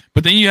issues.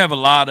 But then you have a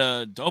lot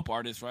of dope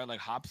artists, right?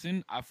 Like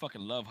Hobson. I fucking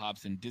love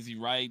Hobson. Dizzy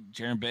Wright,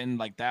 Jaron Benton,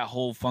 like that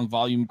whole Funk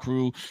Volume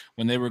crew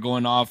when they were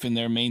going off in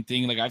their main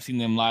thing. Like I've seen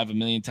them live a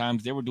million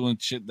times. They were doing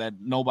shit that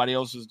nobody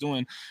else was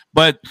doing.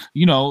 But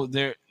you know,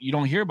 you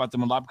don't hear about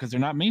them a lot because they're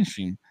not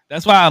mainstream.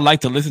 That's why I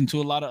like to listen to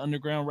a lot of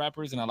underground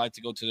rappers and I like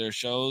to go to their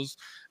shows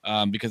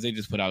because they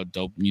just put out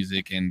dope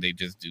music and they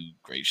just do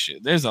great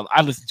shit.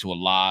 I listen to a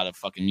lot of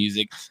fucking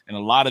music and a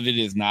lot of it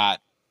is not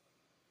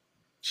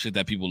shit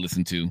that people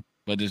listen to,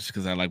 but it's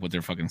because I like what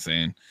they're fucking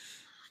saying.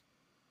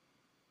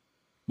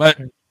 But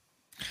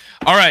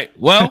all right,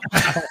 well,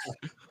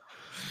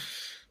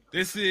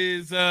 this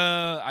is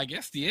I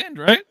guess the end,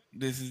 right?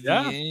 This is the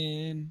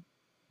end.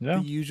 Yeah.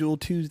 The usual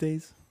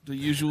Tuesdays. The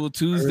usual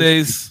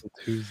Tuesdays.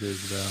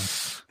 Tuesdays, bro.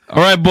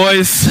 All right,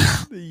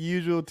 boys. The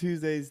usual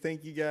Tuesdays.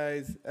 Thank you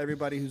guys,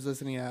 everybody who's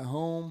listening at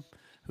home,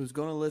 who's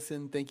going to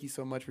listen. Thank you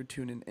so much for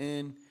tuning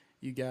in.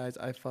 You guys,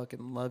 I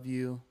fucking love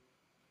you.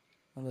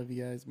 I love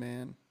you guys,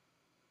 man.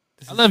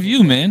 I love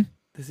you, man.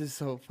 This is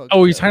so fucking.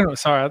 Oh, you're talking about.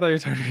 Sorry, I thought you were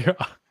talking to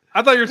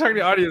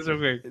the audience real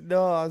quick.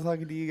 No, I was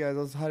talking to you guys. I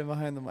was hiding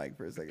behind the mic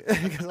for a second.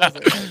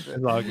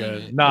 It's all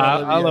good. No,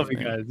 I love you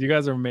guys. You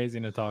guys are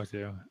amazing to talk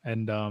to.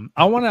 And I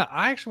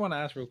actually want to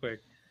ask real quick.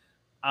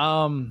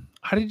 How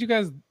did you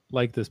guys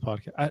like this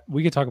podcast?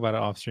 We could talk about it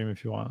off stream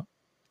if you want.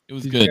 It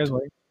was good.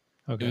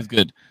 Okay. It was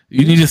good.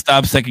 You need to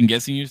stop second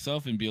guessing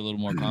yourself and be a little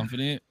more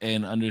confident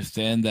and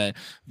understand that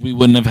we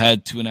wouldn't have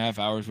had 2.5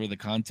 hours worth of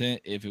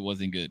content if it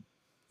wasn't good.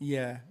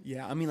 Yeah.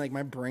 I mean, like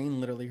my brain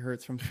literally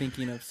hurts from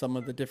thinking of some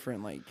of the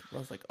different like. I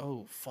was like,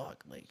 oh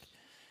fuck, like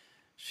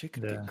shit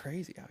could get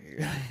crazy out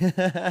here. You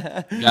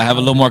gotta have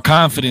a little more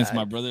confidence,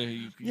 my brother.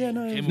 The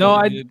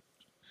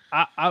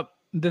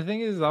thing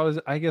is,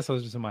 I guess I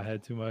was just in my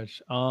head too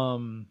much.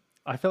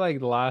 I feel like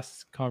the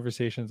last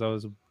conversations I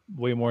was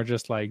way more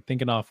just like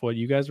thinking off what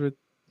you guys were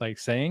like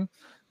saying.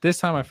 This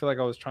time I feel like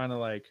I was trying to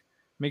like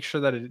make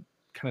sure that it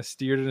kind of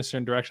steered in a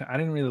certain direction. I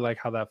didn't really like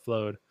how that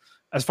flowed.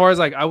 As far as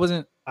like I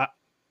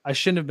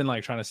shouldn't have been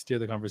like trying to steer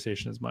the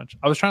conversation as much.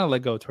 I was trying to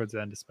let go towards the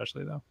end,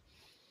 especially though.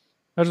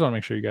 I just want to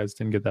make sure you guys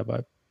didn't get that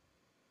vibe.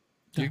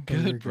 You're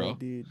good, bro.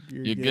 Dude.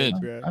 You're good.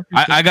 Bro.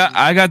 I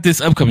got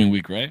this upcoming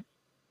week, right?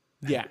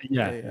 Yeah.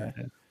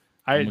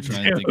 I'm gonna try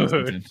and think of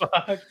something.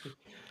 I'm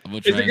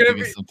gonna try and think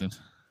of something.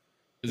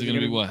 Is it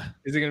gonna be what?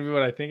 Is it gonna be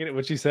what I think?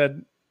 What you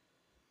said?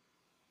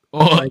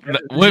 Oh,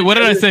 wait, what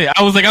did I say?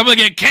 I was like, I'm gonna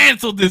get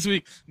canceled this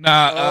week.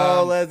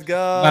 Nah. Let's go.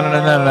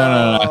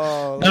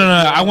 No.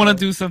 I want to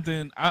do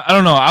something. I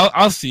don't know.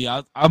 I'll see.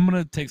 I'm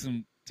gonna take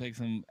some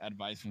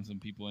advice from some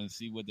people and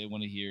see what they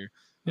want to hear.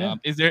 Yeah.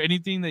 Is there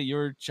anything that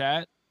your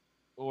chat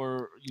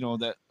or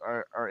that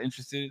are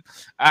interested.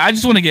 I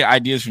just want to get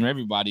ideas from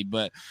everybody,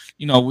 but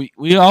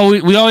we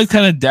always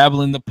kind of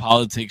dabble in the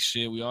politics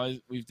shit.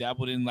 We've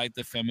dabbled in like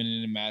the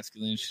feminine and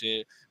masculine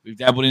shit. We've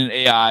dabbled in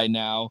AI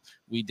now.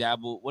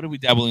 What did we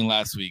dabble in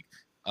last week?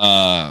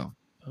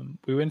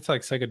 We went to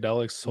like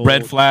psychedelics, soul,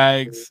 red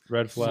flags.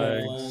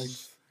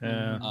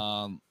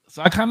 Yeah.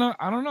 So I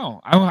don't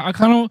know. I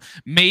kind of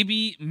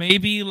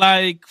maybe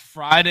like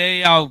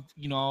Friday I'll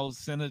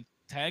send a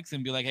text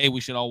and be like, hey, we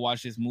should all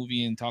watch this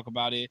movie and talk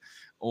about it,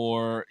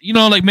 or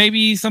like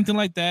maybe something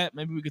like that.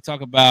 Maybe we could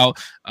talk about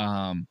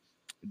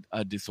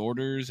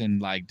disorders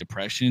and like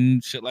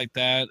depression, shit like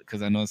that,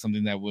 because I know it's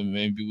something that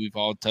maybe we've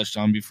all touched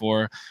on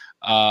before.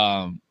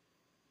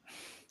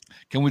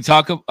 Can we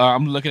talk?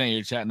 I'm looking at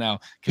your chat now.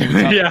 Can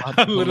we talk about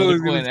the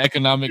political and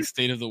economic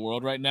state of the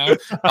world right now?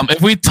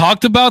 If we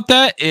talked about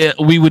that,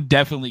 we would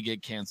definitely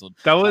get canceled.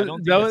 That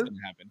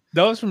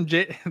was from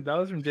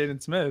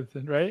Jaden Smith,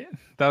 right?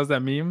 That was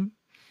that meme.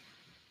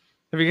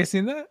 Have you guys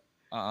seen that?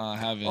 I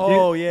haven't.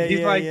 Oh,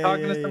 he's like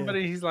talking to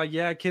somebody. He's like,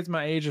 yeah, kids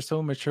my age are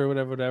so mature,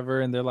 whatever.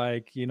 And they're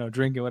like,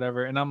 drinking,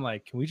 whatever. And I'm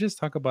like, can we just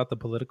talk about the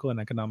political and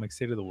economic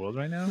state of the world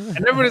right now?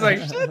 And everybody's like,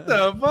 shut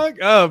the fuck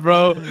up,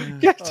 bro.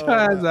 Get your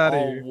ass out of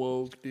here.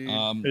 Woke, dude.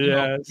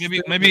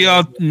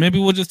 Maybe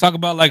we'll just talk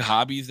about like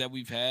hobbies that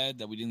we've had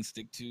that we didn't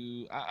stick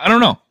to. I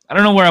don't know. I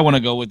don't know where I want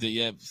to go with it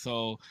yet.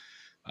 So,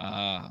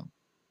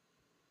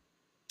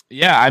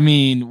 yeah, I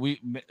mean,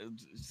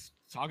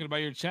 talking about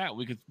your chat,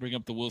 we could bring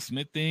up the Will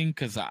Smith thing,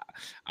 because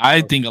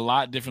I think a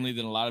lot differently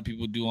than a lot of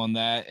people do on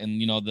that,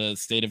 and the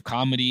state of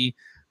comedy.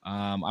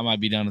 I might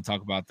be down to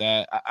talk about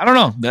that. I don't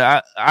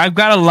know. I've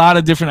got a lot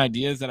of different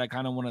ideas that I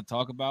kind of want to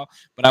talk about,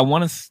 but I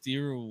want to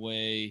steer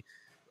away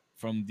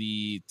from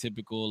the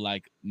typical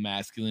like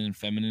masculine and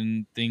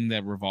feminine thing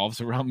that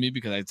revolves around me,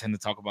 because I tend to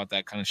talk about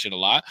that kind of shit a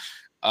lot.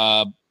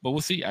 But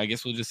we'll see. I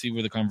guess we'll just see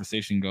where the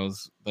conversation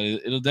goes. But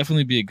it'll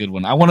definitely be a good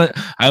one. I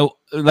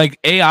like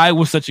AI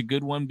was such a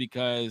good one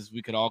because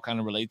we could all kind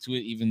of relate to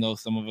it, even though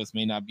some of us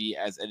may not be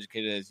as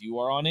educated as you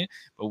are on it.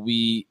 But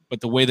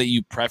the way that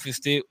you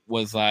prefaced it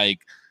was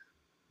like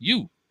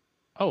you.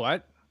 Oh,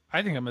 I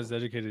think I'm as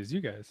educated as you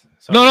guys.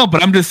 So. No,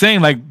 but I'm just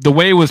saying, like, the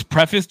way it was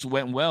prefaced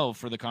went well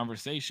for the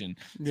conversation.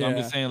 So I'm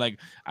just saying, like,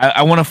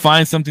 I want to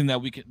find something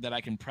that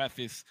I can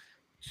preface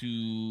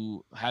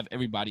to have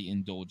everybody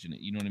indulge in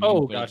it. You know what I mean?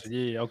 Oh, gotcha.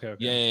 Yeah. Okay.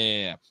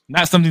 Yeah.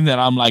 Not something that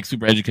I'm like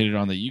super educated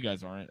on that you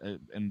guys aren't.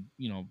 And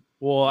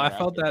Well, I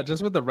felt that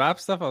just with the rap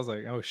stuff. I was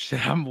like, oh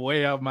shit, I'm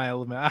way out my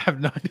element. I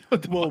have no idea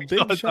what the fuck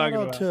big shout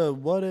out to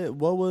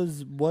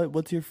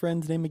what's your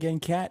friend's name again?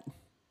 Cat.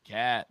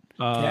 Shout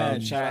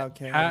out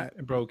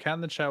Cat. Bro, Cat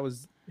in the chat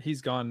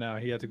he's gone now.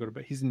 He had to go to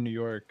bed. He's in New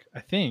York,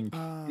 I think.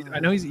 I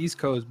know he's East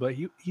Coast, but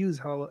he was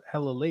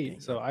hella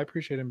late. So I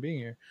appreciate him being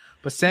here.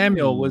 But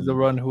Samuel was the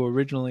one who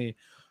originally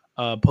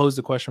posed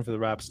the question for the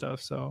rap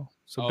stuff. So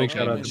big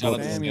shout out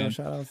to Samuel.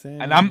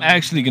 And I'm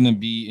actually gonna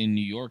be in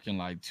New York in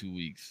like 2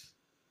 weeks.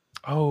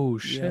 Oh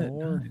shit!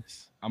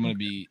 Nice. I'm gonna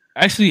be.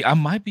 Actually, I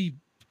might be.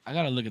 I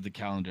gotta look at the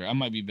calendar. I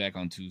might be back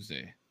on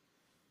Tuesday.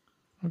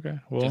 Okay,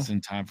 well, just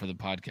in time for the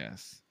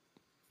podcast.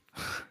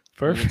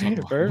 Perfect.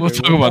 We'll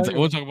talk about that.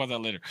 We'll talk about that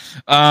later.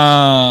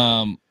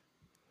 All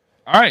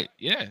right.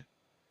 Yeah.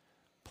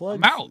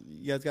 Plugs. I'm out.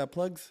 You guys got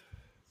plugs?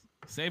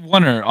 Save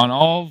Wonder on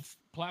all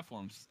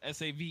platforms.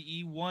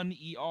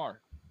 SAVE1ER.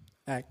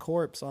 At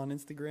Corpse on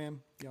Instagram.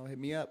 Y'all hit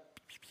me up.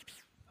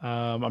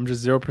 I'm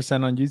just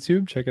 0% on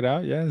YouTube. Check it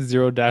out. Yeah,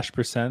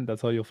 0%.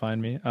 That's all you'll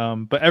find me.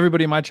 But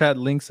everybody in my chat,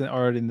 links are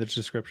already in the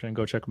description.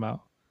 Go check them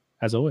out.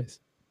 As always.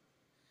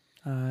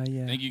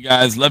 Yeah. Thank you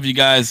guys. Love you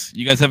guys.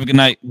 You guys have a good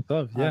night.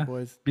 Love. Yeah.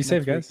 Boys. Be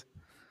safe, guys.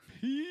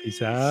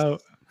 Peace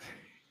out.